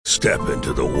Step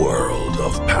into the world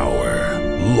of power,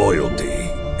 loyalty,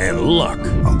 and luck.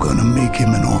 I'm gonna make him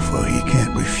an offer he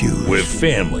can't refuse. With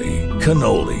family,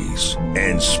 cannolis,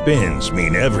 and spins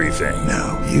mean everything.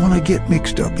 Now, you wanna get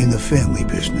mixed up in the family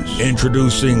business.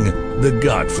 Introducing The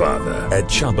Godfather at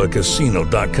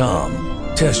ChumbaCasino.com.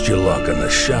 Test your luck in the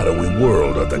shadowy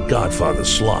world of The Godfather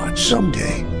slot.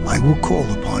 Someday, I will call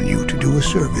upon you to do a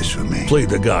service for me. Play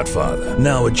The Godfather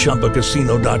now at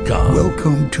ChumbaCasino.com.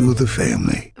 Welcome to the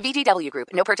family. VGW Group.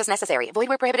 No purchase necessary. Void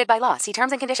where prohibited by law. See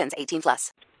terms and conditions.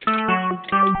 18+.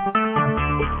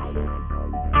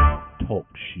 Talk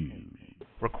shoes.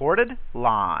 Recorded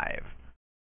live.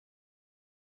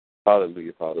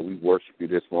 Hallelujah, Father. We worship you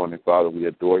this morning, Father. We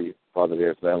adore you. Father,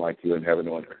 there's none like you in heaven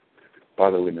or on earth.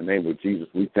 Father, in the name of Jesus,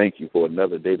 we thank you for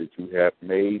another day that you have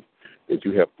made, that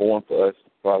you have formed for us.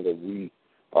 Father, we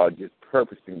are just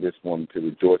purposing this morning to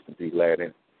rejoice and be glad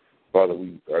in. Father,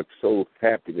 we are so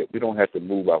happy that we don't have to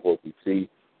move by what we see,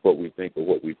 what we think, or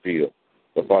what we feel.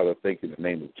 But, Father, thank you in the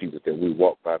name of Jesus that we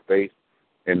walk by faith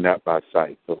and not by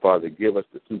sight. So, Father, give us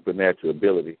the supernatural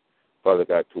ability, Father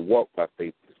God, to walk by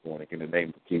faith this morning in the name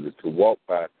of Jesus, to walk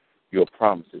by your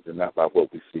promises and not by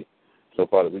what we see. So,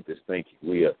 Father, we just thank you.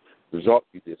 We resort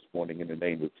you this morning in the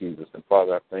name of Jesus. And,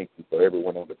 Father, I thank you for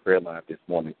everyone on the prayer line this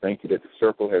morning. Thank you that the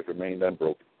circle has remained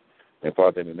unbroken. And,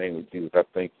 Father, in the name of Jesus, I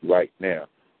thank you right now.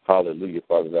 Hallelujah,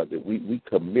 Father God, that we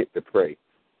commit to pray.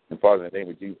 And, Father, in the name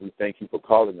of Jesus, we thank you for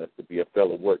calling us to be a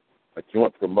fellow work, a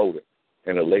joint promoter,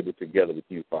 and a labor together with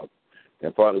you, Father.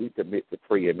 And, Father, we commit to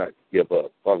pray and not to give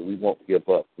up. Father, we won't give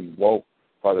up. We won't,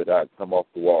 Father God, come off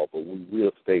the wall, but we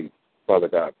will stay, Father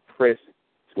God, pressed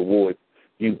towards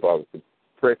you, Father,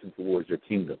 pressing towards your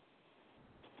kingdom.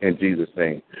 In Jesus'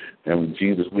 name. And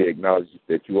Jesus, we acknowledge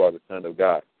that you are the Son of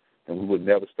God, and we will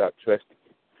never stop trusting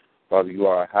you. Father, you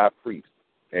are our high priest,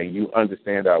 and you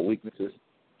understand our weaknesses.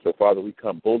 So, Father, we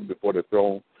come boldly before the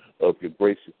throne of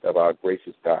our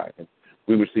gracious God. And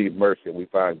we receive mercy, and we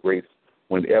find grace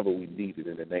whenever we need it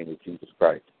in the name of Jesus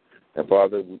Christ. And,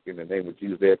 Father, in the name of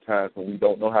Jesus, there are times when we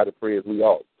don't know how to pray as we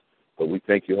ought. But we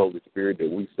thank you, Holy Spirit, that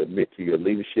we submit to your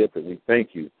leadership, and we thank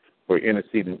you for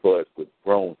interceding for us with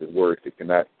groans and words that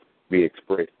cannot be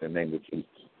expressed in the name of Jesus.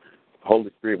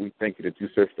 Holy Spirit, we thank you that you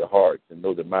search the hearts and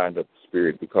know the mind of the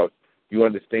Spirit, because you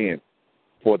understand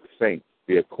for the saints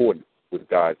the accordance with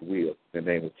God's will in the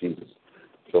name of Jesus.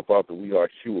 So, Father, we are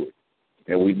assured,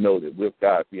 and we know that with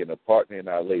God being a partner in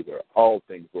our labor, all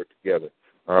things work together,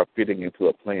 are fitting into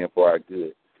a plan for our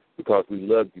good, because we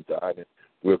love you, God, and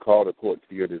we're called according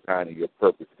to your design and your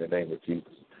purpose in the name of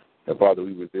Jesus. And, Father,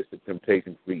 we resist the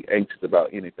temptation to be anxious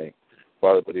about anything,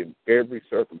 Father, but in every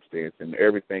circumstance and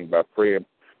everything by prayer,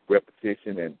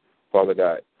 repetition, and, Father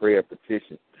God, prayer,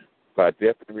 petition, by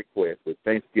definite request, with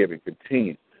thanksgiving,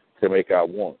 continue to make our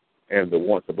wants and the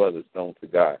wants of others known to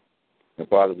God. And,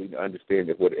 Father, we understand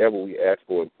that whatever we ask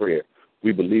for in prayer,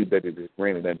 we believe that it is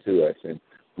granted unto us, and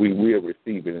we will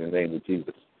receive it in the name of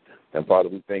Jesus. And, Father,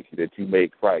 we thank you that you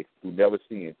made Christ, who never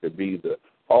sinned, to be the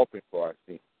offering for our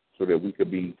sins, so that we could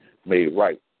be made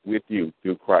right with you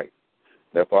through Christ.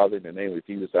 Now, Father, in the name of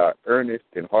Jesus, our earnest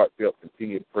and heartfelt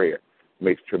continued prayer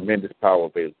makes tremendous power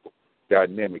available,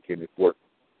 dynamic in its work.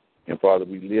 And, Father,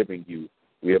 we live in you.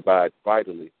 We abide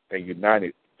vitally and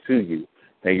united to you,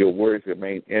 and your words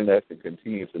remain in us and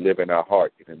continue to live in our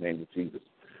heart in the name of Jesus.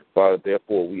 Father,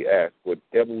 therefore, we ask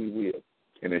whatever we will,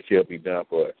 and it shall be done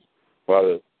for us.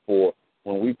 Father, for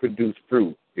when we produce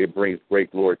fruit, it brings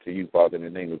great glory to you, Father, in the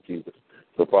name of Jesus.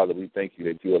 So, Father, we thank you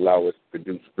that you allow us to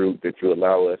produce fruit, that you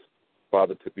allow us,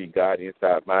 Father, to be God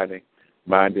inside minded.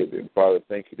 And, Father,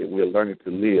 thank you that we're learning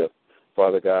to live,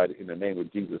 Father God, in the name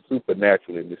of Jesus,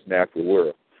 supernaturally in this natural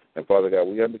world. And, Father God,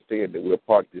 we understand that we're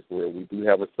part of this world. We do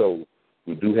have a soul.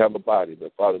 We do have a body.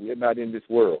 But, Father, we're not in this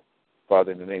world,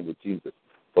 Father, in the name of Jesus.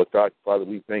 But, God, Father,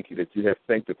 we thank you that you have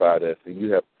sanctified us, and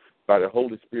you have, by the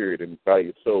Holy Spirit and by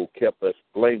your soul, kept us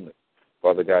blameless,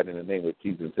 Father God, in the name of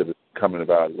Jesus, until the coming of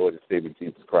our Lord and Savior,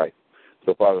 Jesus Christ.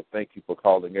 So, Father, thank you for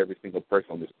calling every single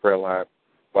person on this prayer line.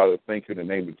 Father, thank you in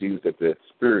the name of Jesus that the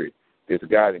Spirit is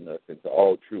guiding us into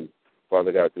all truth,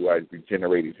 Father God, through our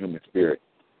regenerated human spirit.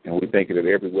 And we thank you that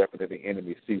every weapon of the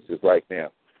enemy ceases right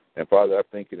now. And, Father, I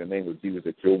thank you in the name of Jesus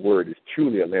that your word is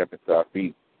truly a lamp unto our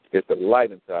feet. It's a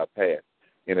light unto our path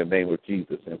in the name of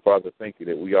Jesus. And, Father, thank you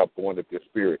that we are born of your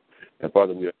Spirit. And,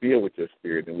 Father, we are filled with your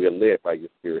Spirit, and we are led by your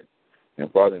Spirit.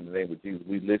 And, Father, in the name of Jesus,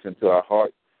 we listen to our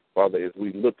heart, Father, as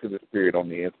we look to the Spirit on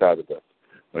the inside of us.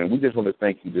 And we just want to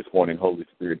thank you this morning, Holy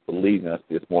Spirit, for leading us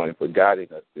this morning, for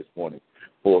guiding us this morning,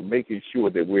 for making sure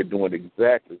that we're doing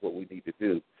exactly what we need to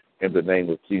do in the name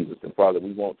of Jesus. And, Father,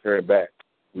 we won't turn back.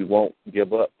 We won't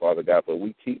give up, Father God, but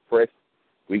we keep pressing.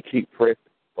 We keep pressing.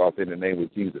 Father, in the name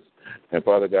of Jesus. And,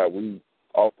 Father God, we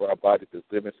offer our bodies as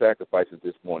living sacrifices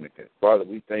this morning. And, Father,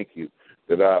 we thank you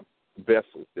that our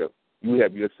vessels, that you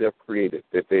have yourself created,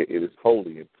 that it is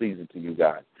holy and pleasing to you,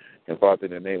 God. And, Father,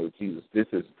 in the name of Jesus, this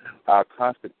is our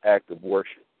constant act of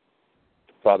worship,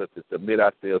 Father, to submit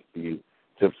ourselves to you,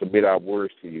 to submit our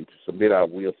words to you, to submit our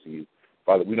wills to you.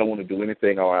 Father, we don't want to do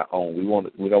anything on our own.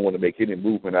 We don't want to make any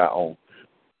movement on our own.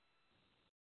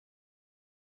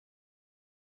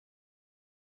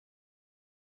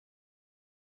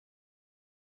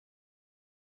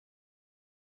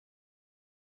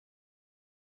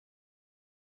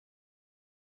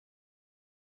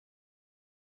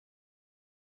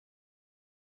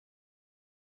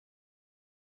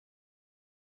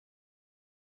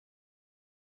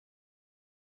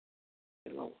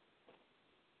 Lord.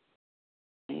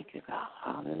 Thank you, God.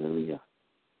 Hallelujah.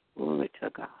 Glory to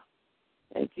God.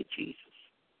 Thank you, Jesus.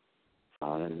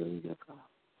 Hallelujah, God.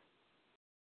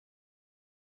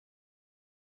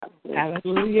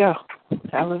 Hallelujah.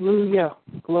 Hallelujah.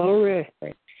 Glory.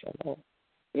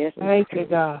 Yes, Thank you,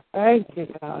 God. Thank you,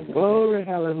 God. Glory.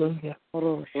 Hallelujah.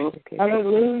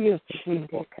 Hallelujah, Jesus.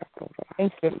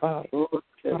 Thank you, Father.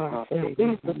 In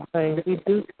Jesus' name, we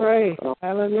do pray.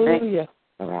 Hallelujah.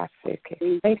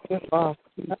 Thank you, Father.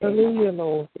 Hallelujah,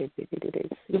 Lord.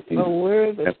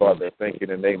 And, Father, I thank you in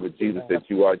the name of Jesus that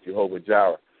you are Jehovah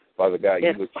Jireh. Father God,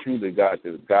 you are truly God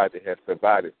that has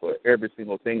provided for every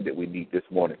single thing that we need this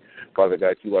morning. Father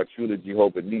God, you are truly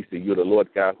Jehovah Nissi. You're the Lord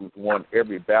God who's won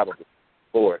every battle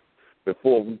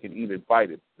before we can even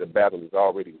fight it. The battle is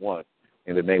already won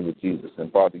in the name of Jesus.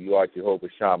 And, Father, you are Jehovah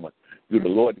Shammah. You're the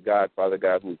Lord God, Father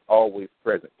God, who's always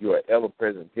present. You are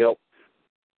ever-present help.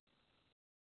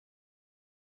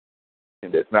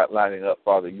 And that's not lining up,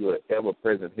 Father. You are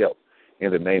ever-present help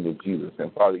in the name of Jesus.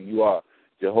 And, Father, you are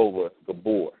Jehovah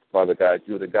Gabor, Father God.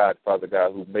 You're the God, Father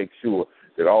God, who makes sure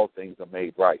that all things are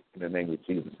made right in the name of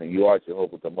Jesus. And you are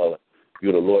Jehovah Gamullah.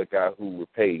 You're the Lord God who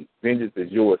repays. Vengeance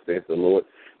is yours, says the Lord.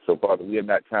 So, Father, we are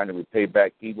not trying to repay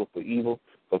back evil for evil,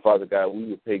 but, Father God, we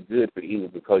repay good for evil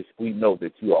because we know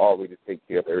that you are already taking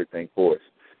care of everything for us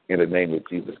in the name of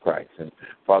Jesus Christ. And,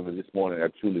 Father, this morning I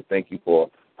truly thank you for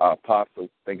our apostle.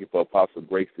 Thank you for Apostle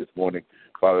Grace this morning.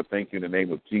 Father, thank you in the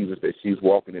name of Jesus that she's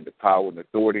walking in the power and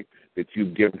authority that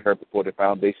you've given her before the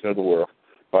foundation of the world.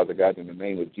 Father God, in the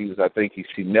name of Jesus, I thank you.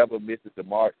 She never misses the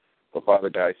mark. But, Father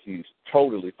God, she's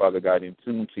totally, Father God, in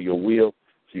tune to your will.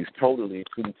 She's totally in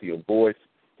tune to your voice.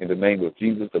 In the name of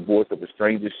Jesus, the voice of a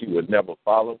stranger she would never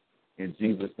follow. In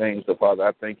Jesus' name. So, Father,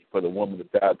 I thank you for the woman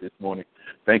of God this morning.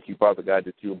 Thank you, Father God,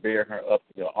 that you'll bear her up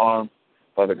in your arms,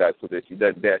 Father God, so that she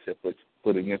doesn't dash her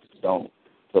foot against the stone.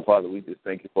 So, Father, we just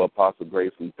thank you for Apostle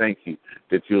Grace. We thank you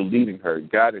that you're leading her,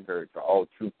 guiding her to all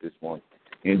truth this morning.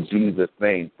 In Jesus'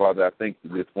 name, Father, I thank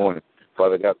you this morning.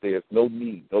 Father God, there's no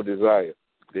need, no desire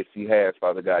that she has,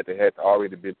 Father God, that has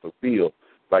already been fulfilled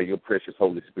by your precious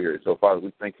Holy Spirit. So, Father,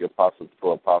 we thank you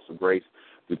for Apostle Grace.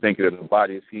 We thank you that her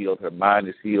body is healed, her mind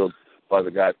is healed. Father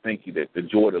God, thank you that the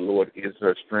joy of the Lord is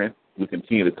her strength. We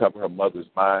continue to cover her mother's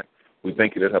mind. We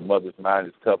thank you that her mother's mind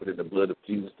is covered in the blood of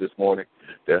Jesus this morning,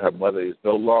 that her mother is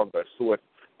no longer a source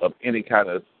of any kind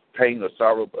of pain or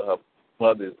sorrow, but her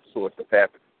mother is a source of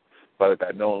happiness. Father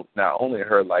God, not only in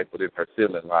her life, but in her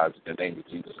siblings' lives, in the name of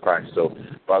Jesus Christ. So,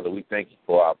 Father, we thank you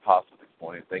for our apostle this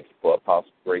morning. Thank you for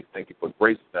Apostle Grace. Thank you for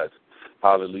gracing us,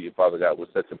 hallelujah, Father God, with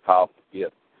such a powerful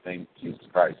gift, in the name of Jesus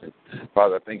Christ. And,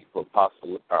 Father, I thank you for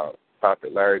Apostle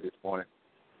Prophet Larry this morning.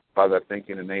 Father, I thank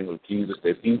you in the name of Jesus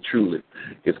that he truly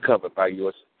is covered by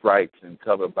your stripes and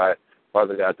covered by,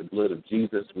 Father God, the blood of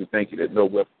Jesus. We thank you that no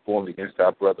weapon formed against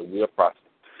our brother will prosper.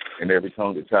 And every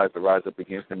tongue that tries to rise up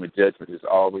against him in judgment is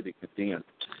already condemned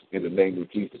in the name of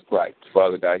Jesus Christ.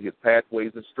 Father God, his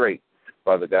pathways are straight.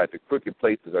 Father God, the crooked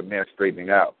places are now straightening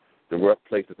out. The rough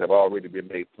places have already been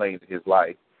made plain in his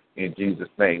life in Jesus'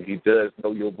 name. He does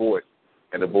know your voice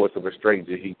and the voice of a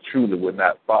stranger he truly would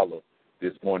not follow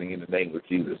this morning in the name of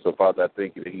Jesus. So, Father, I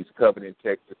thank you that he's covered in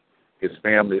Texas. His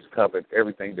family is covered.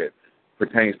 Everything that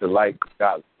pertains to life,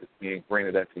 God, is being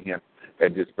granted unto him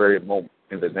at this very moment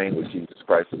in the name of Jesus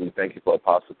Christ. And we thank you for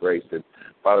Apostle Grace. And,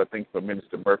 Father, thank you for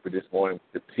Minister Murphy this morning.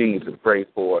 The teams have prayed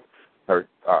for her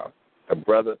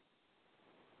brother.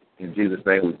 In Jesus'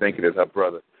 name, we thank you that her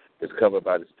brother is covered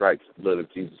by the stripes and blood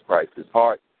of Jesus Christ. His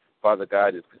heart, Father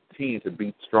God, is continuing to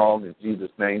be strong in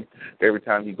Jesus' name. Every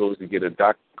time he goes to get a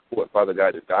doctor report, Father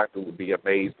God, the doctor will be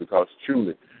amazed because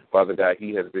truly, Father God,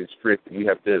 he has been stricken. You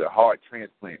have done a heart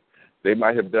transplant. They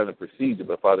might have done a procedure,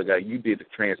 but, Father God, you did the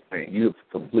transplant. You have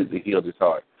completely healed his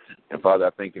heart. And, Father, I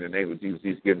thank you in the name of Jesus,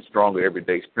 he's getting stronger every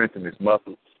day. Strengthen his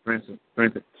muscles, strengthen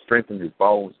his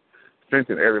bones,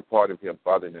 Strengthen every part of him,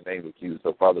 Father, in the name of Jesus.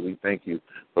 So, Father, we thank you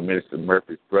for Minister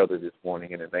Murphy's brother this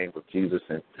morning in the name of Jesus.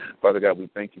 And, Father God, we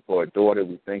thank you for her daughter.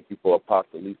 We thank you for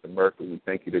Apostle Lisa Murphy. We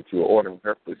thank you that you are ordering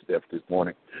her footsteps this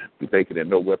morning. We thank you that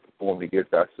no weapon formed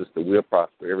against our sister will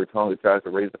prosper. Every tongue that tries to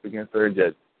raise up against her in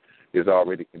judgment is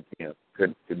already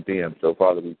condemned. So,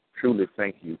 Father, we truly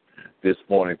thank you this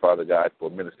morning, Father God, for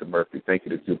Minister Murphy. Thank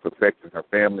you that you're perfecting her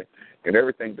family and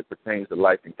everything that pertains to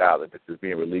life and godliness is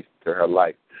being released to her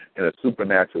life in a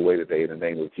supernatural way today in the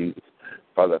name of Jesus.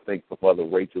 Father, I thank you for Mother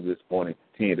Rachel this morning.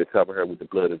 Continue to cover her with the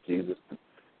blood of Jesus.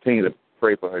 Continue to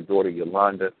pray for her daughter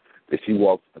Yolanda, that she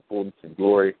walks in the fullness and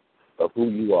glory of who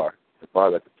you are. And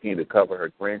Father, continue to cover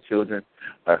her grandchildren,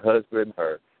 her husband,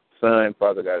 her son,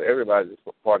 Father God, everybody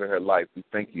that's part of her life. We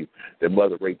thank you that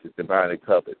Mother Rachel is divinely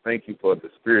covered. Thank you for the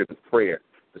spirit of prayer,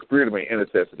 the spirit of an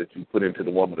intercessor that you put into the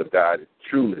woman of God. It's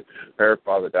truly her,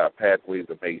 Father God, pathways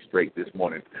are made straight this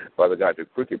morning. Father God, the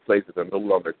crooked places are no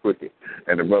longer crooked,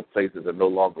 and the rough places are no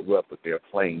longer rough, but they're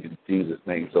plain in Jesus'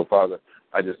 name. So, Father,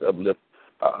 I just uplift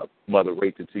Mother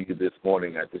Rachel to you this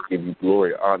morning. I just give you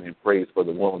glory, honor, and praise for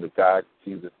the woman of God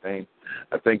in Jesus' name.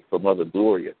 I thank you for Mother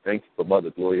Gloria. Thank you for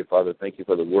Mother Gloria, Father. Thank you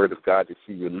for the word of God that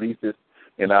she releases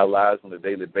in our lives on a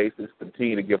daily basis.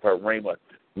 Continue to give her rhema,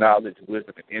 knowledge,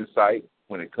 wisdom, and insight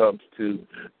when it comes to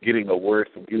getting a word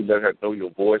from you. Let her know your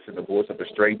voice and the voice of a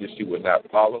stranger she will not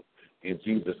follow. In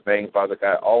Jesus' name, Father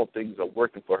God, all things are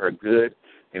working for her good.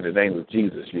 In the name of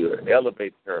Jesus, you are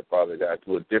elevating her, Father God,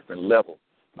 to a different level.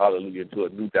 Hallelujah, to a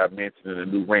new dimension and a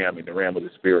new realm in the realm of the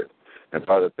Spirit. And,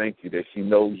 Father, thank you that she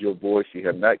knows your voice. You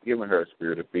have not given her a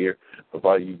spirit of fear, but,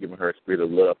 Father, you've given her a spirit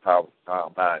of love, power, and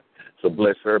sound mind. So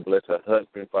bless her, bless her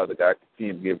husband, Father God.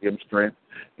 Continue to give him strength.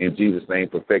 In Jesus' name,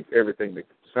 perfect everything that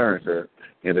concerns her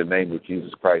in the name of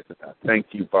Jesus Christ. And I thank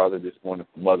you, Father, this morning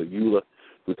for Mother Eula.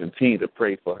 We continue to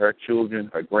pray for her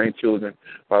children, her grandchildren.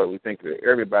 Father, we thank you that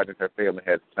everybody in her family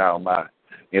has a sound mind.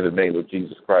 In the name of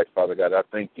Jesus Christ, Father God, I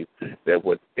thank you that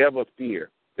whatever fear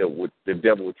that the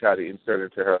devil would try to insert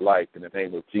into her life in the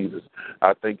name of Jesus,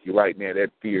 I thank you right now that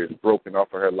fear is broken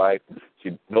off of her life.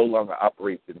 She no longer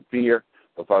operates in fear,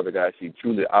 but, Father God, she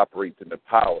truly operates in the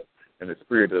power and the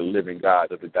spirit of the living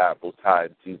God, of the God Most High,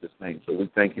 in Jesus' name. So we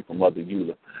thank you for Mother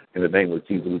Eula in the name of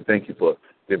Jesus. We thank you for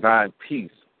divine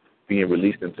peace being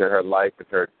released into her life and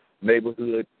her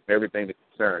neighborhood, everything that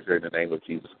concerns her in the name of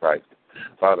Jesus Christ.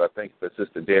 Father, I thank you for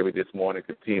Sister Debbie this morning.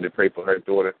 Continue to pray for her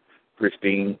daughter,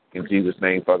 Christine, in Jesus'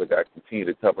 name. Father God, continue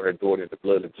to cover her daughter in the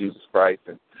blood of Jesus Christ.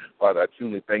 And, Father, I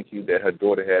truly thank you that her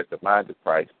daughter has the mind of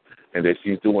Christ and that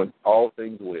she's doing all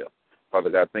things well. Father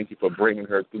God, thank you for bringing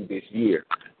her through this year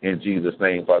in Jesus'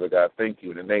 name. Father God, thank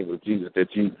you in the name of Jesus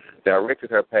that you directed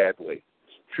her pathway.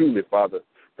 Truly, Father,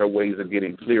 her ways are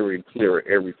getting clearer and clearer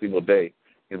every single day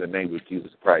in the name of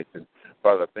Jesus Christ. And,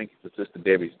 Father, I thank you for Sister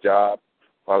Debbie's job.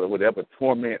 Father, whatever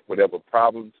torment, whatever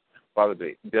problems, Father,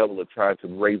 the devil is trying to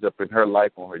raise up in her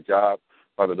life on her job,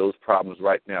 Father, those problems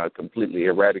right now are completely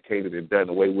eradicated and done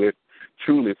away with.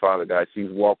 Truly, Father God, she's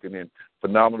walking in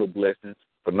phenomenal blessings,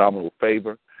 phenomenal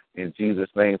favor. In Jesus'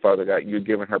 name, Father God, you're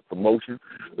giving her promotion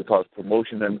because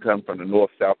promotion doesn't come from the north,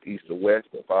 south, east, or west,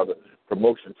 but, Father,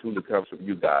 promotion truly comes from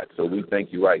you, God. So we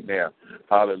thank you right now,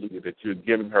 hallelujah, that you're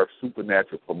giving her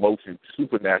supernatural promotion,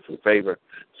 supernatural favor,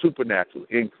 supernatural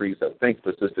increase. I thank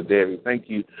you for Sister Debbie. Thank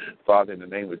you, Father, in the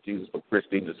name of Jesus, for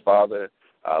Christina's father,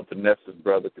 Vanessa's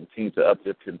brother. Continue to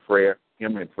uplift him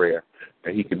in prayer,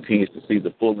 and he continues to see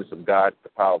the fullness of God, the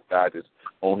power of God is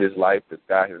on his life, that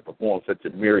God has performed such a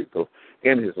miracle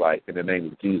in his life in the name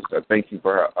of Jesus. I thank you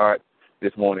for her aunt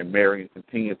this morning, Mary, and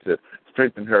continue to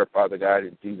strengthen her, Father God,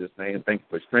 in Jesus' name. Thank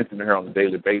you for strengthening her on a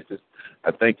daily basis.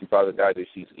 I thank you, Father God, that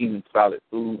she's eating solid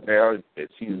food now, that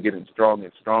she's getting stronger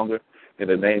and stronger in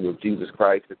the name of Jesus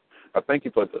Christ. I thank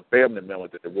you for the family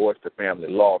members that divorced, the family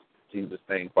lost, in Jesus'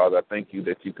 name, Father. I thank you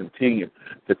that you continue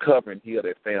to cover and heal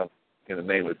their family in the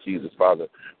name of Jesus, Father.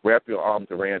 Wrap your arms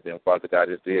around them, Father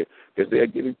God, as they're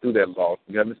getting through that loss.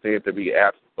 We understand to be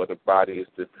absent for the body is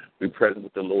to be present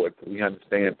with the Lord. We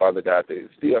understand, Father God, that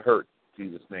it's still hurt, in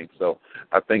Jesus' name. So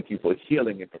I thank you for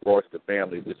healing and divorce the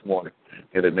family this morning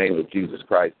in the name of Jesus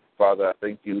Christ. Father, I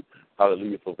thank you,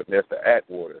 hallelujah, for Vanessa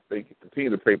Atwater. Thank you.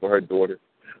 Continue to pray for her daughter.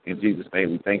 In Jesus'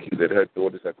 name, we thank you that her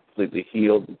daughters are completely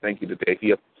healed. We thank you that they're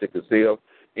healed from sickle cell.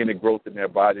 Any growth in their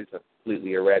bodies are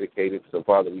completely eradicated. So,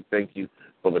 Father, we thank you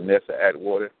for Vanessa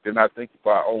Atwater. And I thank you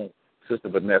for our own sister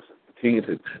Vanessa. Continue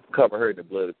to cover her in the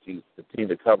blood of Jesus.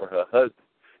 Continue to cover her husband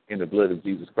in the blood of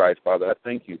Jesus Christ. Father, I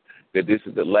thank you that this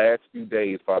is the last few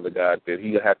days, Father God, that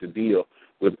he'll have to deal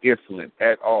with insulin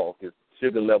at all. His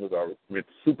sugar levels are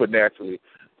supernaturally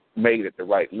made at the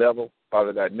right level.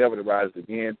 Father God, never to rise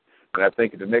again. And I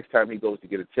think the next time he goes to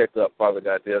get a checkup, Father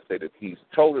God, they'll say that he's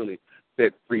totally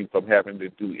set free from having to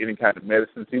do any kind of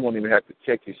medicines. He won't even have to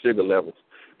check his sugar levels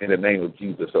in the name of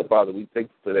Jesus. So, Father, we thank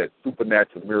you for that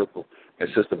supernatural miracle in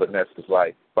Sister Vanessa's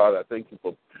life. Father, I thank you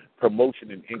for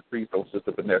promotion and increase on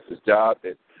Sister Vanessa's job,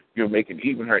 that you're making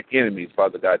even her enemies,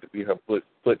 Father God, to be her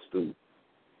footstool.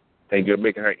 And you're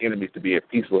making her enemies to be at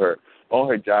peace with her on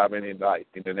her job and in life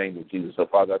in the name of Jesus. So,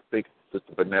 Father, I thank you,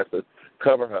 Sister Vanessa.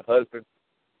 Cover her husband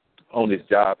on his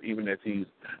job, even as he's,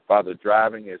 Father,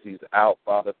 driving, as he's out.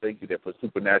 Father, thank you that for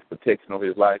supernatural protection over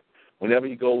his life. Whenever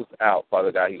he goes out,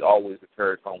 Father God, he always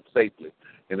returns home safely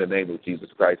in the name of Jesus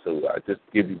Christ. So I just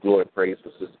give you glory and praise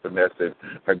for Sister Vanessa and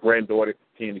her granddaughter.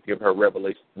 Continue to give her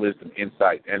revelation, wisdom,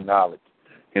 insight, and knowledge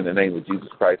in the name of Jesus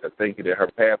Christ. I thank you that her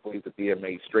pathways are being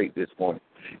made straight this morning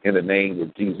in the name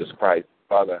of Jesus Christ.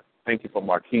 Father, thank you for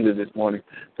Marquita this morning.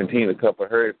 Continue to cover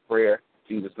her in prayer.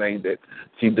 Jesus' name, that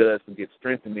she does to get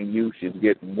strengthened in you. She's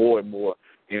getting more and more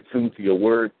in tune to your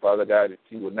word, Father God, that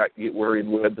she will not get worried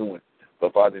in well doing.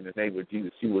 But, Father, in the name of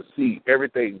Jesus, she will see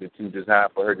everything that you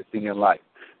designed for her to see in life.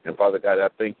 And, Father God, I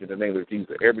thank you in the name of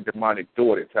Jesus. Every demonic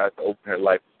door that tries to open her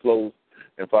life is closed.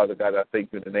 And, Father God, I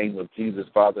thank you in the name of Jesus,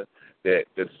 Father, that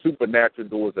the supernatural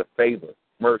doors of favor,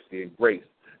 mercy, and grace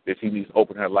that she needs to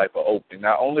open her life are opening,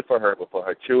 not only for her, but for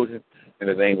her children. In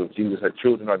the name of Jesus, her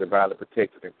children are divinely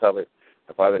protected and covered.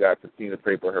 And Father God, continue to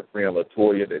pray for her friend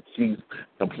LaToya, that she's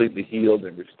completely healed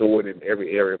and restored in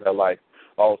every area of her life.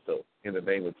 Also, in the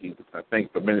name of Jesus, I thank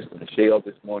you for Minister Michelle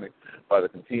this morning. Father,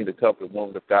 continue to cover the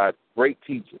woman of God, great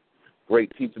teaching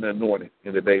and anointing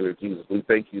in the name of Jesus. We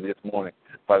thank you this morning,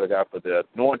 Father God, for the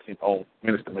anointing on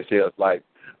Minister Michelle's life.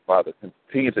 Father,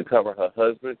 continue to cover her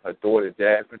husband, her daughter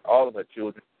Jasmine, all of her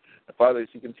children. And Father, as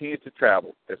she continues to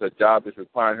travel, as her job is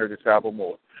requiring her to travel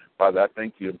more, Father, I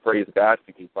thank you and praise God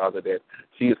for you, Father, that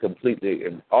she is completely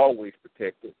and always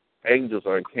protected. Angels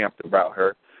are encamped about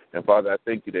her. And, Father, I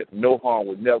thank you that no harm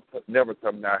would never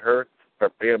come nigh her,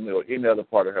 her family, or any other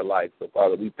part of her life. So,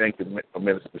 Father, we thank you for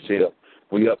Minister Michelle.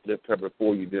 We uplift her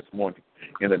before you this morning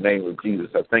in the name of Jesus.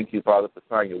 I thank you, Father, for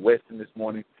Sonia Weston this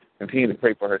morning. Continue to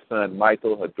pray for her son,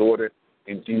 Michael, her daughter.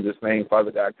 In Jesus' name,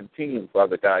 Father God, continue,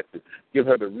 Father God, to give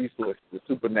her the resources, the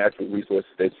supernatural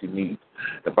resources that she needs.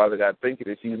 And, Father God, thank you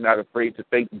that she's not afraid to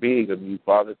think big of you,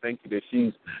 Father. Thank you that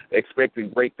she's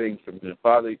expecting great things from you.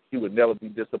 Father, she would never be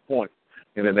disappointed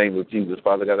in the name of Jesus.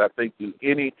 Father God, I thank you.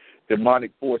 Any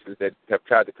demonic forces that have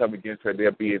tried to come against her,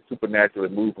 they're being supernaturally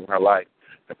moved from her life.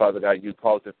 And, Father God, you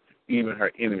causing even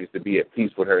her enemies to be at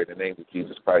peace with her in the name of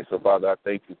Jesus Christ. So, Father, I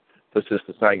thank you for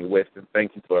Sister Sonia Weston.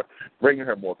 Thank you for bringing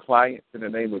her more clients in the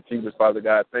name of Jesus, Father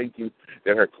God. Thank you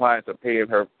that her clients are paying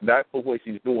her, not for what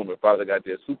she's doing, but, Father God,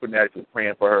 they're supernaturally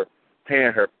praying for her,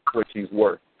 paying her what she's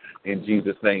worth. In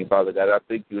Jesus' name, Father God, I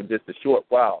thank you in just a short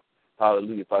while.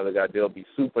 Hallelujah, Father God, there'll be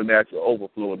supernatural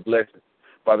overflow and blessings.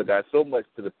 Father God, so much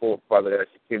to the point, Father God,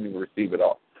 she can't even receive it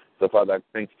all. So, Father, I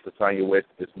thank you for Sonia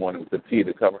Weston this morning. We continue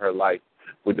to cover her life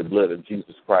with the blood of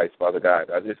Jesus Christ, Father God.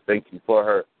 I just thank you for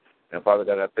her. And, Father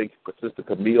God, I thank you for Sister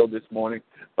Camille this morning.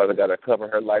 Father God, I cover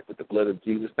her life with the blood of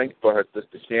Jesus. Thank you for her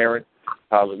sister Sharon.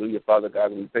 Hallelujah, Father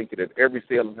God. We thank you that every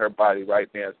cell in her body right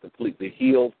now is completely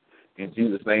healed. In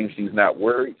Jesus' name, she's not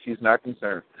worried. She's not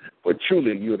concerned. But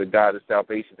truly, you are the God of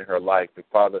salvation in her life. And,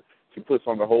 Father, she puts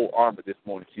on the whole armor this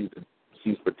morning.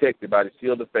 She's protected by the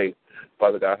shield of faith.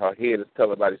 Father God, her head is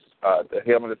covered by the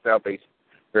helmet of salvation.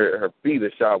 Her feet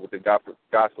are shod with the gospel,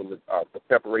 the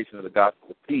preparation of the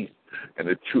gospel of peace, and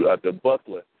the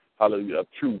buckler, hallelujah, of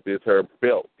truth is her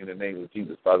belt in the name of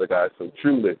Jesus, Father God. So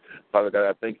truly, Father God,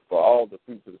 I thank you for all the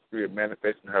fruits of the Spirit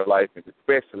manifesting in her life, and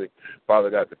especially, Father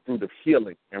God, the fruit of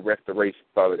healing and restoration,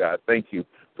 Father God. Thank you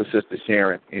for Sister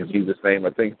Sharon in Jesus' name.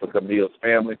 I thank you for Camille's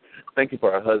family. Thank you for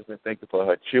her husband. Thank you for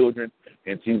her children.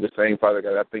 In Jesus' name, Father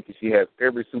God, I thank you she has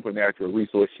every supernatural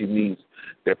resource she needs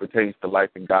that pertains to life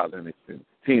and godliness. And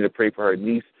continue to pray for her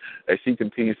niece as she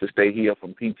continues to stay healed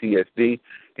from PTSD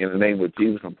in the name of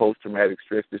Jesus, from post-traumatic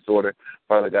stress disorder.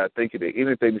 Father God, thank you that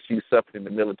anything that she's suffered in the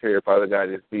military, Father God,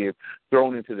 is being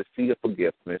thrown into the sea of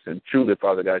forgiveness. And truly,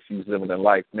 Father God, she's living a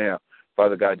life now,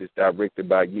 Father God, just directed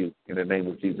by you in the name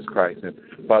of Jesus Christ. And,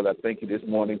 Father, I thank you this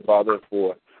morning, Father,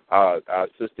 for our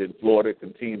sister in Florida.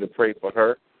 Continue to pray for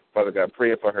her. Father God,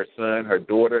 pray for her son, her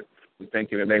daughter. We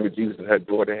thank you in the name of Jesus that her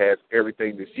daughter has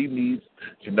everything that she needs.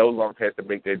 She no longer has to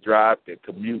make that drive, that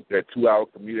commute, that 2-hour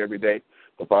commute every day.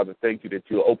 But, Father, thank you that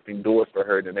you're opening doors for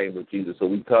her in the name of Jesus. So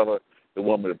we cover the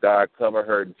woman of God, cover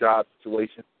her job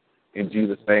situation in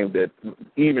Jesus' name, that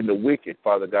even the wicked,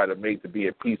 Father God, are made to be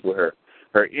at peace with her.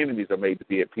 Her enemies are made to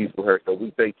be at peace with her. So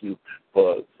we thank you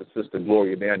for Sister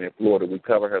Gloria down in Florida. We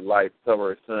cover her life, cover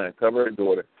her son, cover her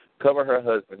daughter, Cover her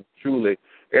husband. Truly,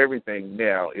 everything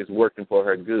now is working for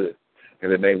her good. In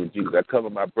the name of Jesus. I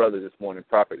cover my brother this morning,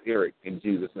 Prophet Eric, in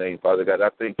Jesus' name, Father God. I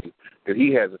thank you that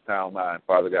he has a sound mind,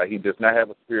 Father God. He does not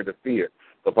have a spirit of fear.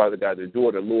 But, Father God, the door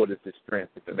of the Lord is his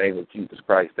strength in the name of Jesus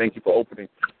Christ. Thank you for opening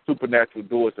supernatural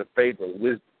doors of favor,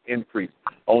 wisdom, increase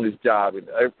on his job in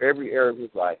every area of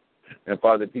his life. And,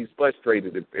 Father, if he's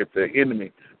frustrated, if the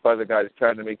enemy, Father God, is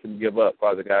trying to make him give up,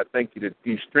 Father God, thank you that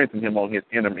you strengthen him on his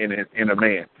inner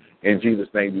man. In Jesus'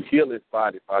 name, you heal his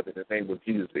body, Father, in the name of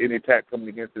Jesus. Any attack coming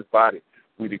against his body,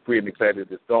 we decree and declare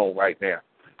that it's gone right now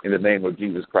in the name of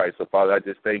Jesus Christ. So, Father, I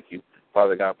just thank you,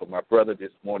 Father God, for my brother this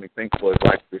morning. Thank you for his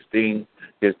wife, Christine,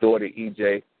 his daughter,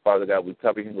 EJ. Father God, we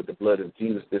cover him with the blood of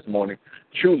Jesus this morning.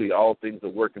 Truly, all things are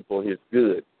working for his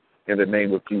good in the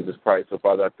name of Jesus Christ. So,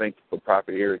 Father, I thank you for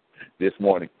Prophet Eric this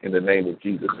morning in the name of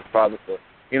Jesus. And, Father, for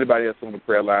anybody else on the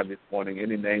prayer line this morning,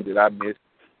 any name that I missed,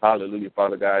 hallelujah,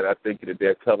 Father God, I thank you that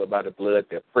they're covered by the blood.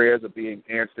 Their prayers are being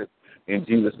answered. In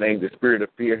Jesus' name, the spirit of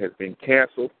fear has been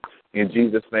canceled. In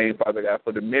Jesus' name, Father God,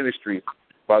 for the ministries,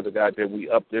 Father God, that we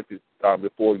uplifted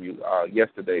before you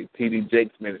yesterday, T.D.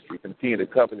 Jake's ministry, continue to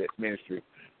cover that ministry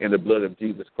in the blood of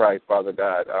Jesus Christ, Father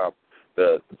God.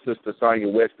 The Sister Sonia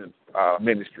Weston's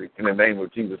ministry, in the name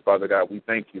of Jesus, Father God, we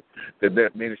thank you that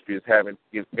that ministry is having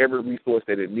every resource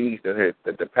that it needs, that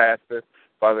the pastor,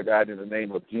 Father God, in the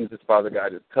name of Jesus, Father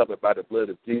God, is covered by the blood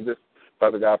of Jesus.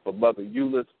 Father God, for Mother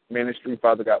Eula's ministry,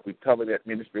 Father God, we cover that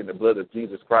ministry in the blood of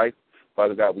Jesus Christ.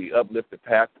 Father God, we uplift the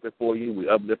pastor before you. We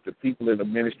uplift the people in the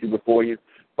ministry before you.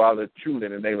 Father, truly,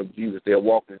 in the name of Jesus, they're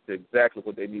walking into exactly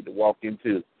what they need to walk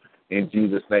into. In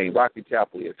Jesus' name. Rocky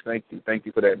Chapel, yes, thank you. Thank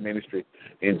you for that ministry.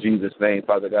 In Jesus' name,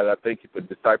 Father God, I thank you for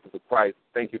Disciples of Christ.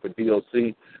 Thank you for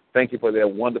DOC. Thank you for their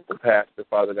wonderful pastor,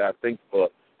 Father God. Thank you for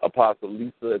Apostle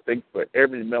Lisa. Thank you for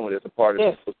every member that's a part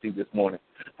of DOC this morning.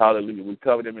 Hallelujah. We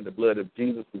cover them in the blood of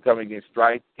Jesus. We come against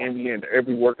strife, envy, and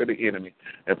every work of the enemy.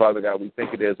 And, Father God, we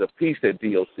thank you there's a peace at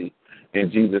DOC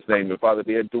in Jesus' name. And, Father,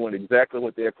 they're doing exactly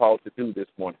what they're called to do this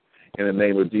morning in the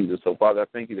name of Jesus. So, Father, I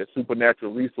thank you that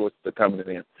supernatural resources are coming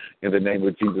in the name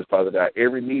of Jesus, Father God.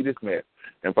 Every need is met.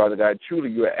 And, Father God,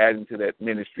 truly you are adding to that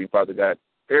ministry, Father God,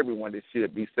 everyone that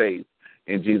should be saved.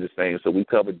 In Jesus' name. So we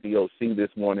cover DOC this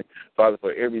morning. Father,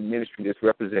 for every ministry that's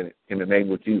represented in the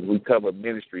name of Jesus. We cover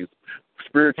ministries,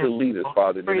 spiritual leaders,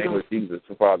 Father, in the name of Jesus.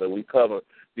 So, Father, we cover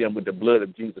them with the blood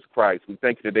of Jesus Christ. We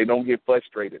thank you that they don't get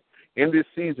frustrated. In this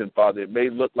season, Father, it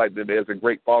may look like that there's a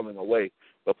great falling away.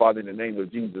 But, Father, in the name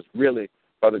of Jesus, really,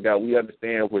 Father God, we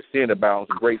understand where sin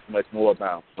abounds, grace much more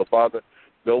abounds. So, Father,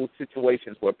 those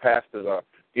situations where pastors are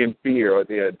in fear or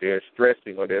they're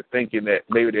stressing or they're thinking that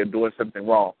maybe they're doing something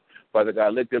wrong, Father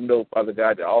God, let them know, Father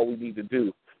God, that all we need to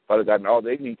do, Father God, and all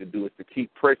they need to do is to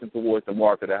keep pressing towards the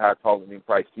mark of the high calling in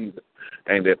Christ Jesus.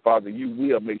 And that, Father, you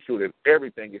will make sure that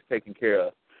everything is taken care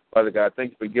of. Father God,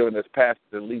 thank you for giving us pastors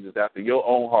and leaders after your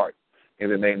own heart in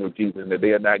the name of Jesus, and that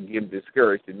they are not getting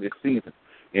discouraged in this season.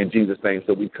 In Jesus' name.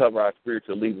 So we cover our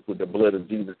spiritual leaders with the blood of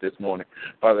Jesus this morning.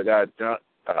 Father God,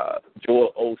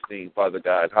 Joel Osteen, Father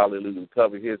God, hallelujah. We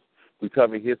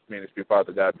cover his ministry,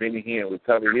 Father God. Benny Hinn, we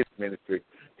cover his ministry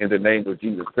in the name of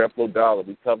Jesus. Creflo Dollar,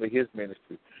 we cover his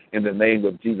ministry in the name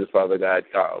of Jesus, Father God.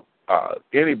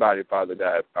 Anybody, Father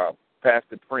God,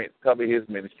 Pastor Prince, cover his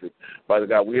ministry. Father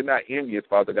God, we're not envious,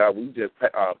 Father God. We just,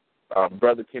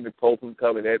 Brother Kenneth Copeland,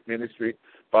 cover that ministry.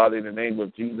 Father, in the name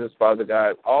of Jesus, Father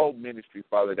God, all ministries,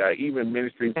 Father God, even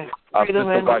ministries. Freedom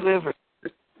and deliverance.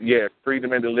 Yes,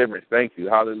 freedom and deliverance. Thank you.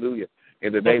 Hallelujah.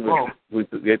 In the name of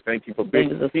Jesus, thank you for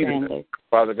Bishop Peterson.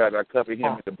 Father God, I cover him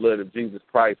in the blood of Jesus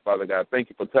Christ, Father God. Thank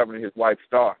you for covering his wife,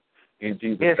 Star, in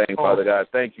Jesus' name, Father God.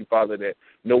 Thank you, Father, that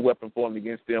no weapon formed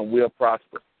against them will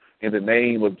prosper in the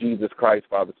name of Jesus Christ,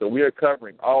 Father. So we are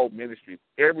covering all ministries.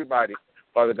 Everybody,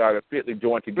 Father God, are fitly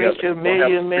joined together. Reach a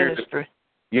million ministry.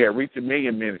 Reach a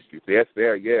million ministries. Yes,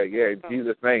 there. In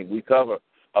Jesus' name. We cover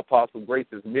Apostle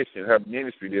Grace's mission, her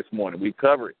ministry this morning. We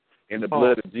cover it in the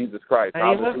blood of Jesus Christ.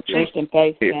 Hallelujah.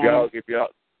 If y'all,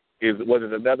 was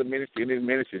it another ministry, any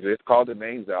ministry, let's call the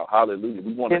names out. Hallelujah.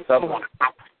 We want to cover it.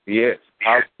 Yes.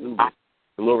 Hallelujah.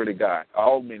 Glory to God.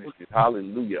 All ministries.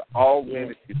 Hallelujah. All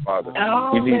ministries, Father.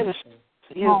 Ministries.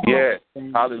 Yes.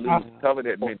 Hallelujah. Cover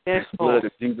that ministry in the blood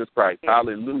of Jesus Christ.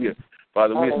 Hallelujah.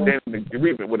 Father, we stand in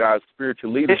agreement with our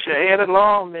spiritual leaders. Bishop Eddie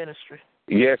Long ministry.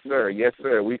 Yes, sir. Yes,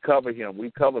 sir. We cover him.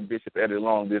 We cover Bishop Eddie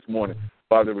Long this morning.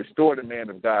 Father, restore the man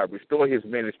of God. Restore his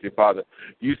ministry, Father.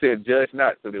 You said judge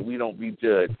not so that we don't be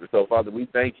judged. So, Father, we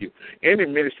thank you. Any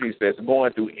ministries that's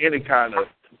going through any kind of,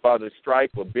 Father, strife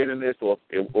or bitterness or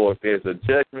if there's a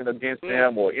judgment against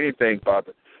them or anything,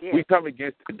 Father, we come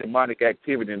against the demonic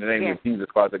activity in the name of Jesus,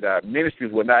 Father God.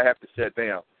 Ministries will not have to shut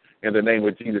down in the name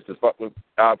of Jesus.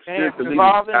 Our spiritual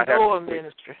leaders, revolving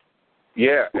ministry.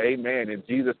 Yeah, amen. In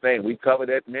Jesus' name, we cover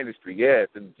that ministry. Yes,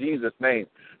 in Jesus' name.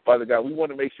 Father God, we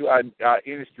want to make sure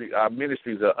our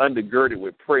ministries are undergirded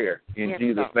with prayer in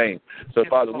Jesus' name. So,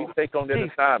 Father, we take on that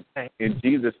assignment in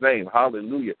Jesus' name.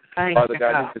 Hallelujah. Father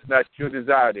God, it's not your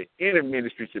desire that any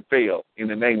ministry should fail in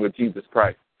the name of Jesus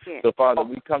Christ. So, Father,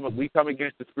 we come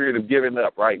against the spirit of giving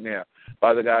up right now.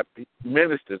 Father God,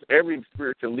 ministers, every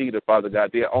spiritual leader, Father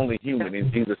God, they're only human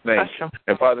in Jesus' name.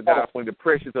 And, Father God, when the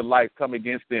pressures of life come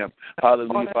against them,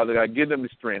 hallelujah, Father God, give them the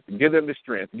strength. Give them the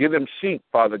strength. Give them sheep,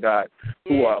 Father God,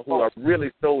 who are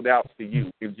really sold out to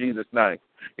you in Jesus' name.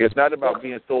 It's not about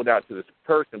being sold out to this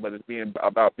person, but it's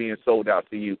about being sold out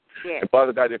to you. And,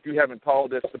 Father God, if you haven't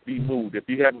called us to be moved, if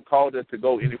you haven't called us to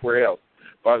go anywhere else,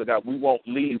 Father God, we won't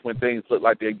leave when things look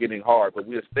like they're getting hard, but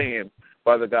we'll stand,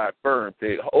 Father God, firm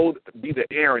to be the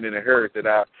Aaron and the Harris that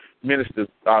our ministers,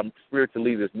 spiritual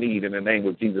leaders need in the name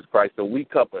of Jesus Christ. So we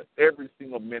cover every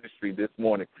single ministry this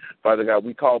morning. Father God,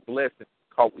 we call blessings.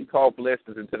 We call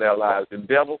blessings into their lives. And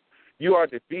devil, you are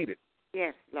defeated.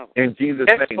 Yes, Lord. In Jesus'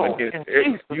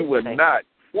 name. You will not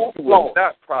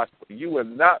prosper. You will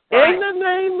not prosper. In the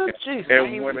name of Jesus.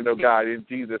 And women of God, in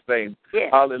Jesus' name. Yes.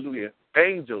 Hallelujah.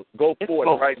 Angels, go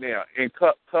forth right now and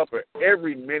cover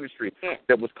every ministry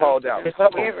that was called out.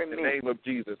 Cover in the name of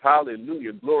Jesus.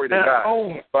 Hallelujah. Glory to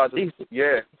God. Father,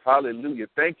 yes. Hallelujah.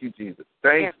 Thank you, Jesus.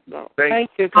 Thank you. Thank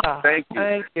you, God. Thank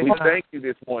you. We thank you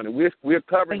this morning. We're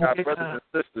covering our brothers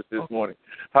and sisters this morning.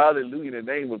 Hallelujah. In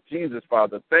the name of Jesus,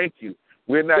 Father. Thank you.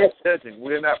 We're not judging.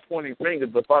 We're not pointing fingers,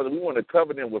 but, Father, we want to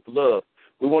cover them with love.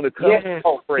 We want to cover them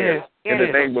with prayer in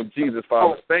the name of Jesus,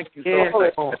 Father. Thank you so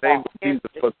much in the name of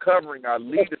Jesus for covering our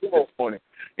leaders this morning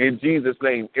in Jesus'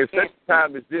 name. In such a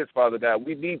time as this, Father God,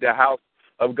 we need the house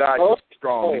of God to be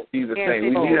strong in Jesus' name.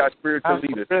 We need our spiritual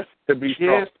leaders to be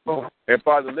strong. And,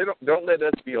 Father, don't let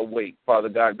us be a weight, Father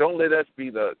God. Don't let us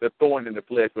be the thorn in the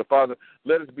flesh. But, Father,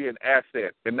 let us be an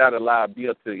asset and not a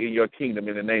liability in your kingdom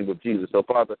in the name of Jesus. So,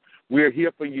 Father, we're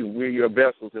here for you. We're your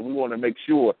vessels, and we want to make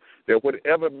sure that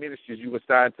whatever ministries you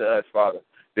assign to us, Father,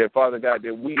 that, Father God,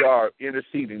 that we are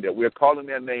interceding, that we're calling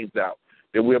their names out,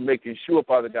 that we're making sure,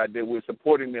 Father God, that we're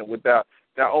supporting them without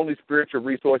not only spiritual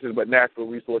resources but natural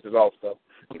resources also.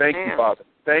 Thank you, Father.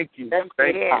 Thank you.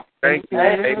 Thank you. Thank you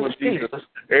in the name of Jesus.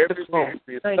 Every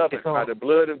ministry is covered by the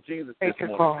blood of Jesus this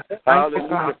morning.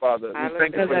 Hallelujah, Father. We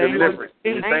thank you for deliverance.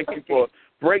 We thank you for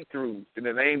breakthroughs in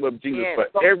the name of Jesus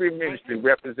for every ministry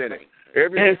represented,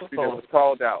 every ministry that was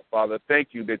called out, Father. Thank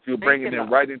you that you're bringing them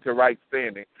right into right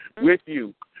standing with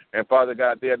you. And, Father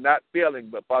God, they're not failing,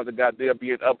 but, Father God, they're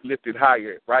being uplifted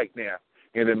higher right now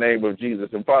in the name of Jesus.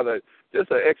 And, Father, just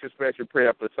an extra special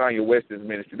prayer for Sonia Weston's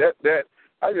ministry. That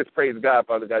I just praise God,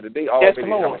 Father God, that they already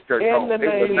have a church home. They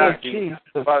will not be,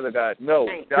 Father God, no.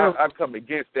 I come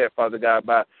against that, Father God.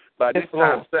 By this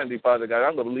time Sunday, Father God,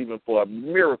 I'm believing for a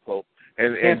miracle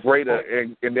and greater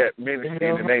in that ministry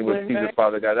in the name of Jesus,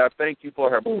 Father God. I thank you for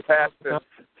her pastor.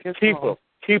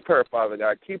 Keep her, Father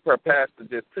God. Keep her pastor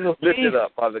just lifted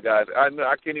up, Father God.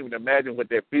 I can't even imagine what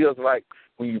that feels like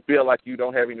when you feel like you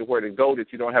don't have anywhere to go,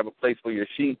 that you don't have a place for your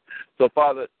sheep. So,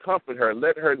 Father, comfort her.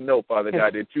 Let her know, Father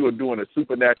God, that you are doing a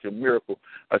supernatural miracle,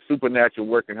 a supernatural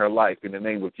work in her life in the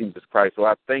name of Jesus Christ. So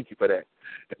I thank you for that.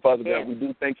 And, Father God, we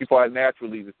do thank you for our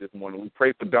natural leaders this morning. We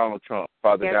pray for Donald Trump,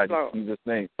 Father God, in Jesus'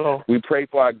 name. We pray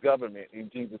for our government in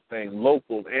Jesus' name,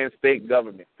 local and state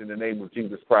governments in the name of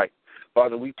Jesus Christ.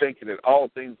 Father, we thank you that all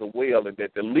things are well and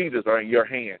that the leaders are in your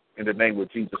hand in the name of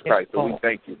Jesus Christ. So we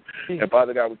thank you. And,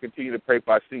 Father God, we continue to pray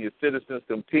for our senior citizens,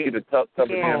 continue to cover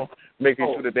them, making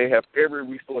sure that they have every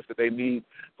resource that they need.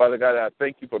 Father God, I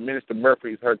thank you for Minister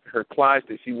Murphy, her clients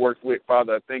that she works with.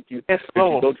 Father, I thank you that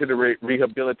you go to the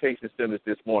rehabilitation centers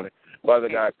this morning. Father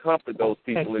God, comfort those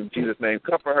people in Jesus' name.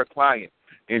 Comfort her client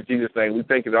in Jesus' name. We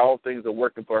thank you that all things are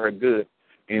working for her good.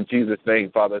 In Jesus'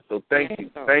 name, Father. So thank you.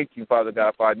 Thank you, Father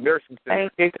God, for our nursing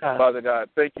centers. Father God,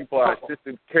 thank you for our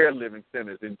assisted care living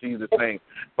centers in Jesus' name.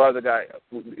 Father God,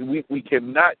 we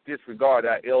cannot disregard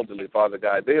our elderly, Father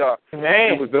God.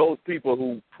 It was those people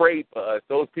who prayed for us,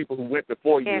 those people who went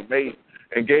before you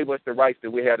and gave us the rights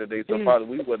that we have today. So, Father,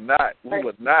 we would not,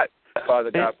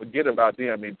 Father God, forget about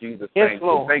them in Jesus' name.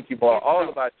 So thank you for all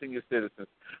of our senior citizens,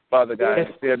 Father God.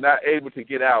 If they're not able to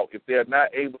get out, if they're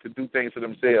not able to do things for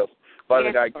themselves,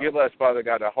 Father God, give us, Father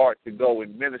God, a heart to go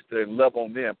and minister and love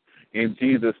on them in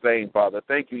Jesus' name, Father.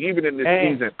 Thank you. Even in this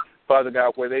season, Father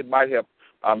God, where they might have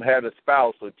had a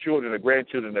spouse or children or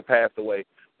grandchildren that passed away,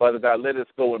 Father God, let us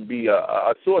go and be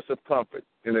a source of comfort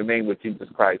in the name of Jesus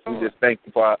Christ. We just thank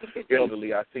you for our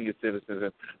elderly, our senior citizens.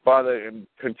 And, Father, and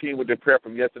continue with the prayer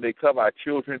from yesterday. Cover our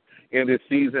children in this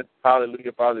season.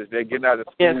 Hallelujah, Father, as they're getting out of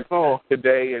school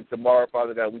today and tomorrow,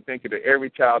 Father God. We thank you that every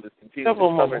child is continuing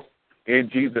to cover in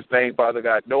Jesus' name, Father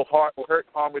God. No hurt,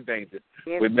 harm, or danger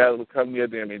will never come near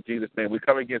them in Jesus' name. We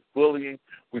come against bullying.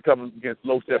 We come against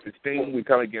low self-esteem. We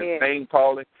come against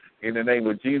name-calling in the name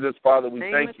of Jesus. Father, we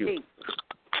thank you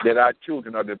that our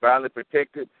children are divinely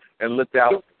protected and looked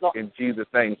out in Jesus'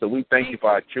 name. So we thank you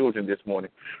for our children this morning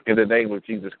in the name of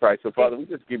Jesus Christ. So, Father, we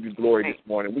just give you glory this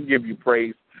morning. We give you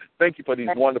praise. Thank you for these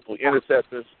wonderful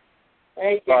intercessors.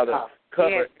 Father,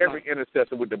 cover every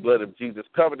intercessor with the blood of Jesus.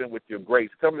 Cover them with your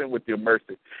grace. Cover them with your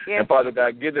mercy. And, Father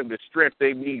God, give them the strength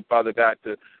they need, Father God,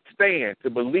 to stand, to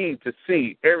believe, to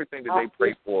see everything that they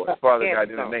pray for, Father God,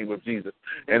 in the name of Jesus.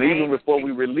 And even before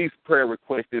we release prayer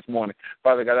requests this morning,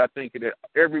 Father God, I thank you that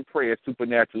every prayer is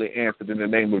supernaturally answered in the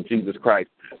name of Jesus Christ.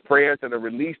 Prayers that are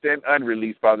released and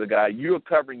unreleased, Father God, you're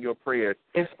covering your prayers,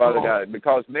 Father God,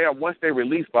 because now once they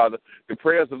release, Father, the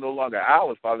prayers are no longer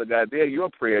ours, Father God. They're your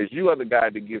prayers. You are the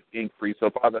God that gives increase. So,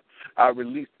 Father, I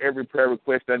release every prayer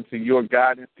request unto your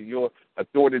guidance, to your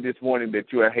authority this morning,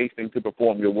 that you are hastening to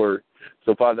perform your word.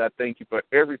 So, Father, I thank you for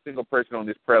every single person on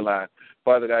this prayer line.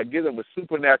 Father God, give them a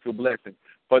supernatural blessing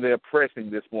for their pressing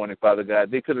this morning, Father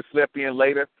God. They could have slept in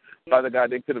later. Father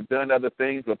God, they could have done other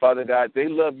things, but, Father God, they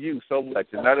love you so much.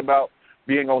 It's not about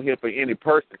being on here for any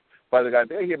person. Father God,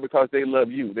 they're here because they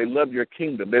love you. They love your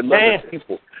kingdom. They love the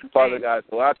people, Father God.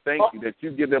 So I thank you that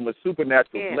you give them a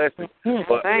supernatural blessing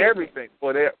for everything,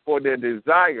 for their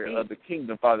desire of the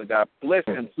kingdom, Father God. Bless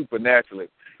them supernaturally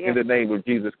in the name of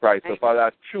Jesus Christ. So, Father, I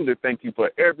truly thank you for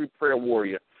every prayer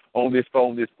warrior on this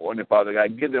phone this morning, Father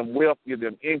God. Give them wealth, give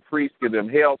them increase, give them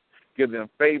health, give them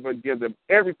favor, give them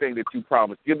everything that you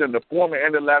promised. Give them the former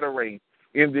and the latter rain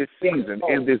in this season,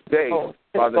 in this day,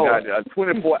 Father God.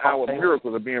 24-hour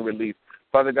miracles are being released.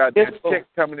 Father God, there's checks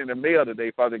coming in the mail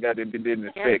today, Father God, that they didn't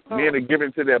expect. Men are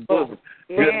giving to their bosom.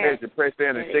 Good measure, pressed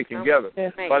down and shaken together.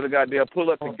 Father God, they'll pull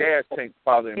up the gas tanks,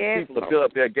 Father, and people will fill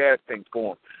up their gas tanks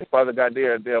for them. Father God,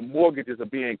 their mortgages are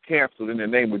being canceled in the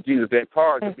name of Jesus. Their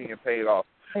cars are being paid off.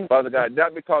 Father God,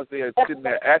 not because they are sitting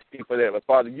there asking for that, but,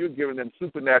 Father, you're giving them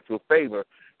supernatural favor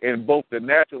in both the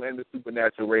natural and the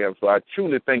supernatural realm. So I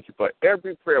truly thank you for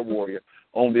every prayer warrior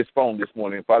on this phone this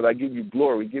morning. Father, I give you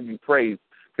glory, give you praise.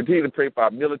 Continue to pray for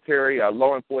our military, our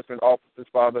law enforcement officers,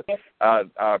 Father,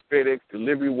 our FedEx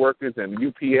delivery workers and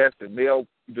UPS and mail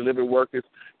delivery workers.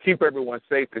 Keep everyone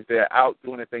safe as they're out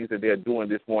doing the things that they're doing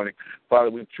this morning. Father,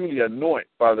 we truly anoint,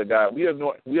 Father God, we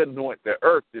anoint the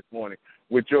earth this morning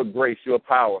with your grace, your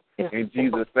power, in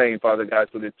Jesus' name, Father God,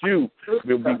 so that you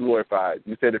will be glorified.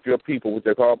 You said if your people, which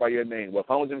are called by your name, will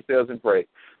humble themselves and pray,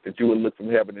 that you will look from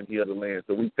heaven and heal the land.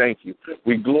 So we thank you.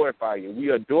 We glorify you. We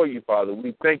adore you, Father.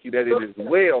 We thank you that it is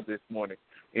well this morning.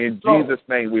 In Jesus'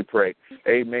 name we pray.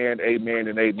 Amen, amen,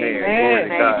 and amen. Glory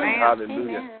to God.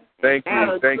 Hallelujah. Thank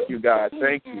you, God.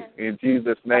 Thank you. In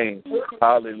Jesus' name.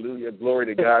 Hallelujah. Glory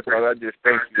to God. Father, I just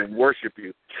thank you and worship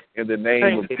you in the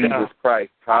name of Jesus Christ.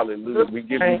 Hallelujah. We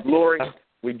give you glory,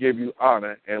 we give you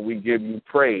honor, and we give you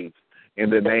praise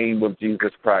in the name of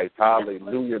Jesus Christ.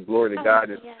 Hallelujah. Glory to God.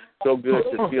 It's so good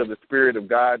to feel the Spirit of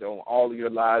God on all of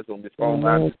your lives on this phone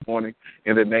line this morning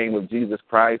in the name of Jesus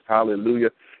Christ.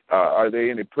 Hallelujah. Are there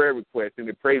any prayer requests,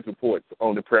 any praise reports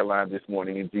on the prayer line this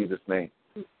morning in Jesus' name?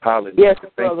 Hallelujah. Yes,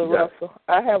 Thank Brother you, Russell.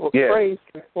 I have a praise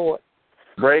report.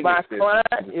 My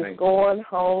client is going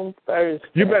home Thursday.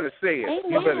 You better say it.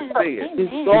 You better say it. He's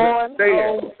going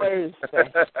home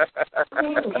Thursday.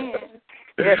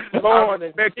 Yes, Lord. I'm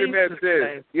expecting that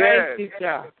says. Yes. Thank you,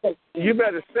 God. You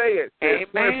better say it.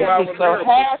 Amen. I'm so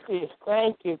happy.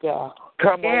 Thank you, God.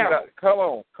 Come on,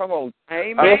 God. Come on.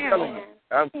 Amen.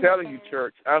 I'm telling you,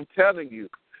 church. I'm telling you.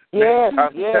 Yes,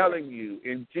 I'm telling you,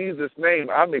 in Jesus' name,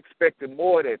 I'm expecting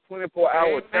more of that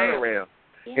 24-hour turnaround.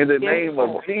 In the name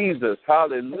of Jesus,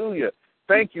 hallelujah.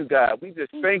 Thank you, God. We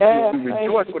just thank you. We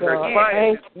rejoice with her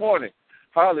client this morning.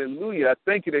 Hallelujah. I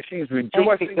thank you that she's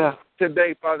rejoicing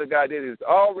today, Father God. It is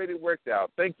already worked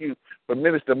out. Thank you for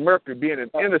Minister Murphy being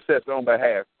an intercessor on her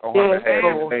behalf, in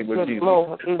the name of Jesus.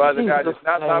 Lord, Father God, it's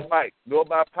not by might nor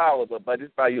by power, but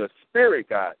it's by your Spirit,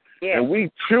 God. Yes. And we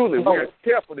are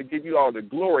careful to give you all the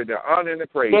glory, the honor, and the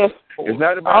praise. Yes. It's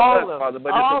not about us, Father, but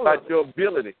it's about your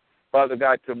ability, Father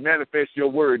God, to manifest your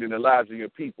word in the lives of your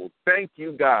people. Thank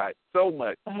you, God, so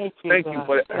much. Thank you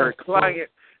for her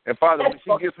client. And, Father, when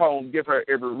she gets home, give her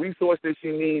every resource that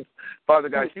she needs. Father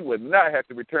God, she would not have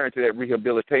to return to that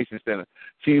rehabilitation center.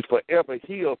 She's forever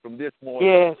healed from this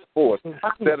morning forth.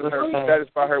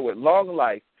 Satisfy her with long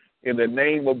life, in the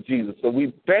name of Jesus. So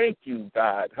we thank you,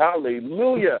 God.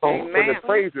 Hallelujah. Amen. For the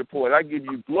praise report. I give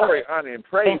you glory, honor, and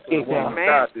praise for the woman of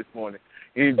God this morning.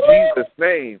 In Jesus'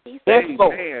 name,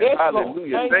 amen.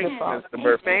 Hallelujah. Thank you, Mr.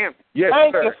 Murphy. Yes,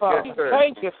 sir. Yes, sir.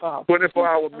 Thank you, Father.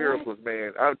 24-hour miracles,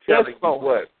 man. I'm telling you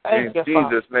what. In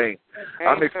Jesus' name.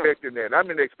 I'm expecting that.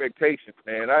 I'm in expectation,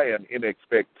 man. I am in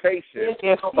expectation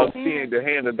of seeing the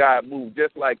hand of God move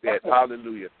just like that.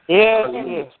 Hallelujah. Yes,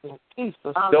 yes.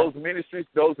 Those ministries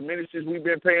we've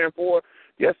been praying for,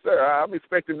 yes, sir. I'm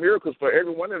expecting miracles for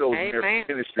every one of those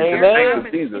ministries. In the name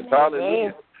of Jesus.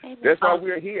 Hallelujah. That's why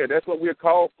we're here. That's what we're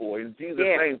called for. In Jesus'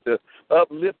 name, to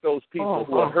uplift those people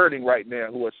who are hurting right now,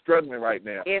 who are struggling right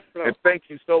now. Yes, and thank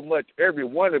you so much, every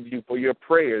one of you, for your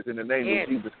prayers in the name of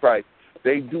Jesus Christ.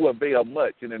 They do avail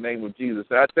much in the name of Jesus.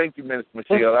 And I thank you, Minister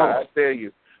Michelle. I tell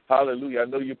you, hallelujah. I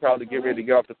know you probably get ready to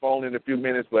get off the phone in a few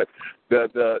minutes, but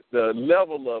the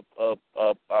level of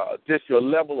just your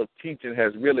level of teaching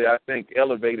has really, I think,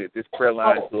 elevated this prayer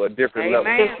line to a different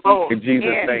level. In Jesus'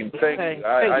 name, thank you.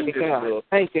 I just will.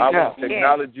 I want to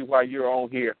acknowledge you while you're on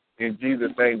here. In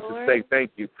Jesus' name, to say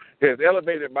thank you. It has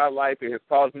elevated my life. It has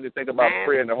caused me to think about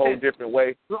prayer in a whole different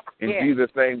way. In Jesus'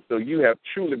 name, so you have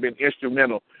truly been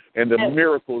instrumental in the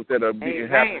miracles that are being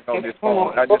happening on this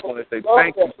phone. I just want to say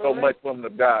thank you so much, woman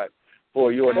of God,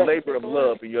 for your labor of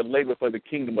love and your labor for the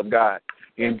kingdom of God.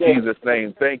 In Jesus'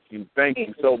 name, thank you. Thank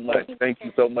you so much. Thank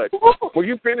you so much. Were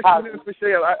you finished with this,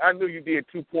 Michelle? I knew you did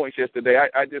 2 points yesterday.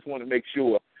 I just want to make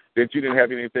sure that you didn't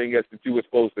have anything else that you were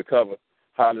supposed to cover.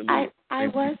 Hallelujah. I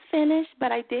was finished,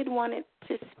 but I did want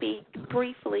to speak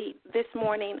briefly this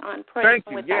morning on prayer.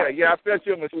 Thank you. Yeah, I felt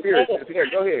you in my spirit. Yeah,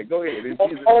 go ahead. In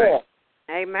Jesus' name.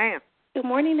 Amen. Good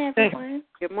morning, everyone.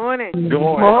 Good morning. Good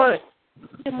morning.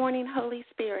 Good morning, Holy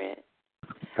Spirit.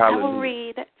 Hallelujah. I will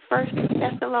read 1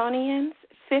 Thessalonians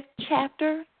 5th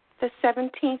chapter, the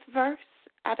 17th verse,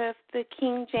 out of the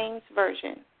King James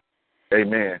Version.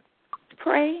 Amen.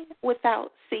 Pray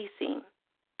without ceasing.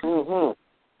 Mm-hmm.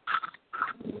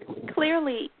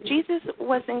 Clearly, Jesus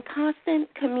was in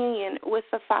constant communion with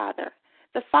the Father.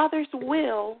 The Father's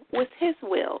will was his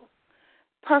will.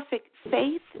 Perfect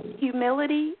faith,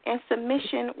 humility, and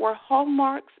submission were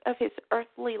hallmarks of his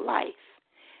earthly life.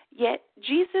 Yet,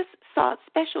 Jesus sought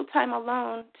special time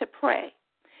alone to pray.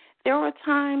 There were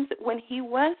times when he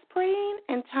was praying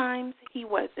and times he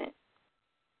wasn't.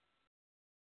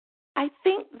 I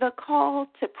think the call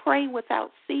to pray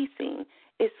without ceasing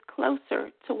is closer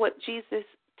to what Jesus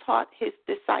taught his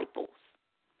disciples.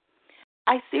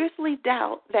 I seriously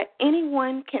doubt that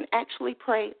anyone can actually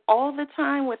pray all the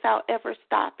time without ever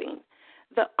stopping.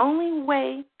 The only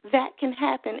way that can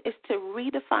happen is to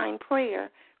redefine prayer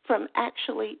from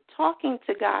actually talking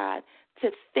to God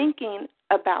to thinking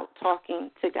about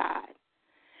talking to God.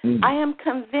 I am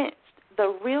convinced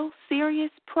the real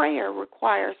serious prayer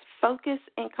requires focus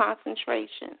and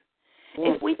concentration.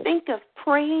 If we think of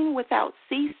praying without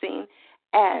ceasing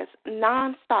as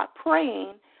nonstop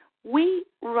praying, we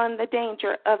run the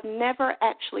danger of never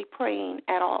actually praying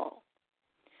at all.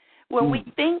 When we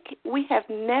think we have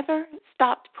never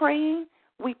stopped praying,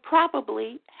 we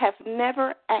probably have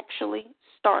never actually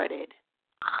started.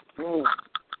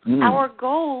 Our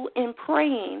goal in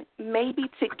praying may be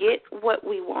to get what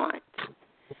we want.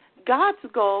 God's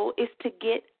goal is to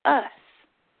get us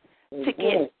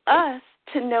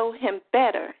to know him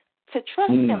better, to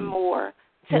trust him more,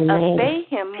 to obey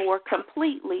him more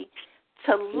completely,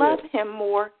 to love him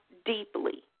more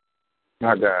deeply.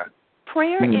 My God.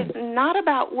 Prayer is not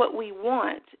about what we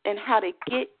want and how to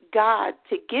get God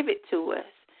to give it to us.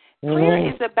 Prayer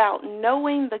is about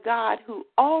knowing the God who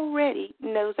already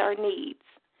knows our needs,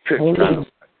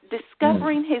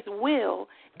 discovering his will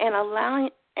and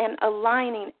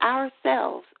aligning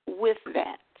ourselves with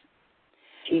that.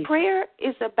 Prayer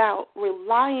is about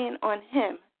relying on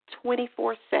him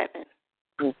 24/7.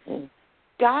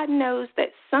 God knows that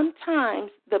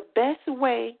sometimes the best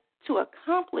way to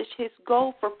accomplish his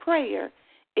goal for prayer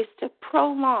is to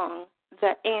prolong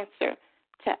the answer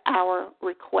to our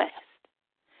request.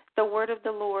 The word of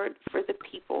the Lord for the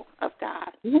people of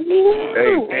God.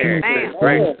 Amen.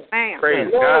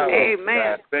 Praise God.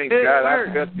 Amen. Thank God.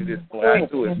 I felt you this morning. I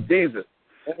do it. Jesus.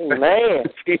 Amen.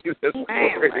 Jesus.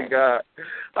 Glory to God.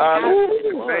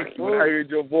 Thank you. When I heard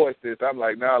your voice, I'm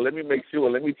like, now let me make sure.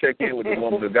 Let me check in with the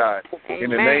woman of God. In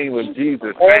the name of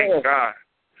Jesus. Thank God.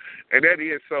 And that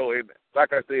is so. And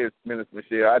like I said, Minister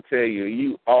Michelle, I tell you,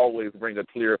 you always bring a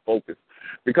clear focus.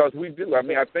 Because we do. I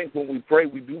mean, I think when we pray,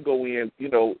 we do go in,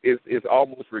 it's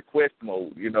almost request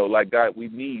mode, like, God, we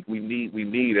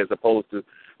need, as opposed to,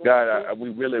 God, we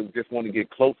really just want to get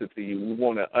closer to you. We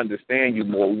want to understand you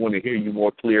more. We want to hear you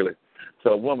more clearly.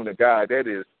 So, woman of God, that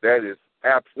is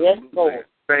absolutely. Lord.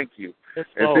 Thank you. Yes,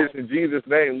 And Lord. sis, in Jesus'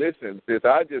 name, listen, sis,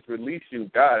 I just release you,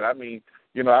 God. I mean,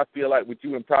 you know, I feel like with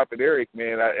you and Prophet Eric,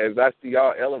 man, as I see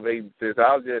y'all elevating, sis,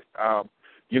 I'll just,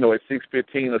 you know, at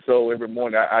 6:15 or so every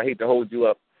morning, I hate to hold you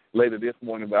up later this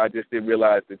morning, but I just didn't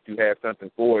realize that you had something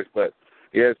for us. But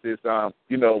yes, it's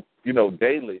you know,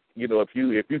 daily. You know, if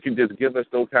you can just give us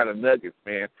those kind of nuggets,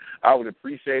 man, I would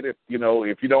appreciate it. You know,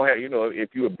 if you don't have, you know, if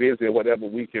you are busy or whatever,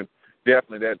 we can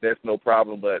definitely that's no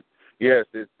problem. But yes,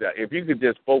 if you could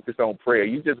just focus on prayer,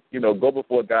 you just, you know, go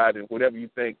before God and whatever you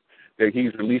think that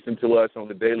He's releasing to us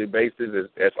on a daily basis,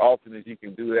 as often as you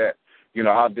can do that. You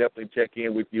know, I'll definitely check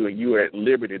in with you, and you are at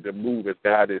liberty to move as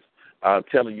God is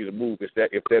telling you to move,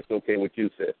 if that's okay with you,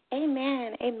 sis.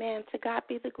 Amen. Amen. To God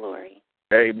be the glory.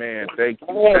 Amen. Thank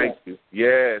you. Thank you.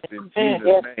 Yes, in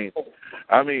Jesus' name.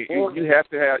 I mean, you got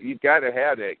to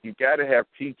have that. You got to have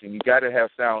teaching. You got to have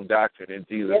sound doctrine in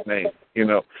Jesus' name. You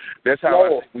know, that's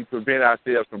how we prevent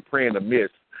ourselves from praying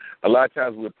amiss. A lot of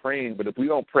times we're praying, but if we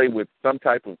don't pray with some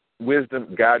type of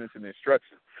wisdom, guidance, and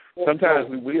instruction, sometimes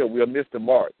we'll miss the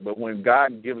mark. But when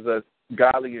God gives us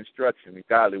godly instruction and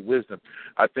godly wisdom,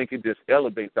 I think it just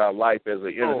elevates our life as an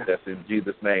intercessor in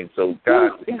Jesus' name. So,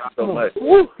 God, thank you so much,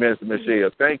 Minister Michelle.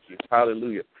 Thank you.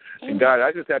 Hallelujah. And, God,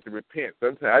 I just have to repent.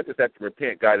 Sometimes I just have to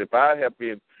repent, God. If I have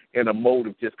been in a mode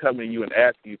of just coming to you and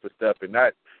asking you for stuff and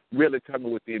not really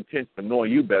coming with the intention of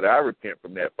knowing you better, I repent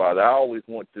from that, Father. I always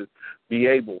want to be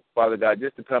able, Father God,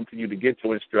 just to come to you to get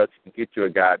your instruction, to get your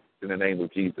guidance in the name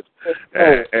of Jesus.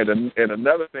 And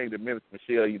another thing that Minister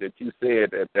Michelle, that you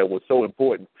said that was so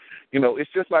important, you know,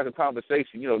 it's just like a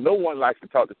conversation. You know, no one likes to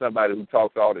talk to somebody who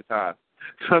talks all the time.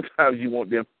 Sometimes you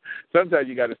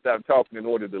got to stop talking in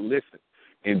order to listen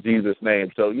in Jesus' name.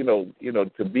 So, you know,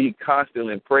 to be constant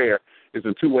in prayer is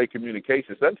a two-way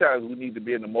communication. Sometimes we need to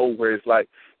be in the mode where it's like,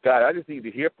 God, I just need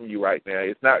to hear from you right now.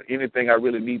 It's not anything I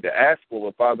really need to ask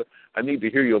for, but Father, I need to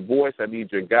hear your voice. I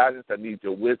need your guidance. I need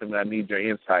your wisdom. And I need your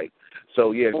insight.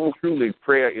 So, yes, truly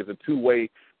prayer is a two-way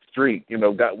street. You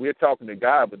know, God, we're talking to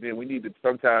God, but then we need to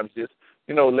sometimes just,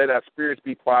 you know, let our spirits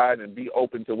be quiet and be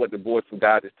open to what the voice of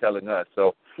God is telling us.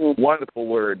 So, wonderful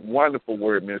word,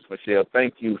 Ms. Michelle.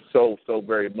 Thank you so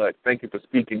very much. Thank you for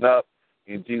speaking up.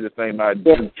 In Jesus' name, I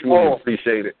do truly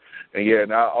appreciate it.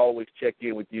 And I always check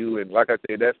in with you. And like I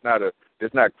said,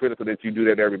 it's not critical that you do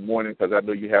that every morning, because I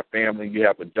know you have family, you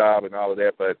have a job and all of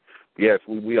that. But, yes,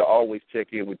 we always check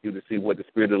in with you to see what the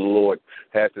Spirit of the Lord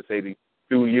has to say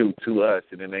through you to us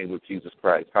in the name of Jesus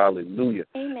Christ. Hallelujah.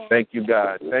 Amen. Thank you,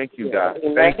 God. Thank you, God.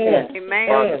 Thank you. Amen.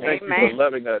 Father, thank you for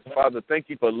loving us. Father, thank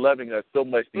you for loving us so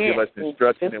much to give us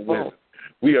instruction and wisdom.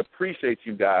 We appreciate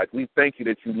you, God. We thank you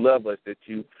that you love us, that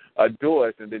you adore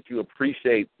us, and that you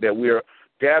appreciate that we're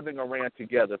gathering around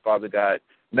together, Father God,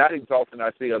 not exalting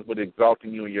ourselves, but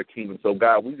exalting you in your kingdom. So,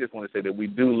 God, we just want to say that we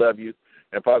do love you.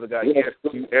 And, Father God, yes,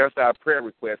 you answer our prayer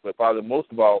requests, but, Father,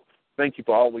 most of all, thank you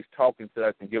for always talking to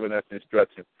us and giving us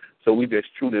instruction. So we just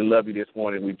truly love you this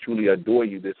morning. We truly adore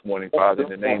you this morning, Father, in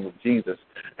the name of Jesus.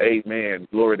 Amen.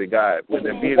 Glory to God. Will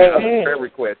there be another prayer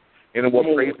request? Any more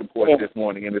praise reports this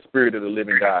morning in the Spirit of the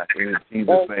living God, in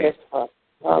Jesus' name.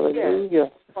 Hallelujah.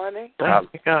 Yes. Morning.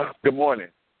 Good morning.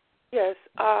 Yes,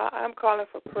 I'm calling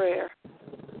for prayer.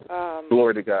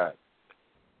 Glory to God.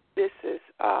 This is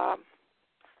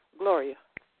Gloria.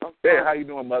 Hey, how you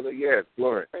doing, Mother? Yes,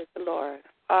 glory. Praise the Lord.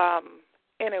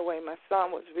 Anyway, my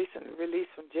son was recently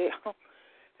released from jail,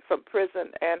 from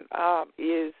prison, and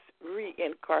is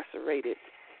reincarcerated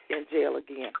in jail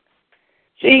again.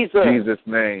 Jesus'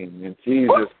 name, in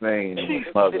Jesus' name,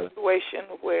 Mother. A situation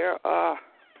where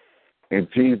in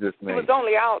Jesus' name. He was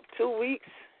only out 2 weeks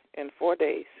and 4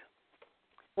 days.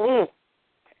 And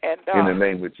in the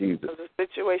name of Jesus. It was a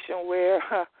situation where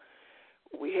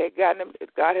we had gotten him,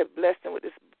 God had blessed him with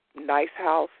this nice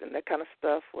house and that kind of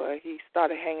stuff, where he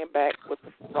started hanging back with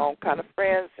the wrong kind of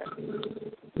friends,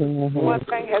 and one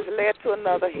thing has led to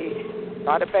another. He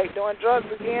started back doing drugs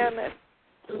again and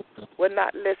would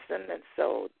not listen, and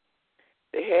so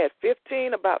they had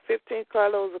about 15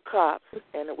 carloads of cops,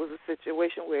 and it was a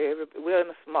situation where we're in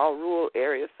a small rural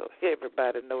area, so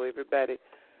everybody know everybody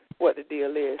what the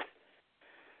deal is.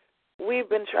 We've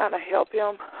been trying to help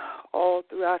him all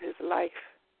throughout his life,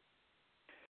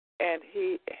 and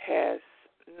he has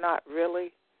not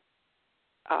really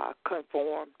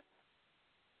conformed.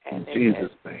 And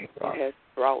Jesus' name. It has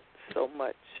brought so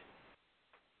much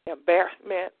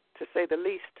embarrassment, to say the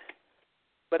least.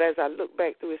 But as I look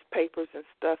back through his papers and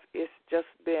stuff, it's just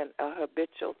been a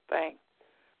habitual thing.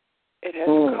 It has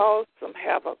caused some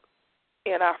havoc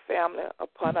in our family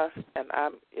upon us, and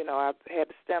I've had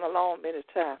to stand alone many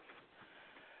times.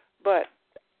 But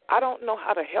I don't know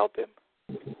how to help him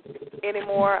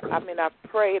anymore. I mean, I've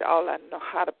prayed all I know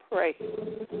how to pray.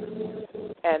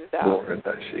 And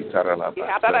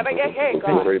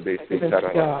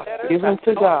God. Even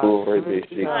to God.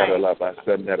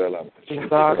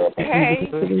 Hey,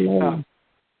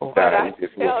 but I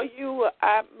tell you,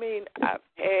 I mean, I've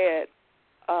had,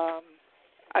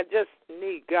 I just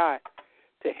need God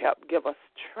to help give us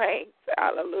strength.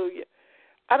 Hallelujah.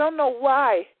 I don't know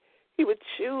why he would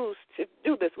choose to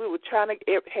do this. We were trying to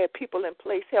have people in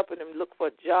place helping him look for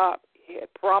a job. He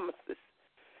had promises.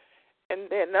 And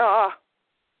then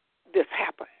this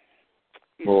happened.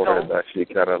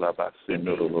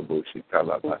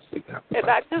 And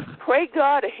I just pray,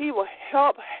 God, that he will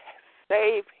help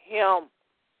save him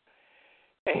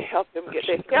and help him get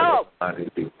the help.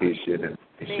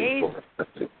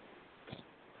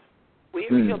 We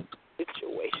feel the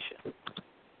situation.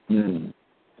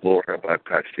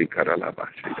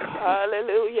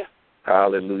 Hallelujah.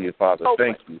 Hallelujah, Father.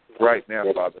 Thank you right now,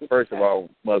 Father. First of all,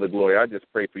 Mother Glory, I just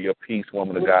pray for your peace,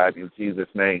 woman of God, in Jesus'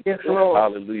 name. Yes, Lord.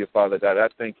 Hallelujah, Father God. I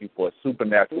thank you for a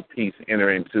supernatural peace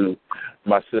entering into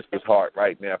my sister's heart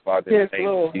right now, Father, in the name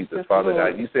of Jesus. Father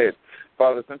God, you said,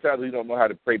 Father, sometimes we don't know how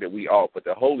to pray that we ought, but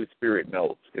the Holy Spirit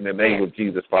knows. In the name of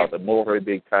Jesus, Father. So,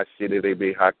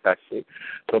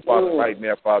 Father, right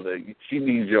now, Father, she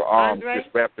needs your arms just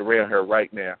wrapped around her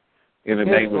right now. In the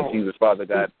name of Jesus, Father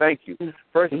God, thank you.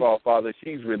 First of all, Father,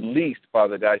 she's released,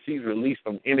 Father God. She's released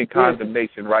from any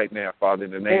condemnation right now, Father,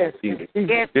 in the name of Jesus.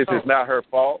 This is not her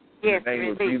fault. In the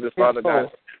name of Jesus, Father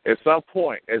God. At some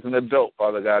point, as an adult,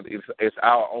 Father God, it's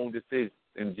our own decision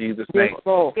in Jesus' name.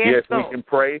 Yes, we can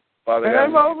pray, Father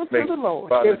God.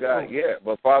 Father God, yeah.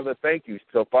 But, Father, thank you.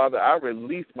 So, Father, I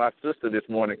release my sister this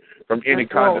morning from any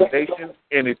condemnation,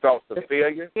 any thoughts of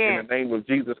failure, in the name of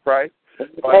Jesus Christ.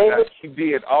 Father God, she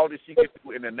did all that she could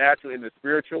do in the natural and the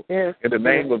spiritual in the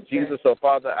name of Jesus. So,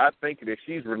 Father, I thank you that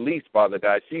she's released, Father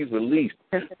God. She's released.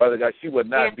 Father God, she would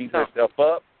not beat herself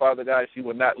up. Father God, she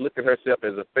would not look at herself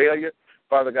as a failure.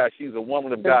 Father God, she's a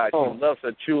woman of God. She loves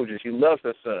her children. She loves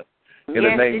her son in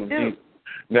the name of Jesus.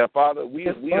 Now, Father, we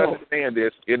understand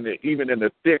this even in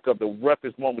the thick of the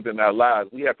roughest moments in our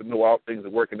lives. We have to know all things are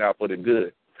working out for the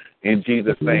good in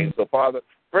Jesus' name. So, Father,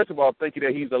 first of all, thank you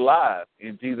that he's alive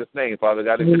in Jesus' name, Father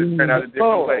God. It could have turned out a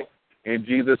different way in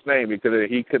Jesus' name because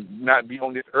he could not be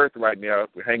on this earth right now,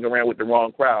 hang around with the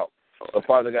wrong crowd. But,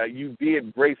 Father God, you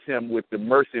did grace him with the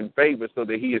mercy and favor so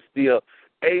that he is still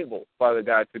able, Father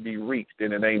God, to be reached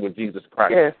in the name of Jesus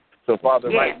Christ. Yes. So, Father,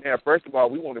 right now, first of all,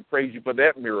 we want to praise you for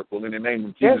that miracle in the name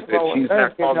of Jesus, that she's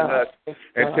not calling us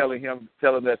and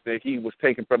telling us that he was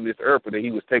taken from this earth or that he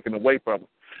was taken away from us.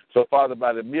 So, Father,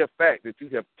 by the mere fact that you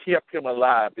have kept him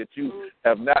alive, that you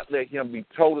have not let him be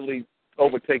totally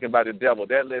overtaken by the devil,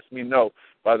 that lets me know,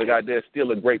 Father God, there's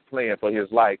still a great plan for his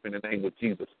life in the name of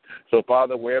Jesus. So,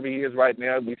 Father, wherever he is right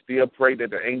now, we still pray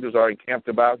that the angels are encamped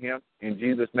about him in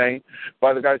Jesus' name.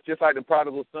 Father God, it's just like the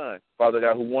prodigal son, Father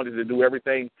God, who wanted to do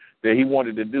everything that he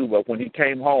wanted to do, but when he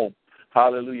came home,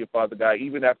 hallelujah, Father God,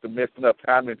 even after messing up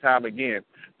time and time again,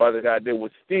 Father God, there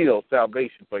was still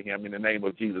salvation for him in the name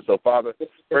of Jesus. So, Father,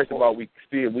 first of all, we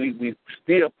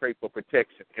still pray for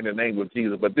protection in the name of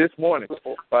Jesus. But this morning,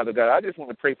 Father God, I just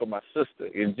want to pray for my sister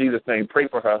in Jesus' name. Pray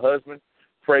for her husband.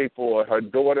 Pray for her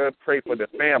daughter. Pray for the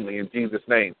family in Jesus'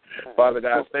 name. Father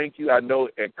God, thank you. I know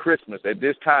at Christmas, at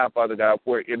this time, Father God,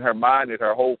 where in her mind that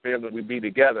her whole family would be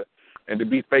together and to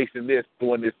be facing this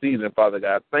during this season, Father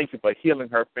God. Thank you for healing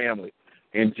her family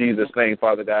in Jesus' name,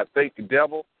 Father God. Thank you,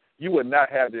 devil. You would not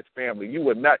have this family. You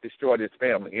would not destroy this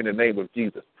family in the name of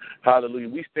Jesus. Hallelujah.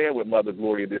 We stand with Mother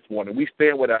Gloria this morning. We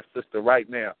stand with our sister right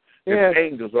now. Yes.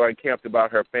 Angels are encamped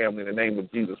about her family in the name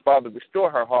of Jesus. Father,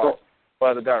 restore her heart.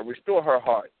 Father God, restore her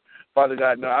heart. Father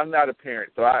God, no, I'm not a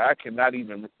parent, so I cannot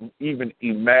even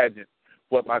imagine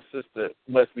what my sister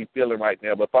must be feeling right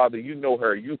now. But, Father, you know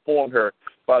her. You formed her,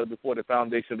 Father, before the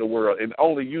foundation of the world, and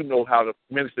only you know how to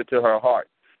minister to her heart,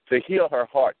 to heal her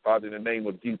heart, Father, in the name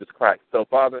of Jesus Christ. So,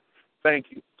 Father, thank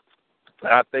you.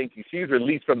 I thank you. She's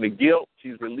released from the guilt.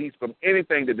 She's released from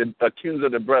anything that the accuser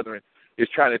of the brethren is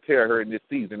trying to tear her in this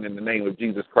season in the name of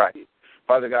Jesus Christ.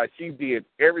 Father God, she did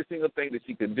every single thing that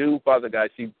she could do. Father God,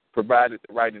 she provided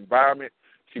the right environment.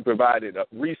 She provided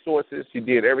resources. She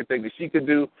did everything that she could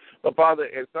do. But, Father,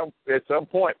 at some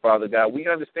point, Father God, we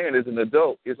understand as an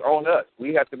adult, it's on us.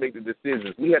 We have to make the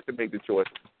decisions. We have to make the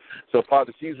choices. So,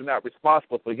 Father, she's not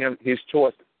responsible for his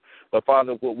choices. But,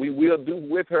 Father, what we will do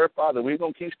with her, Father, we're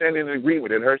going to keep standing in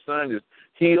agreement that her son is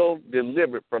healed,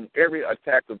 delivered from every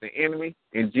attack of the enemy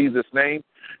in Jesus' name.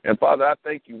 And, Father, I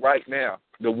thank you right now.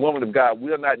 The woman of God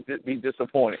will not be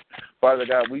disappointed. Father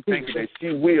God, we thank you that she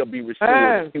will be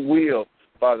restored. She will,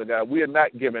 Father God. We are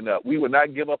not giving up. We will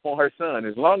not give up on her son.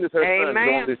 As long as her son is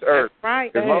on this earth,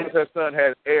 as long as her son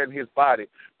has air in his body,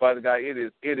 Father God, it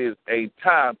is a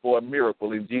time for a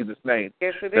miracle in Jesus' name.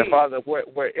 Yes, it and is. Father,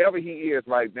 wherever he is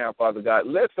right now, Father God,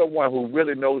 let someone who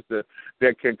really knows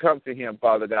that can come to him,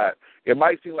 Father God. It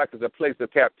might seem like it's a place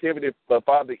of captivity, but,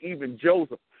 Father, even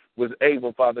Joseph was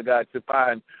able, Father God, to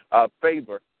find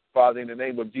favor, Father, in the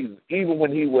name of Jesus. Even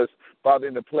when he was, Father,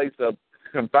 in the place of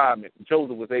confinement,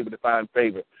 Joseph was able to find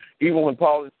favor. Even when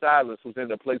Paul and Silas was in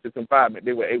the place of confinement,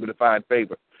 they were able to find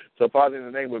favor. So, Father, in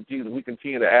the name of Jesus, we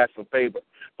continue to ask for favor.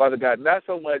 Father God, not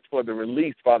so much for the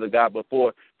release, Father God, but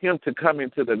for him to come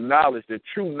into the knowledge, the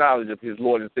true knowledge of his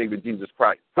Lord and Savior, Jesus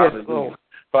Christ. Hallelujah.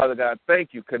 Father God, thank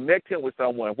you. Connect him with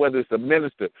someone, whether it's a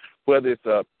minister, whether it's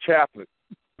a chaplain.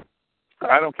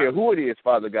 I don't care who it is,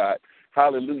 Father God.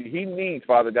 Hallelujah. He needs,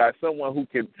 Father God, someone who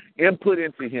can input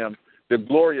into him the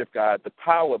glory of God, the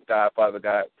power of God, Father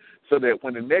God, so that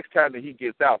when the next time that he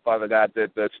gets out, Father God,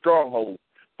 that the stronghold,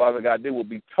 Father God, they will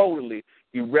be totally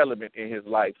irrelevant in his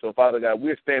life. So, Father God,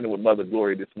 we're standing with Mother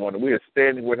Glory this morning. We are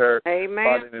standing with her,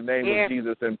 Father, in the name of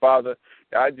Jesus. And, Father,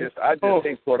 I just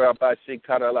think,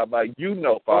 you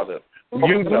know, Father,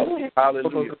 you know,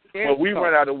 hallelujah. When we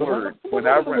run out of words, when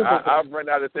I run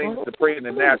out of things to pray in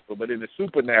the natural, but in the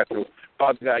supernatural,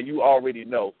 Father God, you already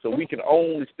know. So we can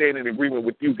only stand in agreement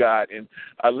with you, God, and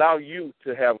allow you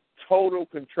to have total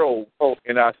control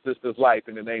in our sister's life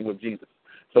in the name of Jesus.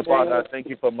 So, Father, I thank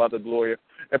you for Mother Gloria.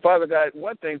 And, Father God,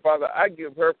 one thing, Father, I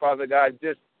give her, Father God,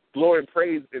 just glory and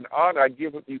praise and honor I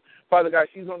give you. Father God,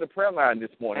 she's on the prayer line this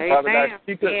morning. Father God,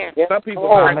 she could, some people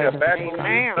turn their back on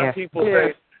you. Some people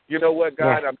say, you know what,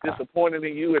 God, I'm disappointed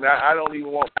in you, and I don't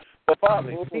even want. But,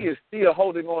 Father, she is still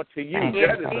holding on to you.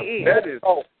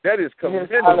 That is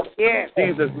commendable in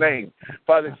Jesus' name.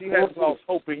 Father, she hasn't lost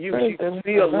hope in you. She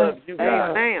still loves you,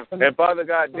 God. And, Father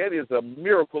God, that is a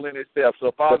miracle in itself.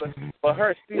 So, Father, for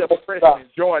her still pressing and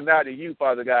drawing out of you,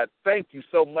 Father God, thank you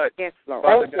so much,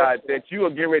 Father God, that you are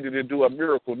getting ready to do a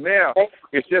miracle now.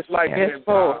 It's just like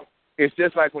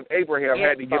when Abraham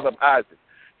had to give up Isaac.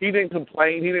 He didn't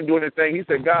complain. He didn't do anything. He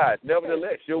said, God,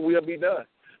 nevertheless, your will be done.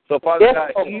 So, Father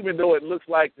God, even though it looks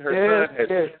like her son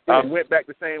has went back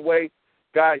the same way,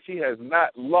 God, she has not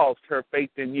lost her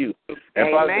faith in you. And,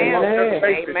 Father, because her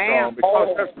faith is strong,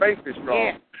 because her faith is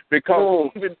strong,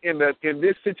 because even in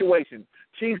this situation,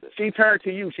 she turned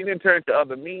to you. She didn't turn to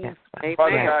other means.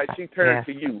 Father God, she turned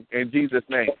to you in Jesus'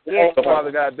 name. So,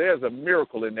 Father God, there's a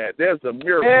miracle in that. There's a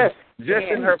miracle. Just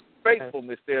in her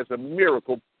faithfulness, there's a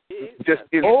miracle. Just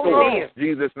in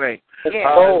Jesus' name.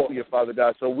 Hallelujah, Father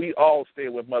God. So we all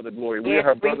stand with Mother Glory. We are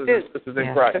her brothers and sisters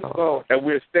in Christ. And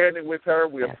we're standing with her.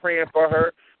 We are praying for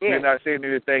her. We're not saying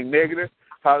anything negative.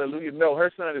 Hallelujah. No,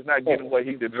 her son is not getting what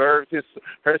he deserves.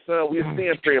 Her son, we're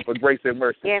seeing prayer for grace and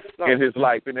mercy in his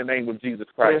life in the name of Jesus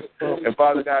Christ. And,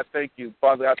 Father God, thank you.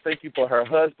 Father, I thank you for her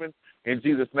husband. In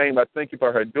Jesus' name, I thank you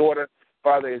for her daughter.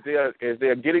 Father, as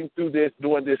they're getting through this,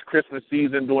 during this Christmas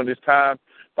season, during this time,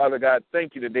 Father God,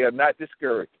 thank you that they are not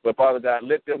discouraged. But, Father God,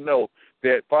 let them know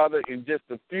that, Father, in just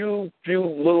a few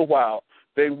little while,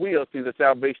 they will see the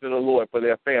salvation of the Lord for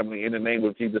their family in the name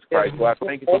of Jesus Christ. So I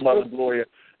thank you for Mother Gloria.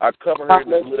 I cover her in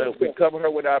the blood. We cover her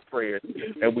with our prayers.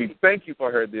 And we thank you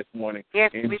for her this morning.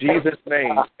 In Jesus'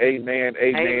 name, amen,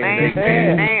 amen,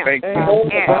 amen. Thank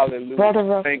you.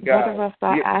 Hallelujah. Thank God. Brother Russ,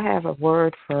 I have a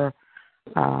word for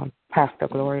Pastor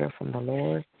Gloria from the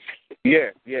Lord.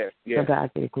 Yes. To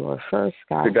God be the glory. First,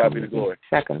 God, to God be the glory.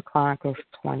 2 Chronicles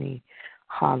 20.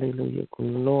 Hallelujah.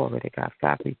 Glory to God.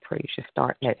 God, we praise you.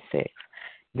 Starting at 6.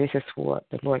 This is what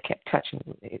the Lord kept touching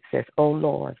me. It says, O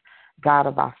Lord, God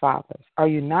of our fathers, are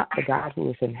you not the God who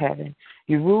is in heaven?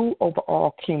 You rule over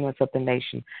all kingdoms of the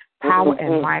nation. Power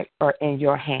and might are in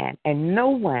your hand, and no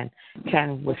one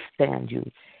can withstand you.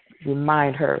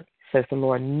 Remind her, says the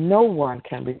Lord, no one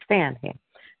can withstand him.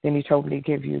 Then he told me to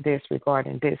give you this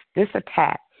regarding this. This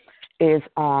attack is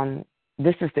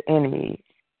this is the enemy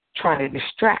trying to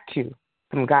distract you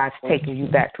from God's taking you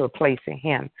back to a place in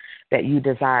him that you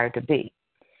desire to be.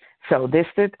 So this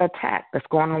attack that's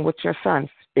going on with your son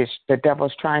is the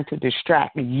devil's trying to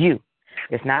distract you.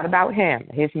 It's not about him.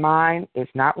 His mind is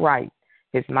not right.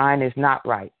 His mind is not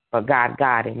right, but God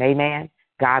got him. Amen?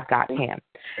 God got him.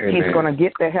 Amen. He's going to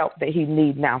get the help that he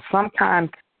needs. Now, sometimes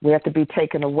we have to be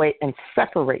taken away and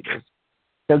separated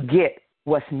to get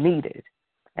what's needed.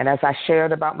 And as I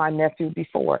shared about my nephew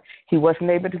before, he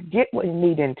wasn't able to get what he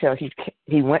needed until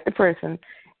he went to prison.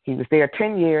 He was there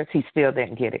 10 years. He still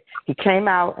didn't get it. He came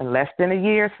out in less than a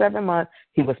year, 7 months.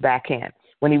 He was back in.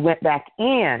 When he went back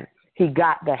in, he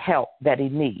got the help that he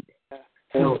needed.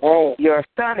 So your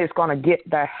son is going to get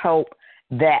the help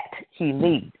that he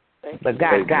needs. But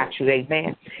God got you,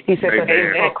 amen. He said, but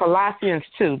in Colossians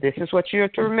 2, this is what you're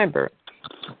to remember.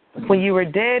 When you were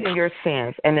dead in your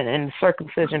sins and in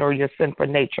circumcision or your sinful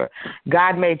nature,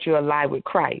 God made you alive with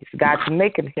Christ. God's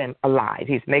making him alive.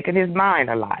 He's making his mind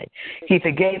alive. He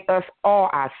forgave us all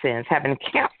our sins, having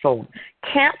canceled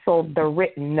the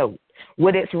written note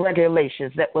with its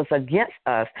regulations that was against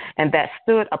us and that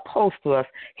stood opposed to us.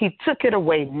 He took it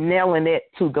away, nailing it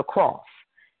to the cross.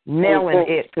 Nailing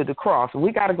it to the cross.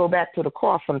 We got to go back to the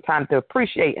cross sometime to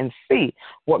appreciate and see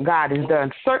what God has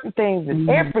done. Certain things and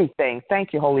everything,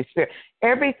 thank you, Holy Spirit,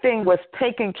 everything was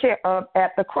taken care of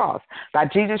at the cross. By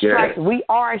Jesus Christ, we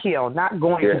are healed, not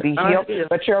going to be healed,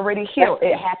 but you're already healed.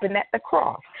 It happened at the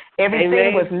cross.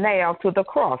 Everything was nailed to the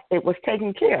cross. It was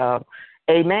taken care of.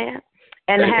 Amen.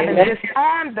 And having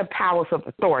disarmed the powers of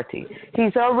authority.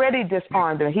 He's already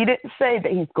disarmed them. He didn't say that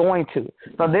he's going to.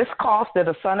 For this cause did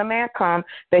the Son of Man come,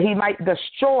 that he might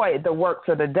destroy the works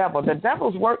of the devil. The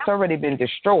devil's works already been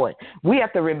destroyed. We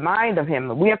have to remind of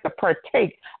him. We have to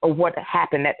partake of what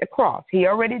happened at the cross. He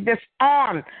already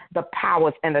disarmed the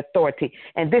powers and authority.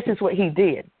 And this is what he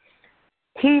did.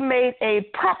 He made a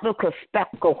public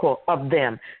spectacle of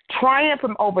them,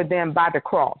 triumphing over them by the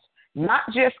cross. Not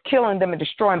just killing them and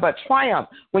destroying, but triumph.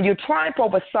 When you triumph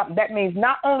over something, that means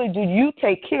not only do you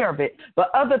take care of it,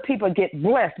 but other people get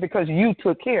blessed because you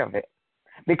took care of it.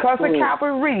 Because of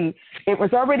Calvary, it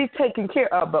was already taken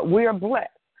care of, but we're blessed.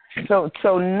 So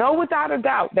know without a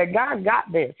doubt that God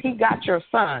got this. He got your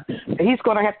son. He's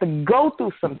going to have to go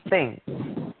through some things.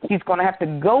 He's going to have to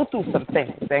go through some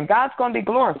things, and God's going to be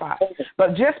glorified.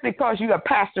 But just because you're a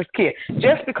pastor's kid,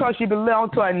 just because you belong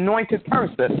to an anointed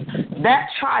person, that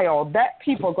child, that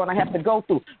people are going to have to go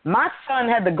through. My son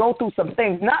had to go through some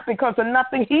things, not because of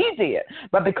nothing he did,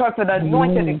 but because of the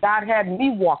anointing that God had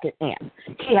me walking in.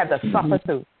 He had to suffer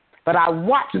through. But I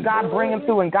watched God bring him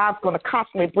through, and God's going to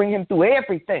constantly bring him through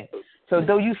everything. So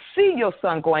though you see your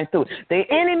son going through, the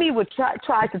enemy would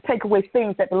try to take away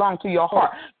things that belong to your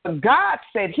heart. But God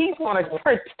said he's going to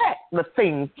protect the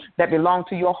things that belong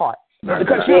to your heart.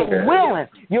 Because you're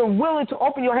willing to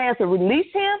open your hands to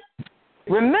release him.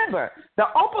 Remember, the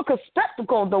open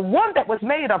spectacle, the one that was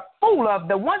made a fool of,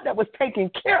 the one that was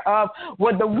taken care of,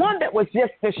 was the one that was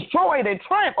just destroyed and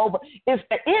triumphed over, is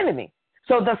the enemy.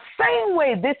 So the same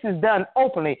way this is done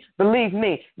openly, believe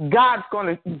me,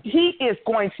 he is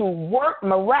going to work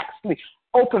miraculously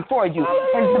open for you.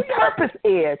 And the purpose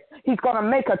is he's going to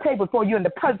make a table for you in the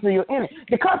presence of your enemy.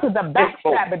 Because of the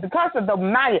backstabbing, because of the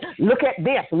money, look at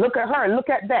this, look at her, look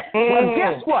at that. Well,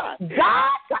 guess what?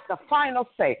 God got the final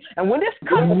say. And when this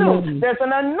comes through, there's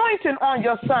an anointing on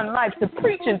your son's life to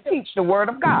preach and teach the word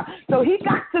of God. So he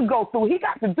got to go through. He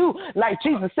got to do like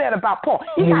Jesus said about Paul.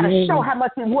 He got to show how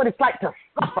much what it's like to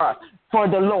suffer for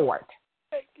the Lord.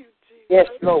 Thank you, Jesus. Yes,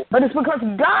 Lord. But it's because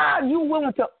God, you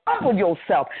willing to humble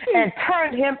yourself and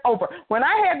turn him over. When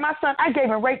I had my son, I gave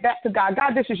him right back to God.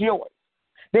 God, this is yours.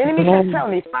 The enemy kept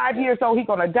telling me, 5 years old, he's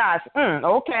going to die.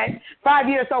 Okay. 5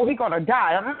 years old, he's going to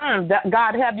die.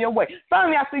 God, have your way.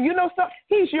 Finally, I said, you know something?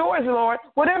 He's yours, Lord.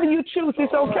 Whatever you choose,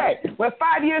 it's okay. When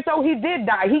 5 years old, he did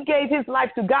die. He gave his life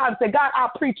to God and said, God,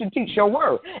 I'll preach and teach your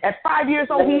word. At 5 years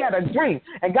old, he had a dream.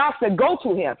 And God said, go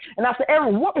to him. And I said,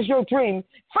 Aaron, what was your dream?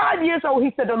 5 years old,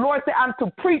 he said, the Lord said, I'm to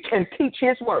preach and teach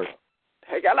his word.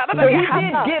 So he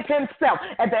did give himself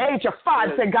at the age of 5,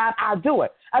 said, God, I'll do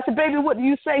it. I said, baby, what do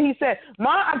you say? He said,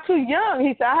 Mom, I'm too young.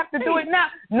 He said, I have to do it now.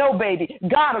 No, baby,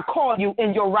 God will call you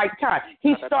in your right time.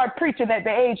 He started preaching at the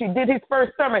age. He did his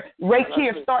first sermon right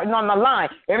here, starting on the line.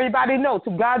 Everybody knows,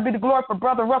 to God be the glory for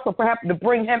Brother Russell for having to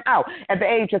bring him out at the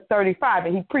age of 35.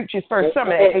 And he preached his first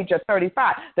sermon at the age of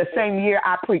 35, the same year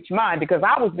I preached mine, because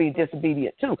I was being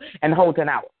disobedient too and holding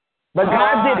out. But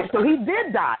God did it. So he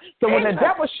did die. So when the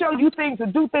devil show you things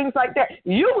and do things like that,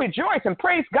 you rejoice and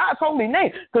praise God's holy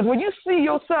name. Because when you see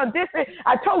your son,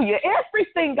 I told you,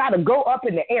 everything got to go up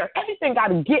in the air. Everything got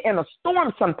to get in a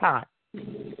storm sometime.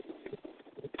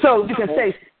 So you can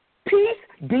say,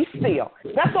 peace, be still.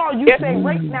 That's all you say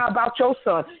right now about your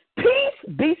son.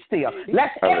 Peace, be still.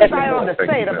 Let everybody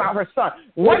understand about her son.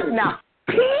 Right now.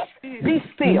 Peace, be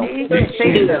still. Amen.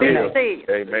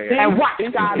 And watch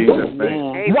God move.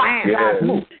 Watch God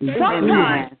move.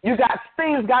 Sometimes you got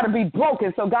things got to be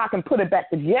broken so God can put it back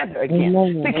together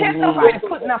again. See, can't nobody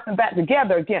put nothing back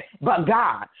together again but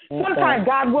God. Sometimes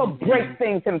God will break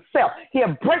things himself.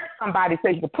 He'll break somebody so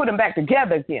he can put them back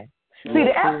together again. See,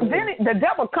 the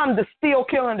devil comes to steal,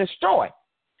 kill, and destroy.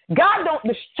 God don't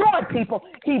destroy people.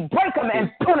 He break them and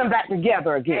put them back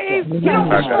together again. He don't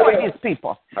destroy his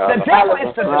people. The devil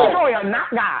is the destroyer, not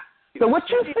God. So what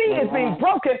you see is being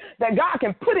broken, that God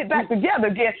can put it back together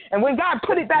again. And when God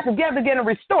put it back together again and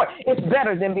restore it, it's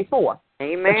better than before.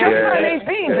 Amen. But your son ain't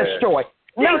being destroyed.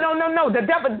 No. The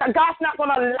devil, God's not going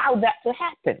to allow that to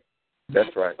happen.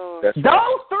 That's right.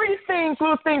 Those three things,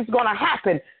 little things, are going to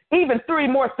happen. Even three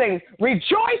more things.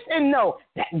 Rejoice and know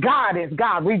that God is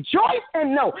God. Rejoice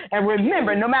and know. And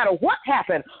remember, no matter what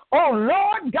happened, oh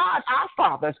Lord God, our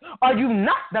fathers, are you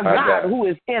not the God who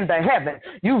is in the heaven?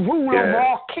 You rule over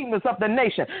all kingdoms of the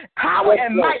nation. Power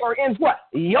and might are in what?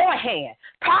 Your hand.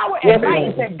 Power and might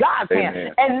is in God's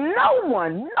hand. And no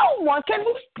one can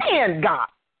withstand God.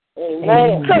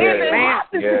 Amen. So if it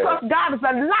happens because God is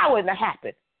allowing it to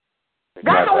happen.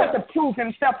 God don't have to prove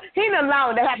himself. He didn't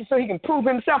allow it to happen so he can prove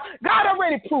himself. God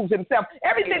already proves himself.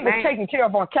 Everything was taken care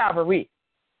of on Calvary.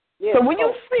 Yes. So when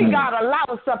you see God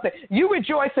allow something, you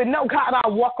rejoice and know, God,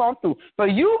 I'll walk on through. For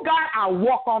you, God, I'll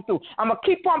walk on through. I'm going to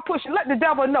keep on pushing. Let the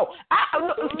devil know.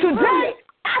 Today,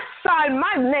 I signed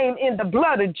my name in the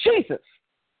blood of Jesus.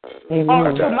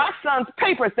 To my son's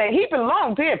papers that he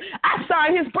belonged to him. I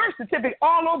signed his birth certificate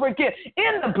all over again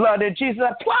in the blood of Jesus.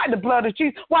 Apply the blood of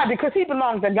Jesus. Why? Because he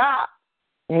belongs to God.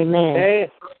 Amen.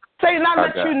 Say, now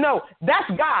let you know, that's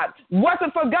God.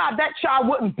 Wasn't for God, that child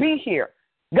wouldn't be here.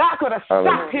 God could have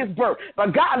stopped his birth,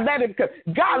 but God let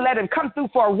him come through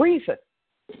for a reason.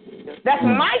 That's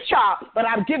my child, but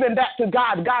I've given that to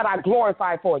God. God, I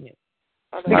glorify for you.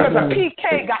 Because a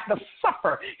PK got to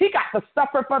suffer. He got to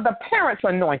suffer for the parents'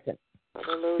 anointing.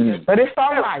 But it's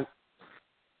all right.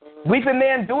 Weeping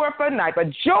may endure for a night, but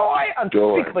joy,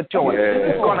 unspeakable joy,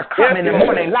 is going to come in the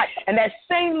morning light. And that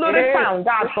same little sound,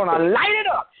 God's going to light it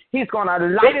up. He's going to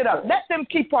light it up. Let them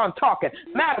keep on talking.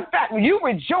 Matter of fact, when you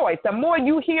rejoice, the more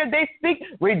you hear they speak,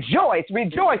 rejoice.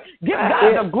 Give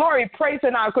God the glory, praise,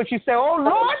 and honor, because you say, oh,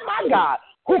 Lord, my God,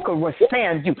 who can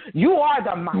withstand you? You are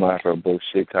the mighty.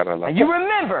 And you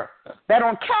remember that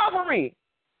on Calvary,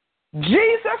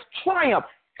 Jesus triumphed.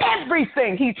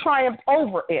 Everything, he triumphed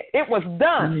over it. It was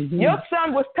done. Your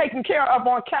son was taken care of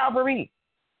on Calvary.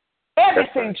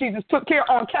 Everything Jesus took care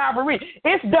of on Calvary.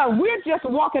 It's done. We're just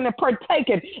walking and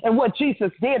partaking in what Jesus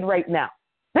did right now.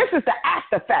 This is the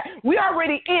after fact. We're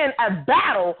already in a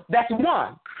battle that's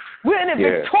won. We're in a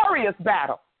victorious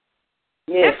battle.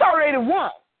 It's already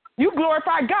won. You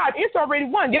glorify God. It's already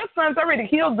won. Your son's already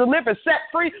healed, delivered, set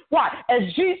free. Why? As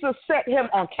Jesus set him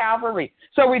on Calvary.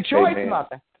 So rejoice,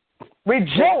 mother.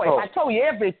 Rejoice. I told you,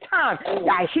 every time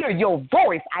I hear your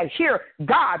voice, I hear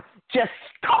God just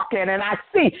talking, and I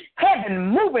see heaven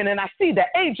moving, and I see the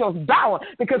angels bowing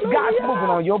because God's moving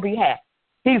on your behalf.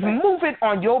 He's moving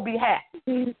on your behalf.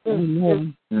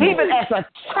 Even as a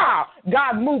child,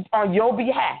 God moved on your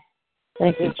behalf.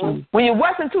 Thank you, Jesus. When you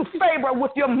wasn't too favorable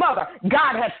with your mother,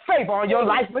 God had favor on your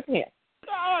life with him.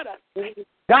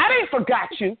 God ain't forgot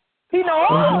you. He knows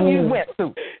all you went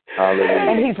through.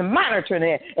 And he's monitoring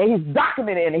it, and he's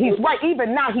documenting it, and he's right.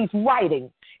 Even now he's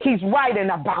writing. He's writing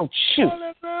about you.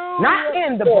 Not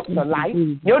in the books of life.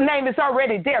 Your name is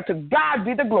already there. To God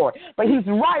be the glory. But he's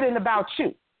writing about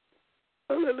you.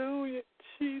 Hallelujah,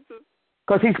 Jesus.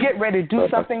 Because he's getting ready to do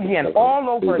something again, all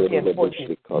over again for you.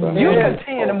 You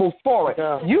continue to move forward.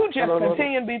 You just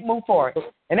continue to move forward.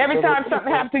 And every time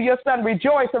something happens to your son,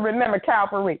 rejoice and remember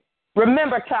Calvary.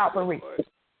 Remember Calvary.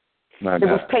 It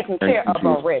was taken care of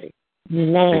already.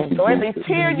 So every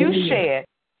tear you shed,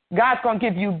 God's going to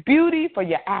give you beauty for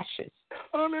your ashes.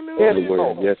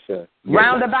 Hallelujah. Yes, sir.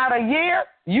 Round about a year,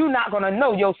 you're not going to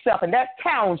know yourself, and that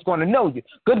town's going to know you.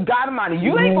 Good God Almighty,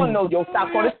 you ain't going to know yourself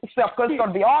because it's going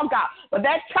to be all God. But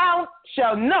that town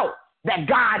shall know that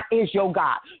God is your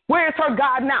God. Where is her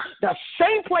God now? The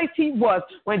same place he was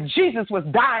when Jesus was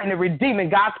dying and redeeming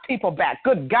God's people back.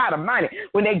 Good God Almighty.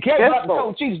 When they gave up and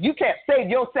told Jesus, you can't save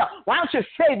yourself. Why don't you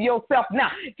save yourself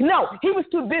now? No, he was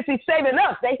too busy saving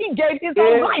us that he gave his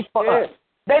own life for us.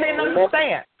 They didn't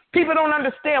understand. People don't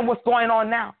understand what's going on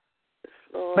now.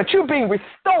 But you're being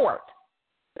restored.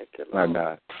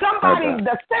 Somebody,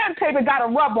 the sandpaper got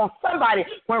to rub on somebody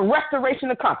when restoration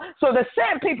will come. So the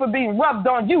sandpaper being rubbed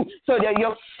on you so that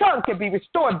your son can be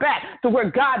restored back to where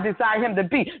God desired him to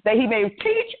be, that he may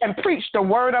teach and preach the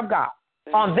word of God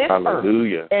on this earth.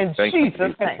 In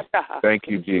Jesus' name. Thank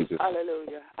you, Jesus.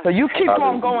 Hallelujah. So you keep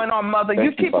on going on, mother.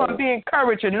 You keep on being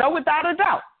encouraged and know without a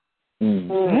doubt,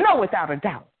 know without a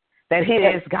doubt that he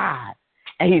is God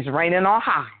and he's reigning on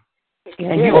high.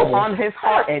 And you are on his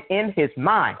heart and in his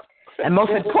mind. And most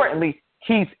importantly,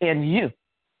 he's in you.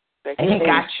 And he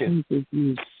got you.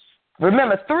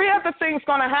 Remember, 3 other things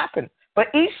going to happen.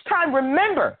 But each time,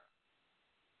 remember,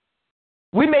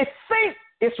 we may think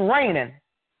it's raining,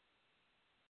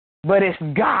 but it's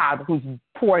God who's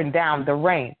pouring down the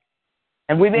rain.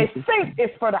 And we may think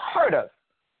it's for to hurt us,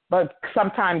 but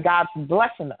sometimes God's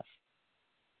blessing us.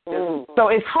 So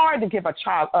it's hard to give a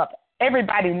child up.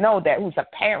 Everybody know that who's a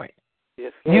parent.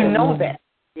 Yes. You know that.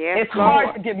 Yes, it's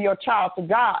hard to give your child to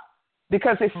God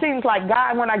because it seems like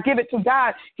God, when I give it to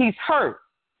God, he's hurt.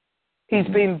 He's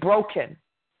being broken,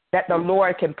 that the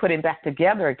Lord can put him back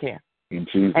together again.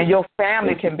 And your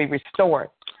family can be restored.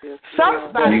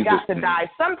 Somebody got to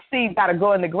die. Some seed got to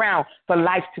go in the ground for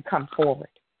life to come forward.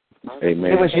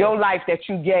 Amen. It was your life that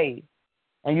you gave,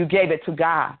 and you gave it to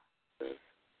God.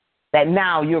 That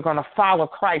now you're going to follow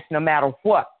Christ no matter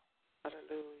what.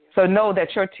 So know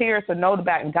that your tears are known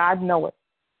about, and God knows it.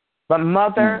 But,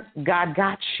 Mother, God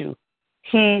got you.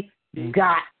 He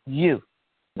got you.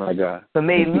 My God. So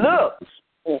may look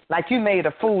like you made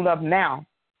a fool of now.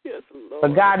 Yes, Lord.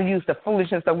 But God used the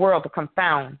foolishness of the world to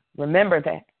confound. Remember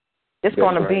that. It's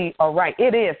going to be all right.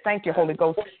 It is. Thank you, Holy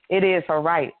Ghost. It is all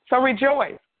right. So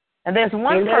rejoice. And there's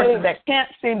one person that can't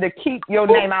seem to keep your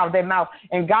name out of their mouth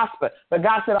in gospel. But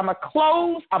God said, I'm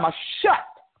going to shut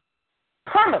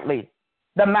permanently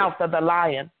the mouth of the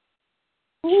lion.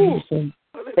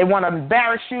 They want to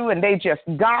embarrass you, and they just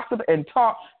gossip and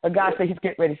talk. But God said he's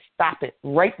getting ready to stop it.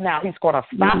 Right now, he's going to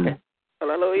stop it.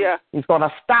 Hallelujah. He's going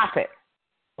to stop it.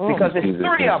 Because there's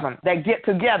three of them that get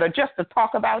together just to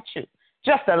talk about you,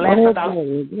 just to laugh about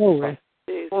you.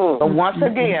 But once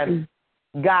again,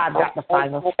 God got the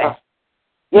final say.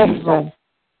 Yes, sir.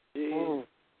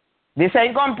 This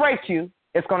ain't going to break you.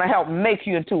 It's going to help make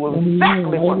you into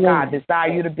exactly what God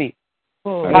desired you to be.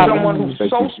 Someone who's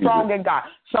so strong in God,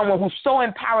 someone who's so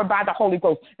empowered by the Holy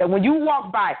Ghost that when you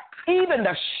walk by, even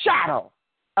the shadow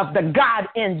of the God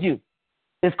in you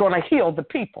is going to heal the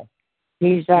people.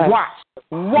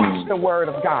 Watch the word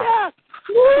of God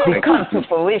become to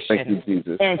fruition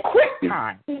in quick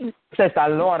time, says the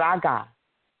Lord our God.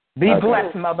 Be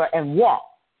blessed, Mother, and walk,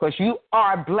 because you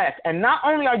are blessed. And not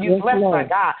only are you blessed by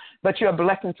God, but you're a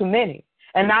blessing to many.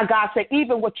 And now God said,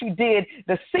 even what you did,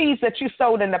 the seeds that you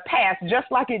sowed in the past,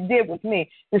 just like it did with me,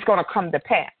 it's going to come to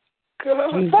pass.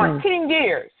 14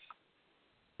 years.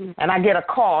 And I get a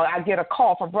call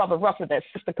from Brother Russell that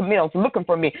Sister Camille's looking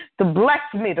for me to bless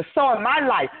me, to sow in my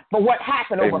life for what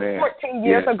happened over 14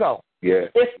 years ago.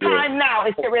 It's time now.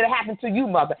 It's getting ready to happen to you,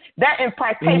 Mother. That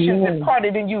impartation is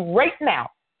imparted in you right now,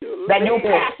 that your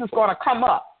past is going to come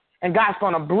up, and God's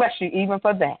going to bless you even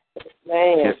for that.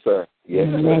 Yes, sir. Yes,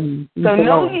 sir. So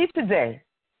know ye today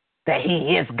that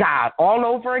he is God all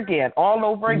over again, all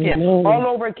over again, all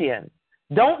over again.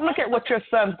 Don't look at what your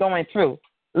son's going through.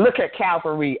 Look at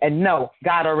Calvary and know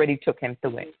God already took him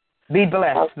through it. Be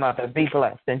blessed, Mother. Be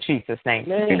blessed. In Jesus' name.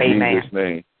 In Amen. Jesus'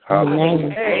 name.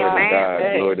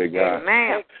 Hallelujah. Glory to God.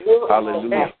 Amen.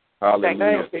 Hallelujah.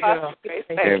 Hallelujah.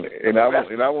 And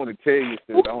I want to tell you,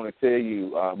 sis,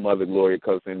 Mother Gloria,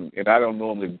 because and I don't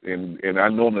normally and I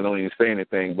normally don't even say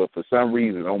anything, but for some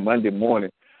reason on Monday morning,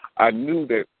 I knew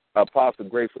that Apostle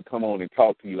Grace would come on and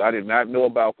talk to you. I did not know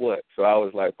about what, so I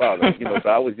was like, Father, so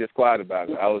I was just quiet about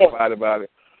it.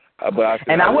 But I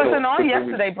said, I wasn't on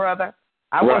yesterday, brother.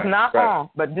 I was not on.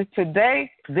 But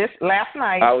today, last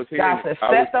night, God said,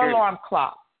 set the alarm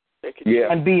clock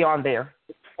and be on there.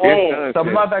 So,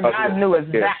 Mother, God knew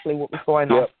exactly what was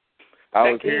going on.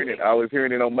 I was hearing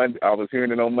it on Monday. I was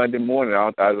hearing it on Monday morning.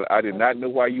 I did not know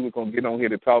why you were going to get on here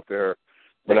to talk to her.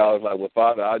 But I was like, well,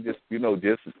 Father, I'll just be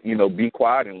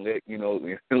quiet and let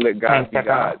God be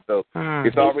God. So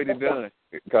it's already done.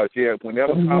 Because,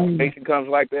 whenever confirmation comes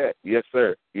like that, yes,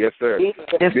 sir. Yes, sir.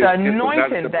 It's the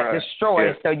anointing that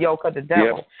destroys the yoke of the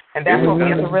devil. And that's what we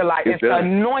have to realize. It's the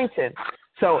anointing.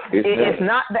 So it's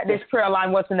not that this prayer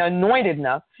line wasn't anointed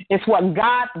enough. It's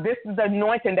this is the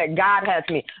anointing that God has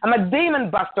me. I'm a demon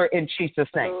buster in Jesus'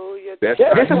 name. This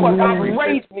is what God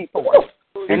raised me for.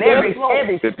 And every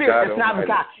spirit that's not of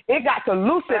God, it got to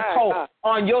loose its hold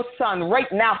on your son right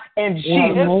now in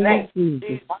Jesus' name.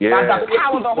 By the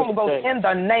power of the Holy Ghost, in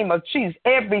the name of Jesus,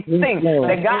 everything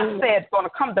that God said is going to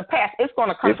come to pass, it's going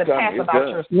to come to pass about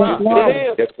your son.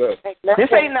 This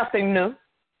ain't nothing new.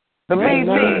 Believe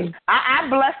me, I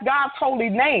bless God's holy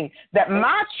name that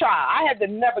my child, I had to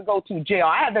never go to jail.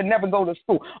 I had to never go to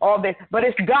school, all this. But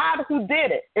it's God who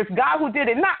did it. It's God who did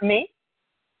it, not me.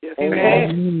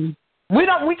 Amen.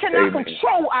 We cannot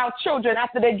control our children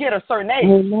after they get a certain age.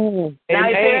 Now,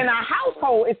 if they're in our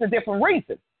household, it's a different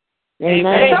reason. And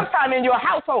sometimes in your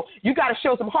household, you got to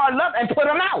show some hard love and put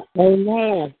them out.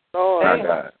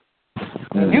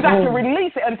 You got to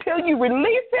release it. Until you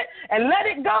release it and let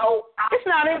it go, it's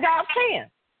not in God's hands.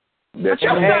 But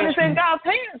your son is in God's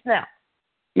hands now.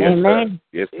 Yes, Amen.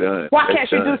 Sir. It's done. Why It's can't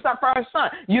she done. do something for her son?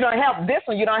 You don't help this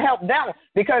one. You don't help that one.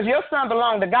 Because your son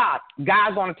belongs to God.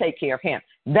 God's going to take care of him.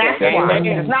 That's why.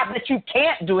 It's not that you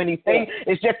can't do anything.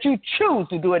 It's that you choose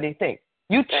to do anything.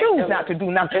 You choose not to do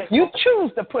nothing. You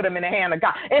choose to put him in the hand of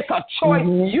God. It's a choice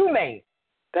you made.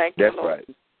 Thank you, That's Lord.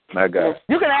 right. My God.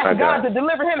 You can ask My God God to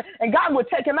deliver him, and God will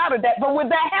take him out of that. But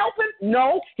would that help him?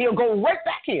 No. He'll go right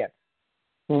back in.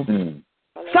 Mm.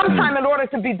 Sometime in order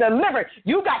to be delivered,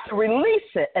 you got to release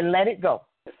it and let it go.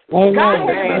 Amen. God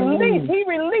has released. He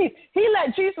released. He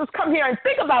let Jesus come here and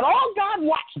think about all God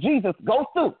watched Jesus go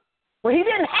through. Well, he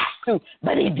didn't have to,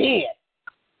 but he did.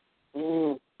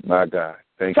 My God.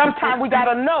 Thank you. Sometimes we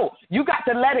got to know. You got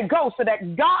to let it go so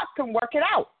that God can work it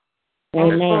out.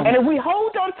 Amen. And if we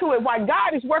hold on to it while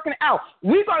God is working out,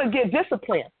 we're going to get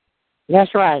disciplined.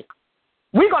 That's right.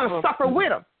 We're going to suffer with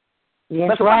them.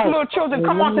 That's but right. some little children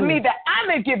come on to me that I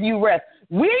may give you rest.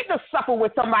 We need to suffer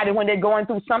with somebody when they're going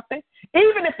through something,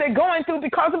 even if they're going through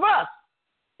because of us.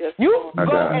 Yes. You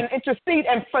go and intercede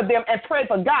and for them and pray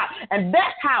for God. And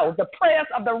that's how the prayers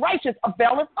of the righteous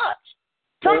availeth much.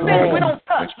 Some things we don't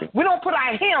touch. We don't put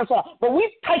our hands on, but we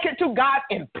take it to God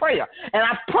in prayer. And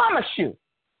I promise you,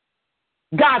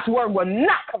 God's word will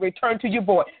not return to you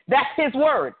void. That's his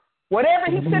word. Whatever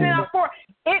he's sending out for,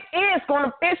 it's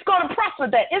going to prosper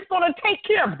that. It's going to take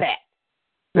care of that.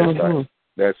 That's right.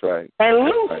 That's right. And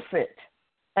loose it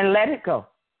and let it go.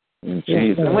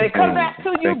 Jesus. And when it comes back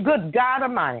to you, good God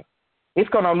Almighty, it's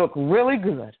going to look really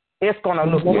good. It's going to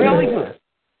look really good.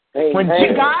 When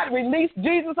God released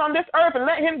Jesus on this earth and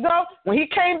let him go, when he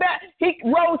came back, he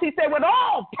rose, he said, with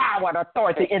all power and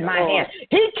authority in my hand.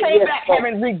 He came back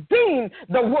having redeemed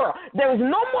the world. There was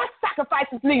no more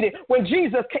sacrifices needed when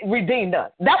Jesus redeemed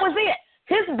us. That was it.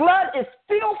 His blood is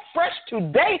still fresh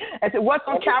today as it was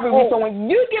on Calvary. So when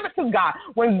you give it to God,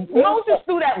 when Moses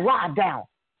threw that rod down,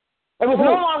 it was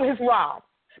no longer his rod.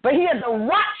 But he had to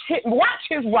watch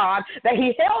his rod that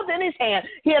he held in his hand.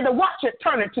 He had to watch it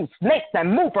turn into snakes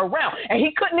and move around. And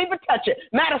he couldn't even touch it.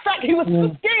 Matter of fact, he was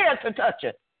too scared to touch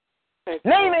it.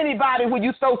 Name anybody when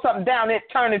you throw something down, it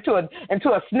turn into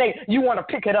a snake, you want to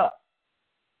pick it up.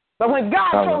 But when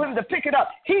God told him to pick it up,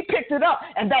 he picked it up.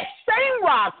 And that same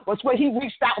rod was where he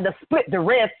reached out to split the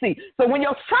Red Sea. So when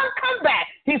your son comes back,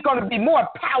 he's going to be more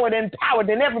empowered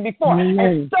than ever before.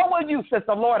 And so will you, says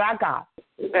the Lord our God.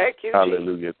 Thank you.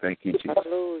 Hallelujah. Thank you, Jesus.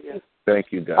 Hallelujah. Thank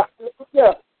you, God.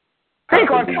 Think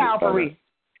on Calvary.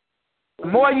 The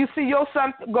more you see your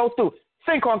son go through,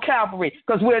 think on Calvary,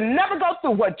 because we'll never go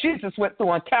through what Jesus went through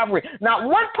on Calvary. Not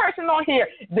one person on here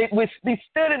that will be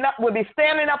standing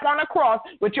up on the cross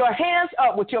with your hands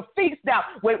up, with your feet down,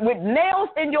 with nails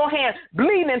in your hand,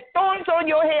 bleeding, thorns on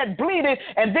your head, bleeding,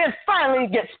 and then finally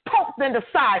gets poked in the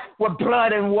side where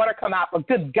blood and water come out. But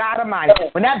good God Almighty,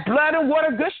 when that blood and water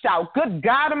gushed out, good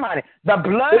God Almighty, the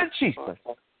blood of Jesus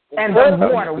and the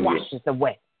water washes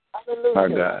away. My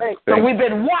God. So we've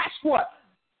been washed what?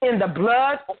 In the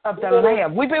blood of the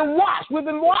Lamb. We've been washed. We've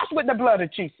been washed with the blood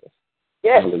of Jesus.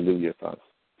 Yes. Hallelujah, Father.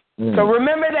 So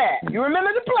remember that. You remember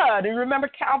the blood and remember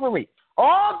Calvary.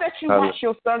 All that you watched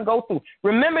your son go through.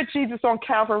 Remember Jesus on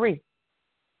Calvary.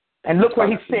 And look where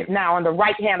he's sitting now on the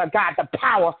right hand of God, the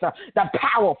powerful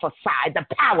side, the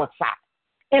power side.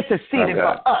 Interceding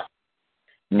for us.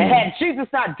 And had Jesus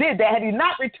not did that, had he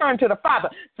not returned to the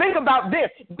Father, think about this.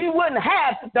 We wouldn't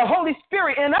have the Holy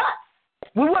Spirit in us.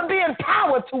 We wouldn't be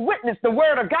empowered to witness the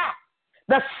word of God.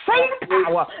 The same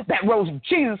power that rose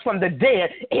Jesus from the dead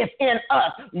is in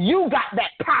us. You got that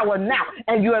power now,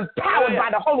 and you're empowered by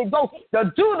the Holy Ghost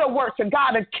to do the works of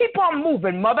God and keep on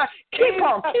moving, mother. Keep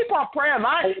on praying,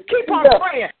 man. Keep on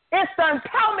praying. It's the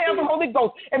empowerment of the Holy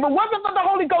Ghost. If it wasn't for the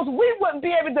Holy Ghost, we wouldn't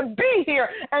be able to be here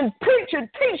and preach and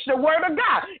teach the word of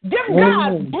God. Give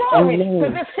God glory,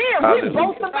 because it's here. We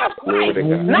boast about Christ,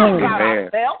 not about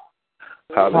ourselves.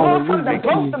 Hallelujah.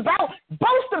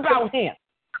 Boast about him.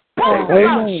 Boast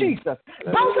about Jesus.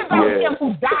 Boast about him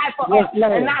who died for us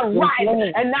and now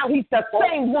rising. And now he's the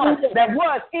same one that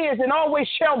was, is, and always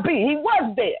shall be. He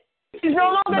was dead. He's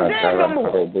no longer dead no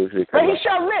more. But he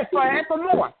shall live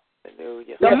forevermore.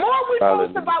 The more we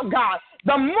boast about God,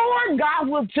 the more God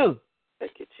will do.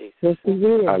 Thank you, Jesus.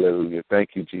 Hallelujah.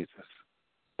 Thank you, Jesus.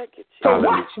 Thank you, Jesus. So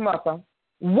watch, mother.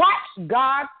 Watch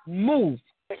God move.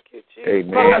 Thank you, Jesus.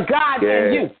 Amen. For the God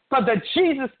in you, for the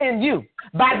Jesus in you,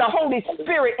 by the Holy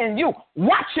Spirit in you.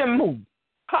 Watch him move.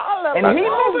 Hallelujah. And he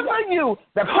moving for you,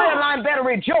 the prayer line better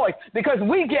rejoice, because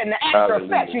we getting the after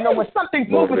effects. You know, when something's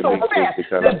moving so fast,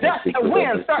 the dust and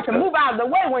wind start to move out of the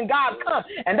way when God comes,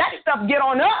 and that stuff get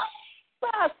on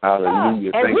us.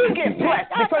 Hallelujah. And we get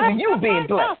blessed because of you being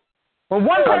blessed. When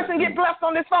one person get blessed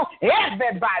on this phone,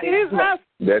 everybody is blessed.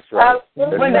 That's right.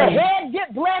 When the head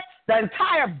get blessed, the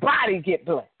entire body get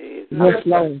blessed. Yes,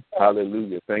 Lord.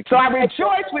 Hallelujah. Thank So you. I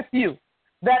rejoice with you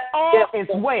that all is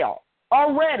well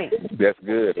already. That's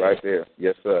good right there.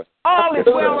 Yes, sir. All is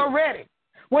well already.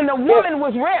 When the woman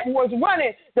was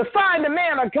running to find the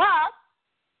man of God,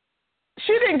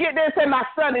 she didn't get there and say, my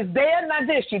son is dead. Now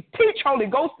did she teach Holy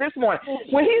Ghost this morning?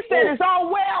 When he said it's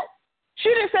all well, she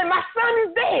didn't say, my son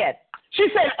is dead. She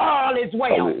said, all is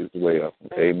well. All is well.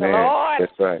 Amen.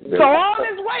 That's right. So all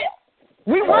is well.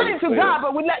 We run into God,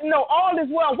 but we let him know all is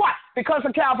well. Why? Because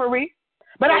of Calvary.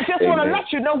 But I just want to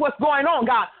let you know what's going on,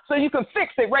 God, so you can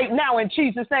fix it right now in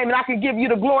Jesus' name, and I can give you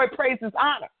the glory, praise, and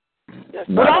honor. Yes,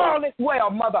 but all is well,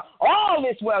 mother. All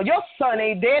is well. Your son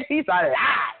ain't dead. He's alive.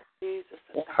 Jesus.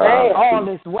 All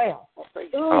is well. All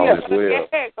is well.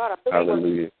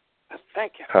 Hallelujah.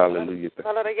 Thank you. Hallelujah.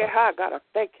 God, I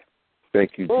thank you.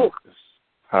 Thank you, Jesus.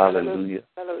 Hallelujah.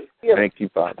 Hallelujah. Thank you,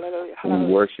 Father. Hallelujah.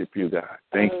 We worship you, God.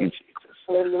 Thank you, Jesus.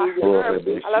 Hallelujah.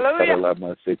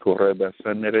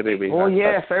 Oh,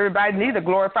 yes. Everybody needs to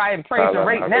glorify and praise him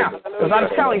right now. Because I'm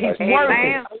telling you, he's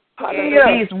worthy.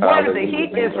 He's worthy. He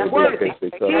is worthy.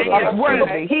 He is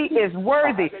worthy. He is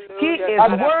worthy. He is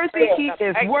worthy. He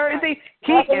is worthy.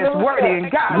 He is worthy.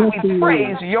 And God, we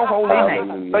praise your holy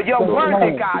name. But you're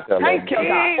worthy, God. Thank you,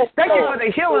 God. Thank you for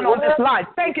the healing on this line.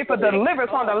 Thank you for the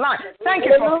deliverance on the line. Thank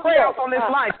you for prayers on this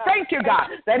line. Thank you, God,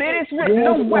 that it is written,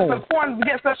 no weapon formed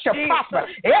against us shall prosper.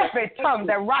 Every tongue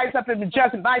that rises up in the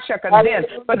judgment I shall condemn.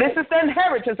 But this is the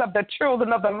inheritance of the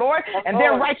children of the Lord, and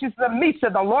their righteousness of me,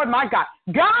 said the Lord my God.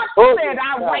 God said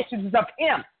our righteousness of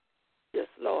him. Yes,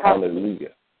 Lord. Hallelujah.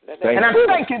 And I'm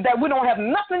thinking that we don't have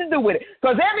nothing to do with it,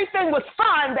 because everything was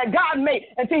fine that God made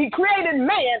until he created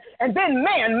man, and then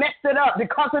man messed it up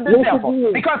because of the devil,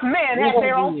 because man has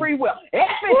their own free will.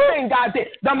 Everything God did,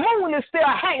 the moon is still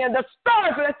hanging, the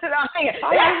stars are still hanging,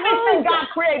 everything God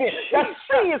created, the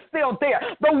sea is still there,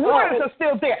 the waters are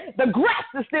still there, the grass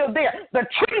is still there, the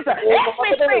trees are,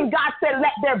 everything God said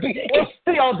let there be is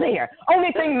still there.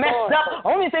 Only thing messed up,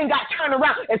 only thing got turned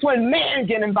around is when man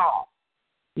get involved.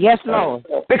 Yes, Lord.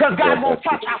 Because God won't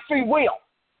touch our free will.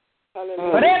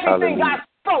 But everything God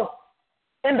spoke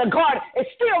in the garden is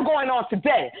still going on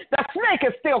today. The snake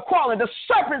is still crawling. The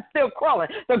serpent's still crawling.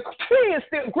 The tree is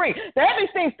still green.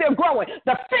 Everything's still growing.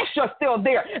 The fish are still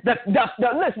there. The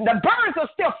birds are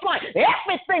still flying.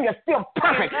 Everything is still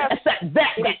perfect except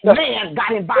that man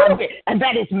got involved with. And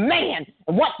that is man.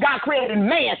 And what God created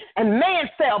man. And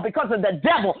man fell because of the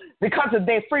devil. Because of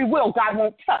their free will, God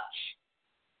won't touch.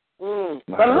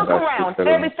 But look around.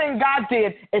 Everything God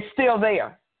did is still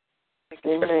there.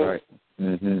 Amen. Right.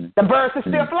 Mm-hmm. The birds are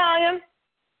still flying.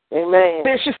 Amen.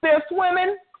 Fish are still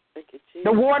swimming.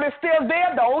 The water is still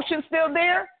there. The ocean's still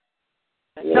there.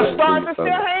 The stars are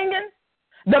still hanging.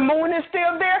 The moon is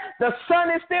still there. The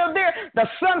sun is still there. The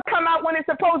sun come out when it's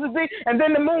supposed to be, and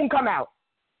then the moon come out.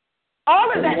 All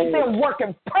of that's still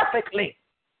working perfectly.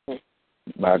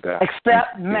 My God.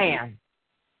 Except man.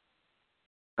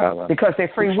 Because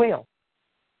they're free will.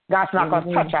 God's not going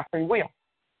to touch our free will.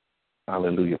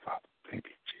 Hallelujah, Father. Thank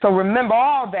you. So remember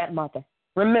all that, Mother.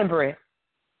 Remember it.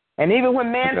 And even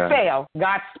when man fell,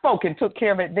 God spoke and took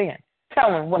care of it then.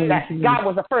 Tell him that God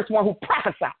was the first one who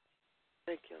prophesied.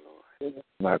 Thank you, Lord.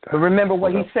 My God. But remember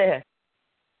what he said,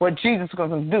 what Jesus was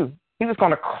going to do. He was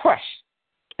going to crush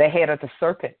the head of the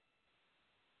serpent.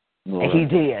 Lord. And he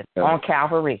did on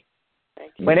Calvary.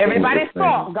 But everybody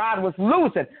thought God was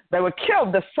losing. They would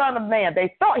kill the Son of Man.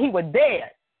 They thought he was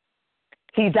dead.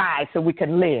 He died so we could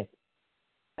live.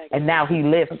 And now he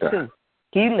lives too.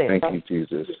 He lives. Thank you,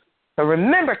 Jesus. So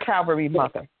remember, Calvary,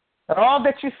 Mother, that all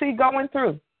that you see going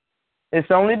through is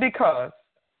only because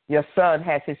your son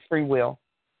has his free will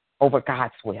over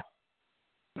God's will.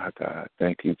 My God.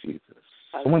 Thank you, Jesus.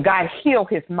 When God healed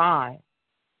his mind,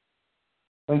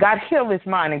 and God's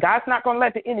not going to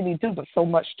let the enemy do but so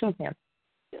much to him.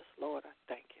 Yes, Lord, I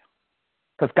thank you.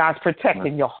 Because God's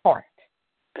protecting your heart.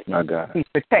 My God. He's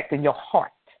protecting your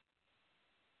heart.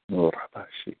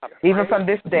 Even from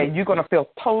this day, you're going to feel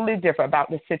totally different about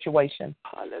this situation.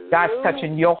 Hallelujah. God's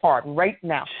touching your heart right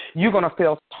now. You're going to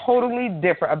feel totally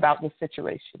different about this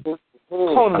situation.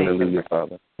 Totally different.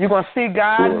 Father. You're going to see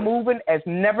God moving as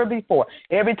never before.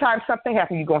 Every time something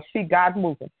happens, you're going to see God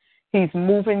moving. He's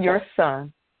moving your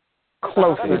son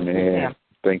closer to him.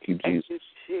 Thank you, Jesus.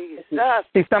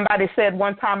 See, somebody said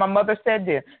one time, my mother said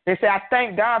this. They said, I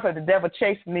thank God for the devil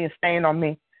chasing me and staying on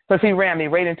me, because he ran me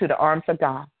right into the arms of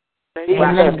God. Where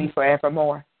I should be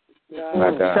forevermore.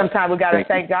 Sometimes we got to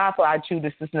thank God for our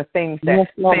Judas and the things that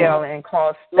fail and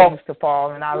cause things to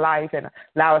fall in our life and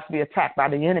allow us to be attacked by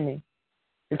the enemy.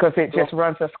 because it just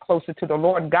runs us closer to the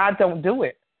Lord. God don't do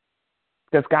it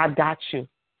because God got you.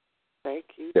 Thank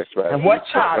you. That's right. And what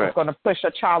child is going to push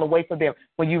a child away from them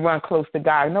when you run close to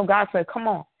God? No, God said, come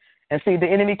on. And see, the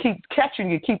enemy keep catching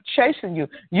you, keep chasing you.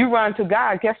 You run to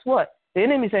God. Guess what? The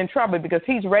enemy's in trouble because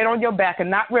he's right on your back and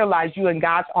not realize you in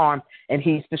God's arms, and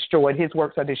he's destroyed. His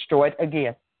works are destroyed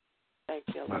again. Thank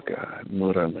you. My God.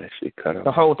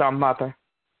 So hold on, mother.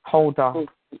 Hold on.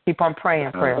 Keep on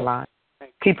praying, prayer line.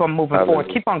 Keep on moving forward.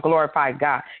 Keep on glorifying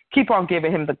God. Keep on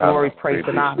giving him the glory, praise,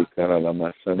 and honor.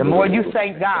 The more you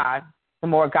thank God, the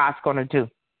more God's going to do.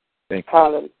 Thank you.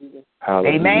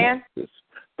 Hallelujah. Amen.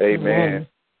 Amen.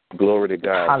 Glory to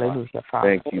God. Hallelujah,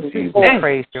 Father. Thank you, Jesus.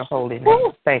 Praise your holy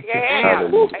name. Thank you.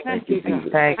 Hallelujah. Thank you,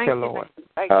 Jesus. Thank you, Lord.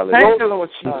 Hallelujah. Thank you, Lord.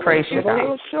 We praise you,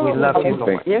 God. We love you,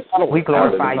 Lord. We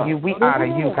glorify you. We honor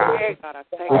you, God.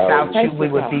 Without you, we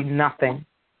would be nothing.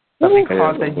 But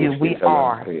because of you, we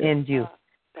are in you.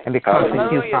 And because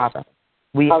of you, Father,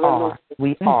 we are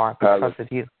because of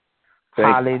you.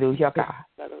 Hallelujah, God.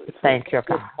 Thank you,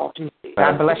 God.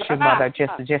 God bless you, Mother.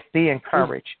 Just be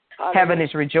encouraged. Heaven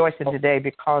is rejoicing today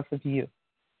because of you.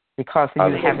 Because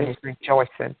of you, heaven is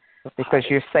rejoicing. Because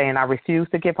you're saying, I refuse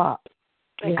to give up.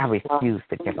 I refuse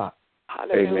to give up.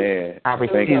 Amen. I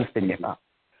refuse to give up.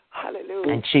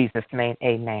 Hallelujah. In Jesus' name,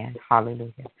 amen.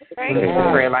 Hallelujah. We put the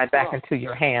prayer line back into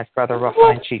your hands, Brother Russell,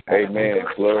 in Jesus' name. Amen.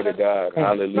 Glory to God.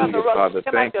 Hallelujah, Father.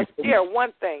 Thank you. Just share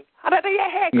one thing. Hallelujah.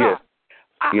 Hey, God.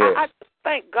 I just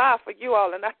thank God for you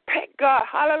all, and I thank God,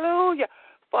 hallelujah,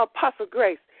 for Apostle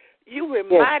Grace. You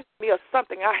reminded me of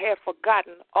something I had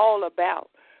forgotten all about.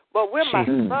 But when my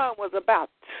son was about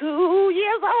 2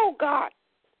 years old, God,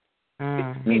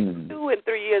 he's 2 and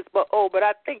 3 years old, but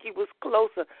I think he was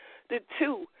closer to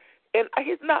 2. And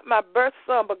he's not my birth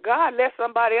son, but God let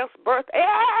somebody else birth.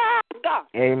 God.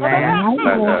 Amen.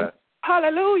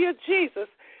 Hallelujah, Jesus.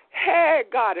 Hey,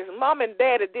 God, his mom and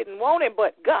daddy didn't want him,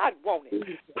 but God wanted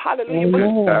him.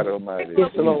 Hallelujah. God Almighty.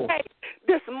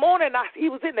 This morning, he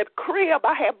was in the crib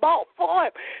I had bought for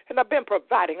him, and I've been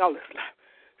providing all this life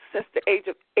since the age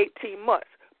of 18 months.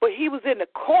 But he was in the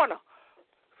corner,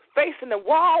 facing the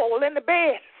wall in the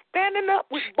bed, standing up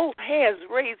with both hands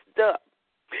raised up.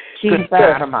 Good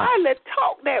God Almighty. I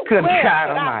talk that Good way. God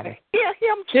Almighty. I hear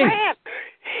him saying,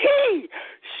 he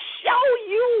show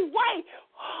you way.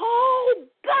 Oh,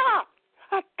 God.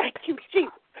 I thank you,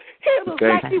 Jesus. It was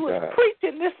like he was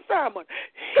preaching this sermon.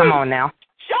 Come on now.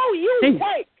 Show you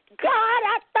way. God,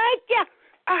 I thank you.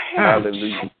 I have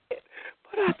Hallelujah.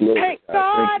 but I thank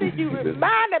God that you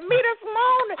reminded me this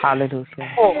morning. Hallelujah.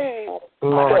 Hey.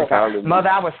 Glory to God. Mother,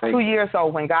 I was 2 years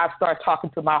old when God started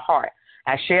talking to my heart.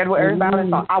 I shared with everybody on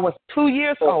the phone. I was 2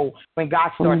 years old when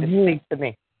God started to speak to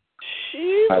me.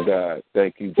 My God,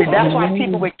 thank you. See, that's why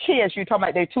people with kids, you're talking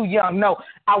about they're too young. No,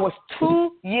 I was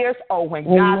 2 years old when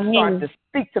God started to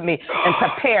speak to me and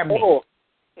prepare me.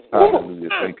 Hallelujah.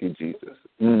 Thank you,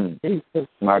 Jesus.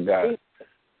 My God.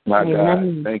 My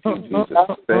God. Thank you, Jesus.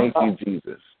 Thank you,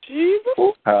 Jesus.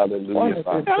 Jesus. Hallelujah,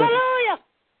 Father. Hallelujah.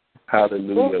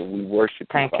 Hallelujah. We worship you.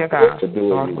 Thank you, God.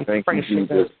 Lord, we thank you,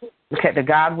 Jesus. Look at the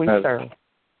God we serve.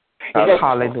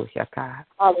 Hallelujah, God.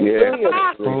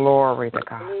 Yeah. Glory to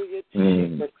God.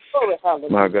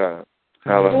 My God.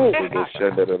 Hallelujah.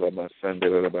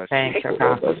 Thank you,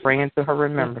 God, for bringing to her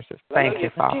remembrances. Thank you,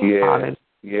 Father.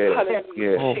 Yeah.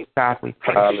 Oh, God, we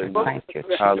praise you. Thank you,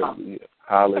 Jesus.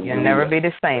 Hallelujah. You'll never be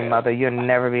the same, Mother. You'll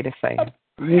never be the same.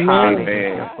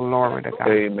 Amen. Glory to God.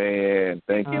 Amen.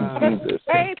 Thank you, Jesus.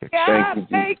 Thank you,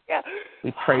 Jesus.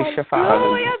 We praise you,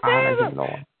 Father. We honor you,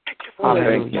 Lord.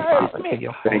 Hallelujah, Father, to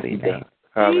your holy name.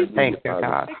 Thank you,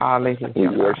 God. Hallelujah. We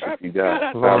worship you,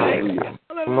 God. Glory to God.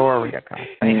 Glory to God.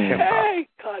 Thank you,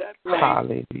 Father.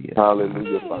 Hallelujah.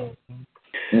 Hallelujah, Father.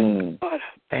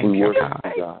 Thank you,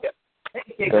 God.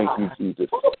 Thank you, Jesus.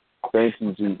 Thank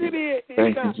you, Jesus.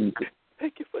 Thank you, Jesus.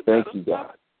 Thank you,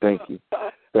 God. Thank you.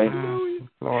 Thank you.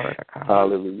 Glory to God.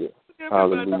 Hallelujah.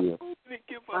 Hallelujah.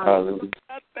 Hallelujah.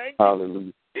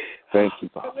 Hallelujah. Thank you,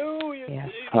 Father. Yes.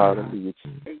 Hallelujah.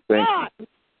 Thank you.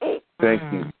 Thank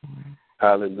you.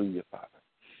 Hallelujah, Father.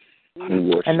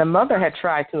 And the mother had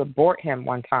tried to abort him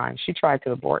one time. She tried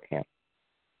to abort him.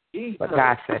 But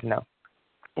God said no.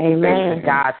 Amen.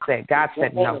 God said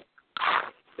no.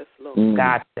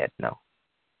 God said no.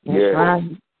 Yeah.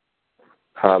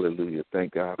 Hallelujah.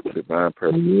 Thank God for divine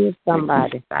purpose.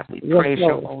 Somebody. God, we praise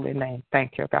your holy name.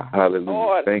 Thank you, God.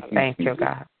 Hallelujah. Thank you. Thank you,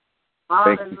 God.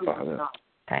 Thank you, Father.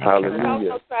 Thank Hallelujah. He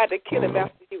also tried to kill him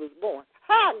after he was born.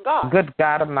 Hi, God. Good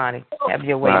God Almighty. Have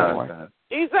your way, Lord.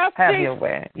 Jesus. Have your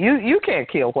way. You can't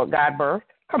kill what God birthed.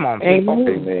 Come on, people.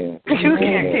 Amen. You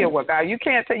can't kill what God. You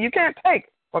can't take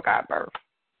what God birthed.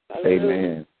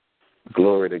 Amen.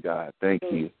 Glory to God. Thank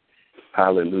you.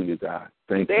 Hallelujah, God.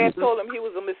 Thank you. Dad told him he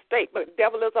was a mistake, but the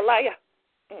devil is a liar.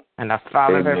 And the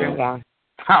Father of everyone.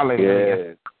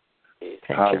 Hallelujah. Yes.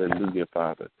 Hallelujah,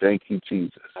 Father. Thank you,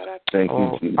 Jesus. Thank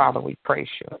you, Jesus. Father, we praise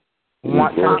you.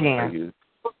 Once again,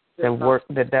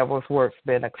 the devil's work's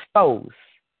been exposed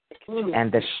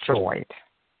and destroyed.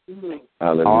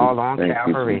 Hallelujah. All on Thank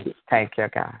Calvary. You, thank you,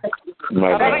 God.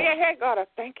 My God. God, I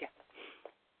thank you.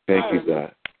 Thank you,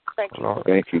 God. Thank you. Lord.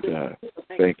 Thank you, God.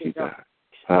 Thank you, God.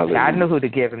 Hallelujah. God knew who to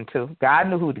give him to. God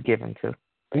knew who to give him to.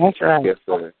 That's right. Yes,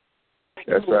 sir.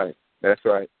 That's right. That's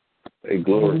right. Hey,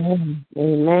 glory.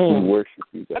 Amen. We worship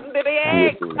you, God.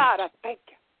 God, I thank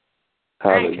you.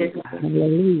 Hallelujah.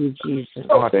 Hallelujah, Jesus.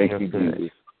 Lord, Thank you're you, good.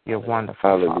 Jesus. You're wonderful,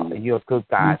 Hallelujah. Father. You're a good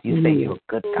God. You say you're a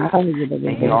good God.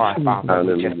 And you are, Father.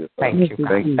 Hallelujah. We just thank you,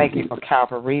 God. Thank you for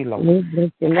Calvary, Lord.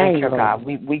 Thank you, God.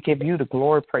 We give you the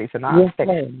glory, praise, and honor.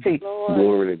 See,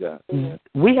 glory to God.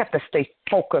 We have to stay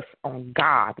focused on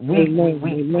God. We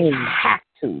have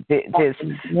to. This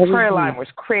prayer line was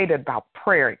created about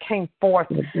prayer. It came forth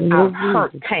out of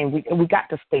hurt pain. We got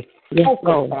to stay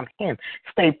focused on Him.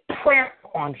 Stay prayerful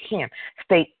on Him.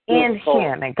 Stay in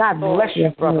Him. And God bless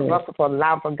you, Brother Russell, for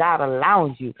God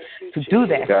allowing you to do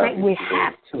that. We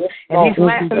have to. In these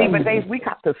last and evil days, we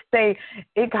got to stay.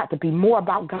 It got to be more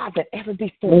about God than ever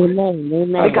before.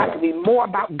 It got to be more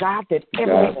about God than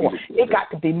ever before. It got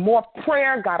to be more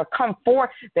prayer. Got to come forth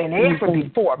than ever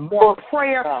before. More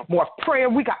prayer. More prayer.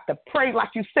 We got to pray, like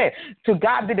you said. To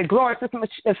God be the glory,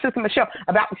 Sister Michelle,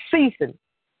 about the season.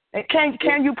 And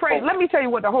can you pray? Let me tell you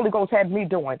what the Holy Ghost had me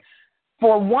doing.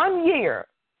 For 1 year,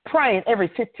 praying every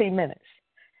 15 minutes.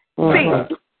 See,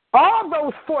 all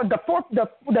those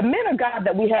the men of God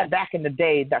that we had back in the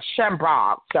day, the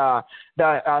Shamrock, the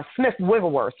Smith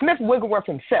Wigglesworth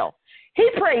himself, he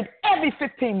prayed every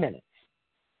 15 minutes.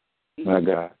 My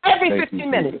God. Every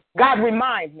 15 minutes. God,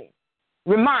 remind me.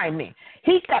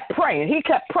 He kept praying. He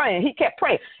kept praying.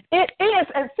 It is,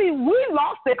 and see, we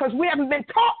lost it because we haven't been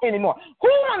taught anymore. Who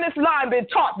on this line been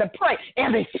taught to pray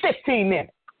every 15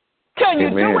 minutes? Can you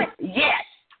do it? Yes.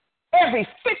 Every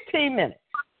 15 minutes.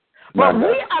 But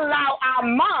we allow our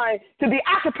mind to be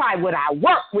occupied with our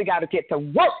work. We got to get to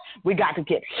work. We got to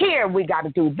get here. We got to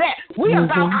do that. We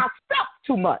about ourselves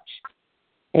too much.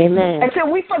 Amen.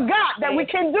 Until we forgot that we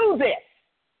can do this.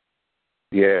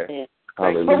 Yeah.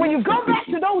 Hallelujah. But when you go back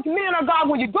to those men of God,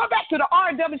 when you go back to the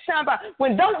R.W. Shamrock,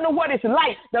 when don't know what it's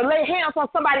like to lay hands on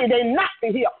somebody they not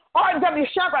to heal, R.W.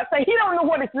 Shamrock say he don't know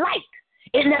what it's like.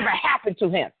 It never happened to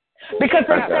him. Because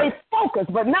they stay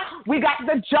focused. But now we got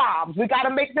the jobs. We got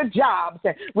to make the jobs.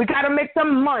 And we got to make the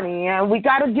money. And we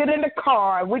got to get in the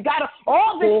car. We got to,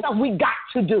 all this stuff we got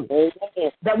to do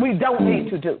that we don't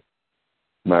need to do.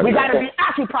 We got to be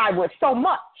occupied with so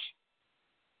much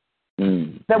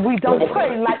that we don't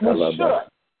pray like we should.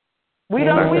 We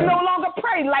no longer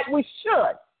pray like we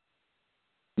should.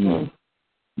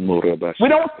 We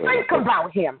don't think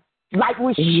about Him like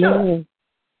we should.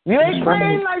 You ain't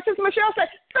praying like Sister Michelle said.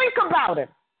 Think about it.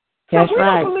 So we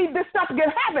don't believe this stuff can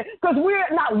happen because we're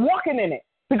not walking in it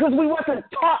because we wasn't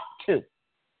taught to.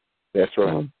 That's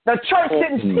right. The church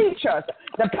didn't teach us.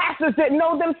 The pastors didn't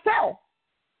know themselves.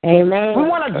 Amen. We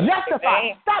want to justify.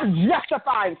 Stop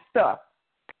justifying stuff.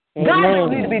 God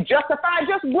doesn't need to be justified,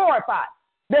 just glorified.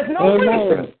 There's no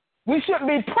reason. We shouldn't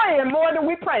be praying more than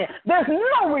we're praying. There's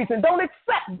no reason. Don't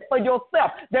accept it for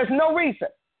yourself. There's no reason.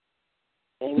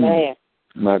 Amen.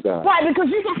 My God. Why? Because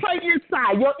you can pray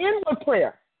inside, your inward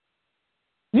prayer.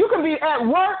 You can be at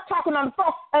work talking on the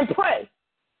phone and pray.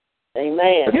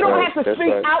 Amen. You don't have to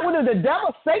speak outwardly. The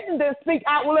devil, Satan, didn't speak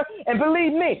outwardly. And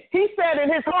believe me, he said in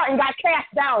his heart and got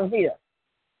cast down here.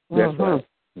 That's right.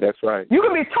 That's right. You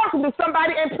can be talking to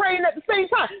somebody and praying at the same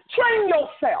time. Train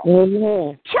yourself.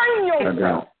 Train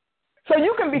yourself. So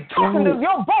you can be talking to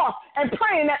your boss and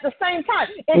praying at the same time.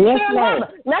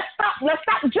 Let's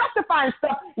stop justifying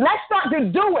stuff. Let's start to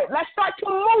do it. Let's start to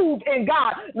move in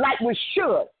God like we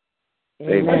should.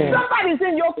 Amen. If somebody's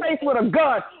in your face with a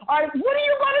gun, what are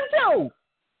you going to do?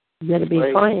 You got to be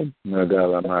praying.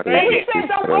 And he said,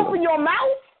 don't open your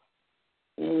mouth.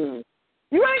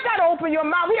 You ain't got to open your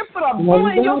mouth. He'll put a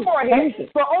bullet in your forehead,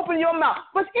 so open your mouth.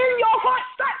 But in your heart,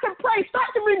 start to pray. Start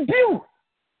to rebuke.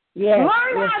 Yes,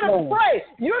 Learn how to pray.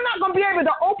 You're not going to be able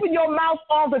to open your mouth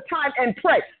all the time and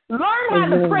pray. Learn how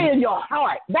to pray in your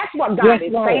heart. That's what God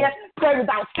is saying. Pray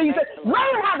without ceasing.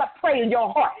 Learn how to pray in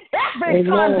your heart. Every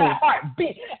time that heart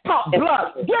beats, pump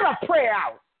blood, get a prayer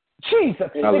out.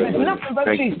 Jesus. It is nothing but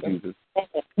Jesus.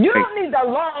 You don't need the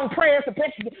long prayers to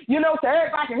picture, so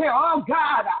everybody can hear, oh,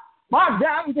 God, my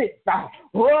God, this. Oh,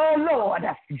 Lord,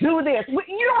 do this.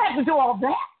 You don't have to do all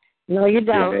that. No, you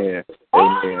don't. Amen.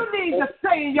 All you need to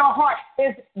say in your heart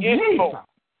is Jesus.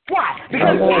 Why?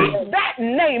 Because at that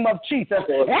name of Jesus, at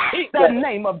the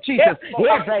name of Jesus,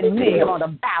 every knee going to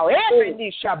bow. Every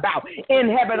knee shall bow in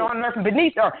heaven, on earth, and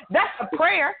beneath earth. That's a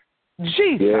prayer.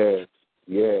 Jesus.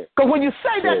 Yes. Because when you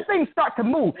say that, things start to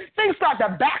move. Things start to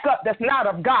back up that's not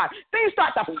of God. Things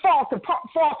start to fall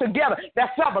together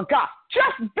that's of God.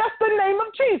 Just the name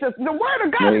of Jesus. The word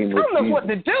of God is telling us what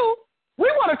to do. We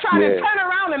want to try to turn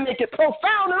around and make it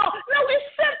profound and all. No, it's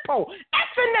simple. At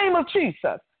the name of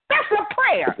Jesus. That's a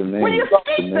prayer. When you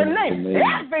speak the name,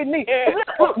 every knee.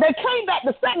 Look, they came back,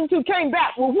 the 72 came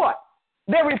back with what?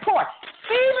 Their report.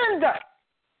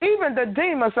 Even the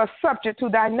demons are subject to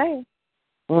thy name.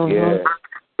 Yeah.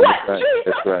 What? Right. Jesus?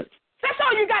 That's right. That's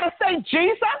all you got to say,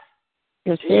 Jesus?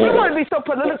 Yes, we want to be so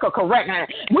political correct.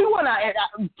 We want to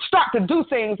start to do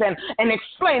things and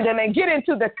explain them and get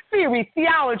into the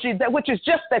theology, which is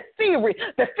just the theory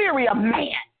of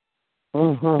man.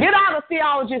 Mm-hmm. Get out of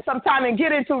theology sometime and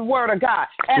get into the Word of God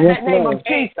in the name of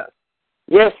Jesus.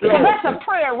 Yes, so that's a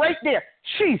prayer right there.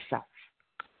 Jesus.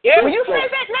 Yes, when you say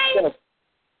that name,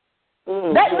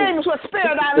 that name is what spared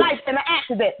our life in an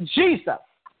accident. Jesus.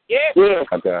 Yes.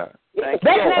 God. That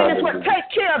name is what takes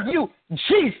care of you.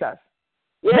 Jesus.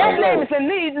 That name is a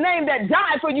name that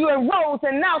died for you and rose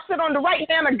and now sit on the right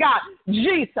hand of God.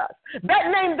 Jesus.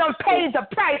 That name done paid the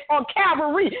price on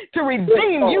Calvary to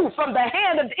redeem you from the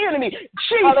hand of the enemy.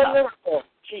 Jesus.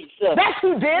 That's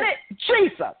who did it.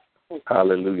 Jesus.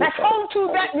 Hallelujah. Let's hold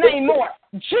to that name more.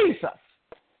 Jesus.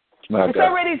 It's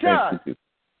already done. It's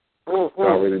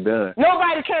already done.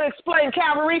 Nobody can explain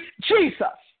Calvary.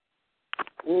 Jesus.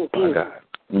 My God.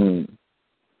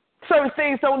 Certain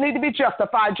things don't need to be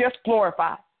justified, just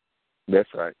glorified.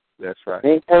 That's right. That's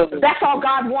all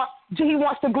God wants. He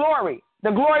wants the glory.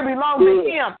 The glory belongs to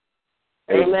Him.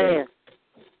 Amen.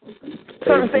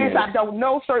 Certain things I don't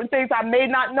know, certain things I may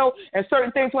not know, and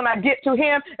certain things when I get to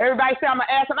Him, everybody say I'm going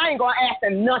to ask Him. I ain't going to ask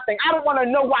Him nothing. I don't want to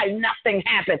know why nothing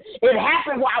happened. It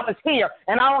happened while I was here,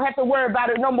 and I don't have to worry about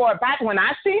it no more. But when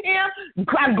I see Him,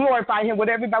 I glorify Him with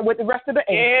everybody, with the rest of the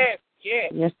angels.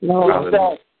 Yes,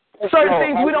 Lord. Certain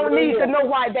things we don't need to know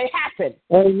why they happen.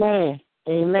 Amen.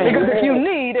 Because if you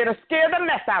need, it'll scare the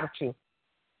mess out of you.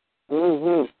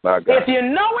 If you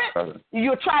know it,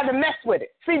 you'll try to mess with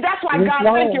it. See, that's why God,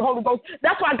 thank you, Holy Ghost.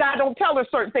 That's why God don't tell us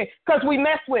certain things, because we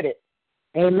mess with it.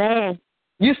 Amen.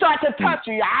 You start to touch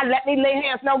you. Let me lay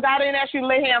hands. No, God didn't ask you to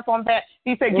lay hands on that.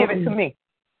 He said, give it to me.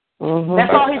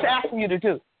 That's all He's asking you to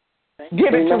do.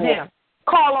 Give it to Him.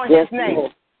 Call on His name.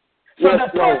 So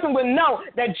the person will know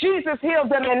that Jesus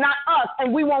healed them and not us, and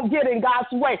we won't get in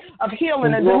God's way of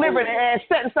healing and delivering and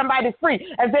setting somebody free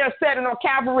as they're setting on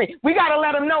Calvary. We got to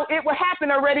let them know it will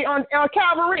happen already on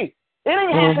Calvary. It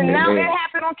ain't happened now. It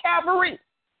happened on Calvary.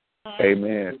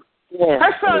 Amen.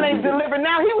 Her son ain't delivered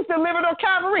now. He was delivered on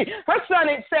Calvary. Her son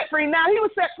ain't set free now. He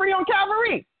was set free on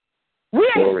Calvary. We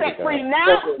ain't set free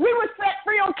now. We were set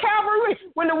free on Calvary.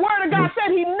 When the Word of God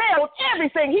said He nailed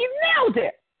everything, He nailed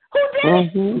it. Who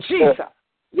did it? Jesus.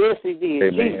 Yes, He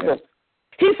did. Amen. Jesus.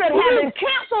 He said, having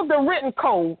canceled the written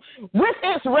code with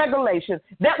its regulations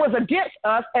that was against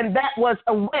us and that was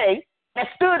a way that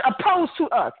stood opposed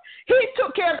to us. He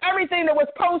took care of everything that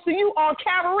was opposed to you on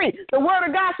Calvary. The Word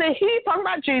of God said He, talking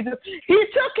about Jesus, He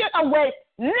took it away,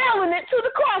 nailing it to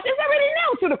the cross. It's already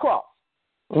nailed to the cross.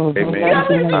 Amen. You don't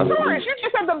need to flourish. You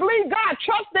just have to believe God,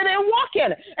 trust it, and walk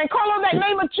in it. And call on that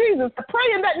name of Jesus, pray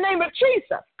in that name of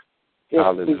Jesus.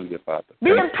 Hallelujah, Father. Be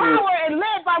empowered and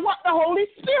led by what? The Holy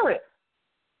Spirit.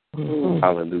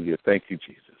 Hallelujah. Thank you,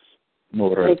 Jesus.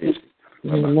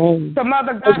 So,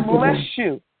 Mother, God bless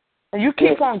you. And you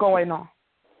keep on going on.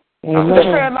 The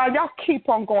prayer line, y'all keep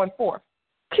on going forth.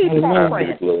 Keep on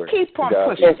praying. Keep on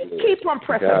pushing. Keep on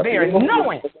persevering,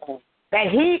 knowing that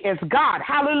He is God.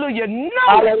 Hallelujah.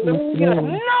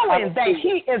 Knowing that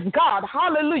He is God.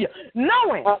 Hallelujah.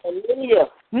 Knowing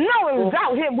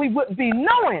without Him we wouldn't be.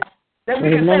 Knowing that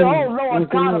we can say, oh, Lord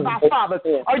God of our fathers,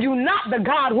 are you not the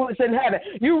God who is in heaven?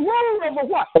 You rule over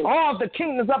what? All the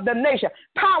kingdoms of the nation.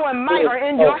 Power and might are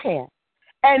in your hand.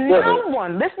 And no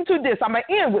one, listen to this, I'm going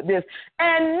to end with this,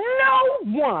 and no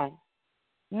one,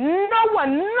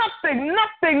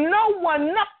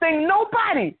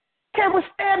 nobody can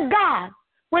withstand God.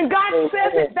 When God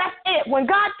says it, that's it. When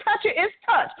God touches it, it's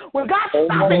touched. When God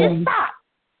stops it, it's stopped.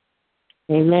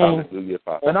 Amen.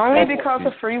 But only because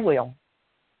of free will.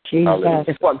 Jesus.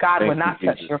 It's what God will not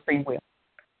touch your free will.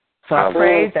 So I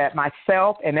pray that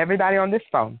myself and everybody on this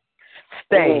phone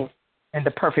stay in the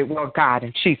perfect will of God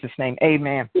in Jesus' name.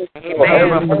 Amen.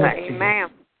 Amen.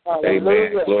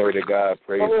 Amen. Glory to God.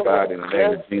 Praise God in the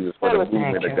name of Jesus for the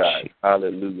movement of God.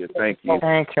 Hallelujah. Thank you.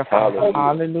 Thank you, Father.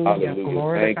 Hallelujah.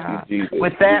 Glory to God.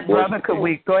 With that, brother, could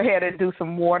we go ahead and do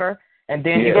some water? And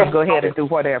then you can go ahead and do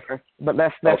whatever. But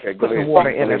let's put the water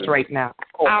in us right now.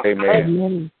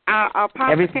 Amen.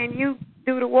 Apostle, can you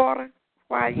do the water?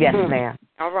 Yes, ma'am.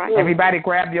 All right. Everybody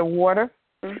grab your water.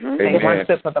 Take one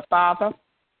sip for the Father.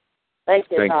 Thank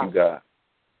you, God.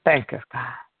 Thank you,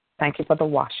 God. Thank you for the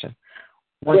washing.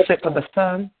 One sip for the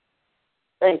Son.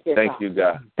 Thank you,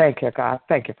 God. Thank you, God.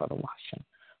 Thank you for the washing.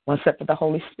 One sip for the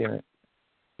Holy Spirit.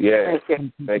 Yes.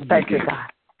 Thank you,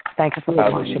 God. Thank you for the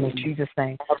washing in Jesus'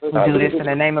 name. We do this in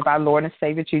the name of our Lord and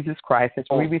Savior Jesus Christ as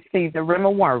we receive the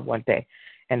Rhema word one day.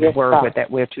 And the word with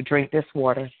that we're to drink this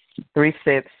water. 3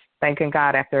 sips, thanking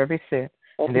God after every sip.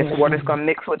 And this water is going to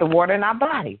mix with the water in our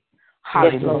body.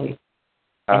 Hallelujah.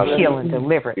 And heal and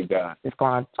deliver. It's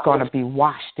going to be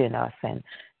washed in us. And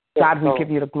God, we give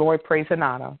you the glory, praise, and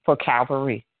honor for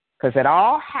Calvary. Because it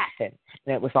all happened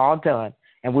and it was all done.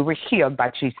 And we were healed by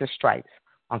Jesus' stripes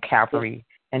on Calvary.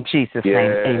 In Jesus' name,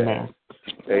 amen.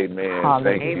 Amen.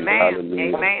 Hallelujah. Thank you.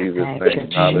 Hallelujah. Amen. Jesus'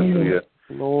 name. Hallelujah.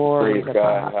 Glory praise to God.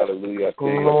 God. Hallelujah.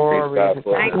 Glory to God.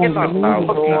 Thank you, Lord.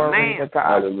 Glory to God.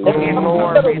 Hallelujah.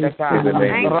 Glory to God. In the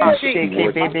name of Jesus.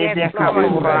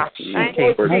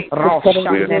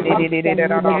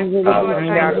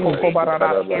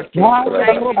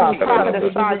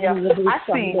 I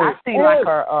see like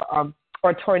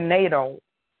a tornado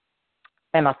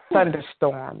and a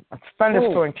thunderstorm. A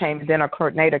thunderstorm came, and then a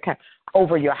tornado came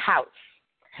over your house.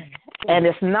 And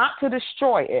it's not to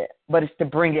destroy it, but it's to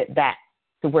bring it back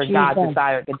to where God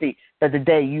desired to be. For the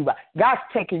day God's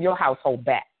taking your household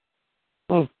back.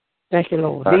 Thank you,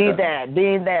 Lord. Being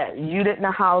that you didn't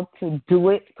know how to do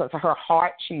it because of her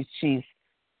heart, she's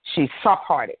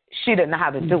soft-hearted. She didn't know how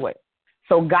to do it.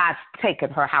 So God's taken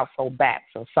her household back.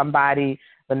 So somebody,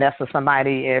 Vanessa,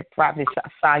 probably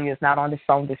Sonia is not on the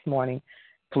phone this morning.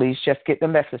 Please just get the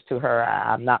message to her.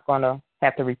 I'm not going to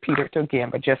have to repeat it again,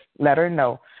 but just let her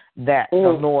know that the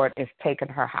Lord is taking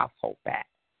her household back.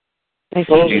 Thank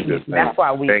you. That's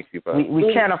why we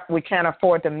can't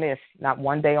afford to miss not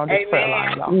one day on this prayer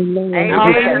line, y'all. You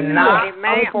cannot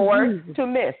afford to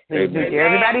miss.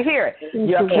 Everybody hear it.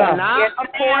 You cannot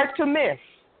afford to miss.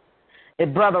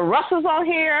 If Brother Russell's on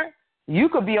here, you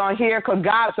could be on here because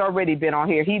God's already been on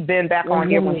here. He's been back on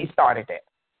here when he started it.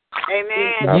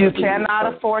 Amen. You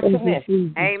cannot afford to miss.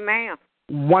 Amen.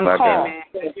 One call.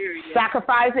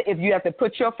 Sacrifice it if you have to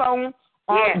put your phone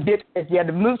on. If you have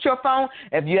to mute your phone,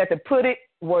 if you have to put it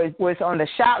where it's on the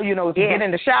shower, if you get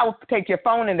in the shower, take your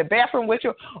phone in the bathroom with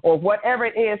you or whatever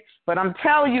it is. But I'm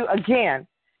telling you again,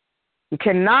 you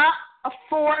cannot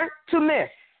afford to miss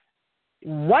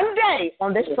one day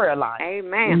on this prayer line.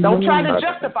 Amen. Don't try to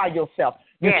justify yourself.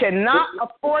 You cannot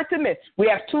afford to miss. We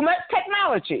have too much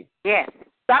technology. Yes.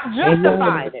 Stop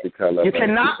justifying it. You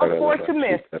cannot afford to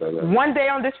miss one day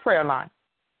on this prayer line.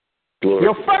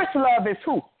 Your first love is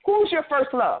who? Who's your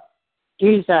first love?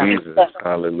 Jesus.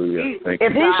 Hallelujah. Thank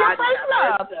if you. he's your first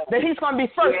love, then he's going to be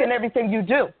first in everything you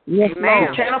do. Yes, you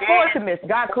can't afford to miss.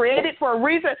 God created for a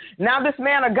reason. Now this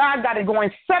man of God got it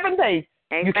going 7 days.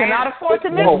 Amen. You cannot afford to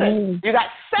miss it. You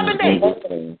got 7 days.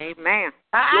 Amen.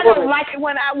 I don't like it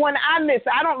when I miss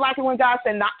it. I don't like it when God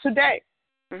said, not today.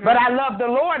 But I love the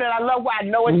Lord, and I love what I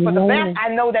know it's for the best. I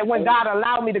know that when God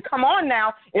allowed me to come on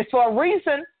now, it's for a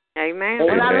reason. Amen.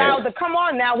 When I allowed to come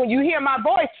on now, when you hear my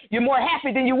voice, you're more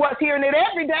happy than you was hearing it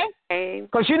every day.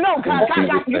 Because you know, God,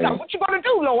 you got what you going to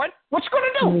do, Lord? What you going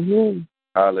to do?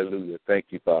 Hallelujah. Thank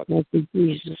you, Father. Thank you,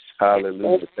 Jesus.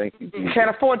 Hallelujah. Thank you, Jesus. You can't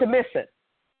afford to miss it.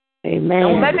 Amen.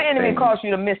 Don't let the enemy cause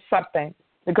you to miss something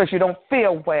because you don't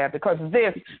feel well, because of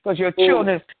this, because your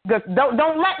children. Because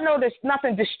don't let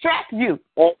nothing distract you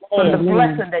from the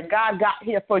blessing that God got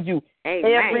here for you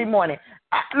every morning.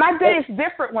 My day is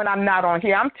different when I'm not on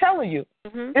here. I'm telling you.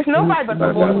 It's nobody but the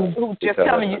Lord who's just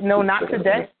telling you, no, not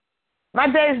today. My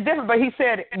day is different, but he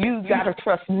said, you got to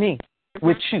trust me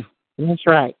with you. That's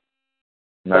right.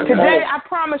 Today, I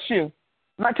promise you,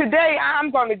 today I'm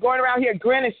going to be going around here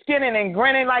grinning, skinning, and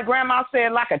grinning like Grandma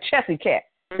said, like a chessy cat,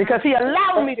 because he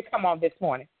allowed me to come on this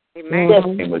morning.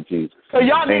 Amen. Name of Jesus. So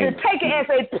y'all need to take it as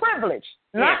a privilege,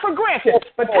 not for granted,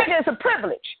 but take it as a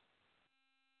privilege.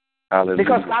 Hallelujah.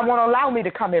 Because God won't allow me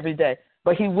to come every day,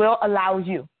 but he will allow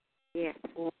you. Yes.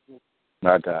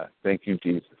 My God. Thank you,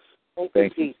 Jesus.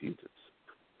 Thank you, Jesus.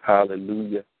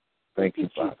 Hallelujah. Thank you,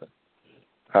 Father.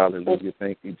 Hallelujah.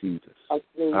 Thank you, Jesus.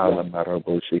 Hallelujah,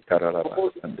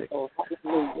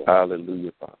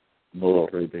 Father.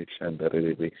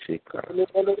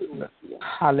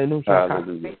 Hallelujah.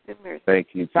 Hallelujah. Thank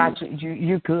you, Jesus. God,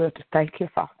 you're good. Thank you,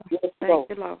 Father. Thank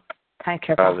you, Lord. Thank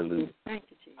you, God. Hallelujah. Thank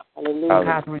you, Jesus. Hallelujah.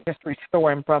 God, we're just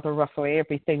restoring Brother Russell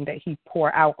everything that he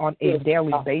pour out on a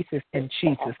daily basis in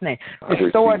Jesus' name.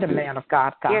 Restore the man of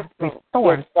God, God. Yes,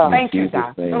 Lord. Restore him. Thank you, Jesus'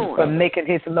 God, name, for making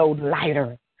his load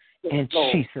lighter. In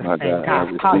Jesus' My name, God, God. I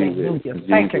receive it. Hallelujah. In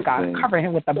Thank you, Jesus' God. name. Cover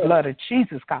him with the blood of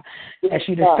Jesus, God. As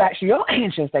you dispatch your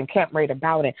angels and camp right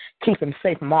about it, keep him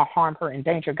safe from all harm, hurt, and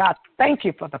danger. God, thank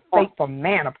you for the faithful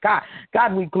man of God.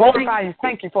 God, we glorify and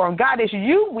thank you for him. God, it's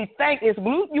you we thank. It's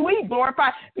you we glorify,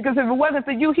 because if it wasn't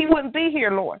for you, he wouldn't be here,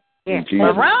 Lord. Yes.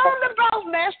 Around about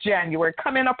last January,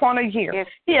 coming up on a year. Yes.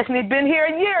 He hasn't even been here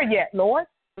a year yet, Lord.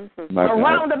 Mm-hmm.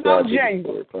 Around about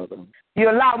January. You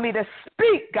allowed me to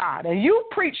speak, God, and you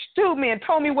preached to me and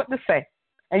told me what to say.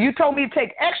 And you told me to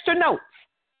take extra notes.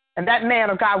 And that man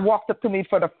of God walked up to me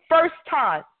for the first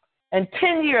time in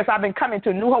 10 years I've been coming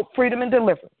to New Hope, Freedom, and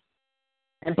Deliverance.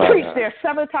 And preached there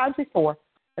 7 times before.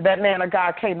 And that man of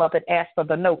God came up and asked for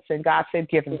the notes, and God said,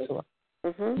 give them to him.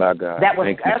 Mm-hmm. My God.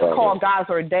 That's called God's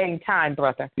ordained time,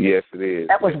 brother. Yes, it is.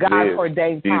 That was God's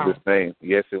ordained time. Jesus' name.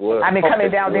 Yes, it was. I've been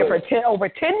coming down there for over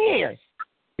 10 years.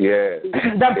 Yes.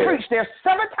 Done preached there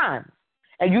 7 times.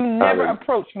 And you never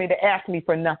approached me to ask me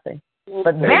for nothing.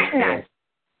 But that night,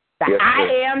 I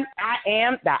am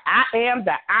got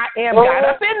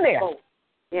up in there.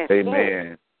 Yes.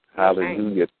 Amen.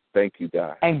 Hallelujah. Thank you,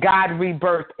 God. And God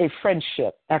rebirthed a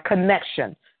friendship, a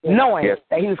connection, knowing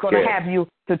that he was going to have you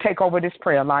to take over this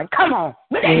prayer line. Come on.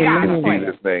 Look at God. In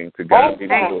Jesus' name. To God be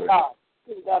the glory.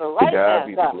 To God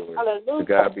be the glory. To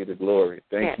God be the glory.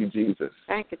 Thank you, Jesus.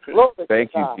 Thank you, Jesus.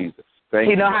 Thank you, Jesus. Thank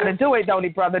you. He know how to do it, don't he,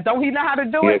 brother? Don't he know how to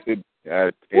do it?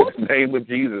 Yes, in the name of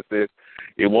Jesus, it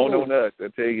won't on us. I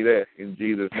tell you that. In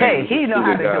Jesus' name. Hey, he know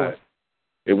how to do it.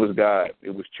 It was God. It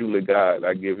was truly God.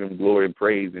 I give him glory and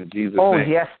praise in Jesus' name. Oh,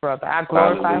 yes, brother. I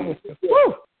glorify him.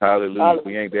 Woo! Hallelujah.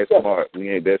 We ain't that smart. We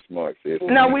ain't that smart, sis.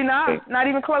 No, we're not. Not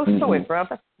even close to it,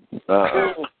 brother.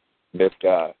 That's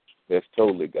God. That's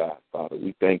totally God, Father.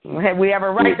 We thank you. Have we have a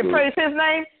right to praise his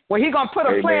name? Well, he going to put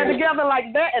a plan together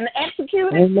like that and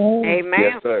execute it? Amen.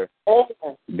 Yes, sir.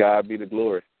 God be the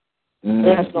glory.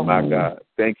 Yes, my God.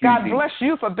 Thank you, God Jesus. bless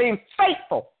you for being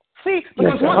faithful. See,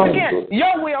 because once again,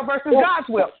 your will versus God's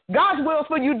will. God's will is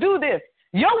for you do this.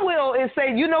 Your will is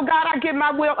saying, you know, God, I give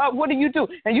my will up. What do you do?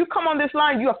 And you come on this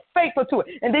line, you're faithful to it.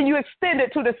 And then you extend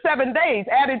it to the 7 days,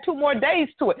 adding 2 more days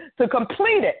to it to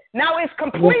complete it. Now it's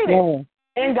completed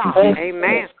in God.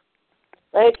 Amen.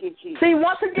 Thank you, Jesus. See,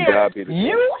 once again,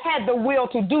 you had the will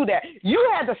to do that. You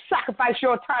had to sacrifice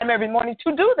your time every morning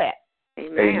to do that.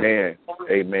 Amen.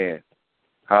 Amen.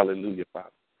 Hallelujah, Father.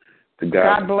 To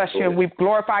God bless you. We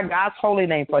glorify God's holy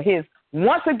name for his,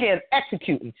 once again,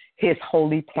 executing his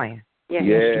holy plan.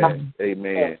 Yes.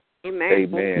 Amen.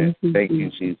 Amen. Thank you,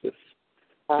 Jesus.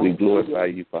 We glorify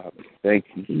you, Father. Thank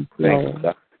you. Thank you,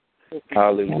 God.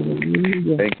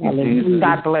 Hallelujah. Thank you, Jesus.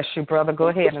 God bless you, brother. Go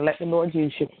ahead and let the Lord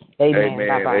use you. Amen. Amen.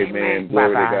 Bye-bye. Amen.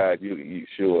 Glory to God. You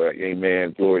sure.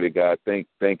 Amen. Glory to God. Thank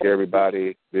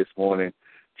everybody this morning.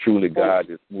 Truly, God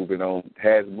is moving on,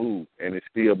 has moved, and is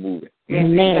still moving.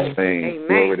 Amen. Amen.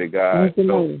 Glory to God.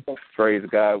 So, praise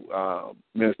God.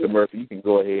 Minister Murphy, you can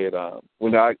go ahead.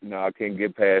 I can't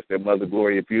get past that. Mother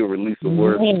Gloria, if you'll release a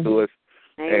word to us.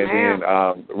 Amen. And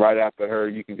then right after her,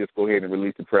 you can just go ahead and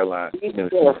release the prayer line.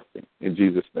 In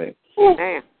Jesus' name.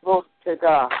 Amen. Glory to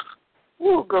God.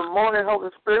 Good morning, Holy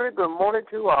Spirit. Good morning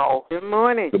to all. Good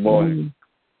morning. Good morning.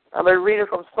 I'm going to read it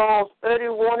from Psalms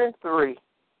 31:3.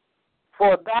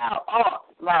 For thou art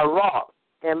my rock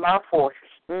and my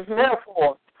fortress. Mm-hmm.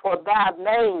 Therefore, for thy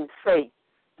name's sake,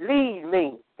 lead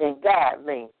me and guide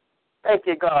me. Thank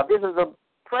you, God. This is a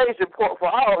praise report for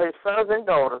all his sons and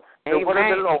daughters. The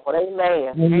word of the Lord.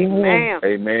 Amen. Amen.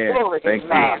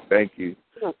 Amen. Thank you.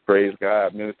 Praise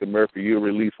God. Minister Murphy, you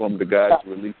release one of the God's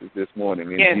releases this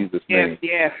morning in Jesus' name.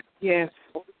 Yes.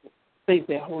 Please,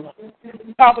 hold on.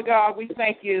 Father God, we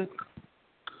thank you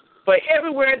for every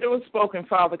word that was spoken,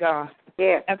 Father God.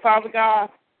 Yes. And Father God,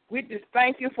 we just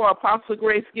thank you for Apostle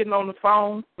Grace getting on the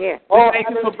phone. Yes. We thank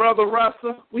you for Brother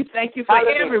Russell. We thank you for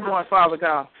everyone, Father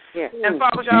God. Yes. And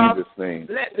Father God, name.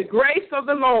 let the grace of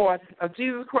the Lord of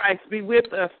Jesus Christ be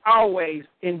with us always.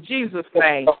 In Jesus'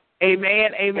 name.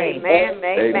 Amen. Amen. Amen.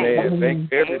 Amen.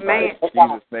 Thank everybody. In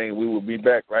Jesus' name. We will be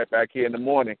back here in the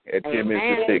morning at 10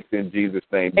 minutes to 6 in Jesus'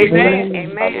 name. Amen.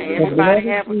 Amen. Everybody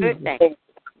have a good day.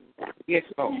 Yes,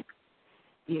 Lord.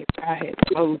 Yes, I had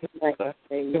to close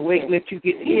it. Wait, let you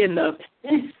get in of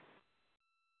it.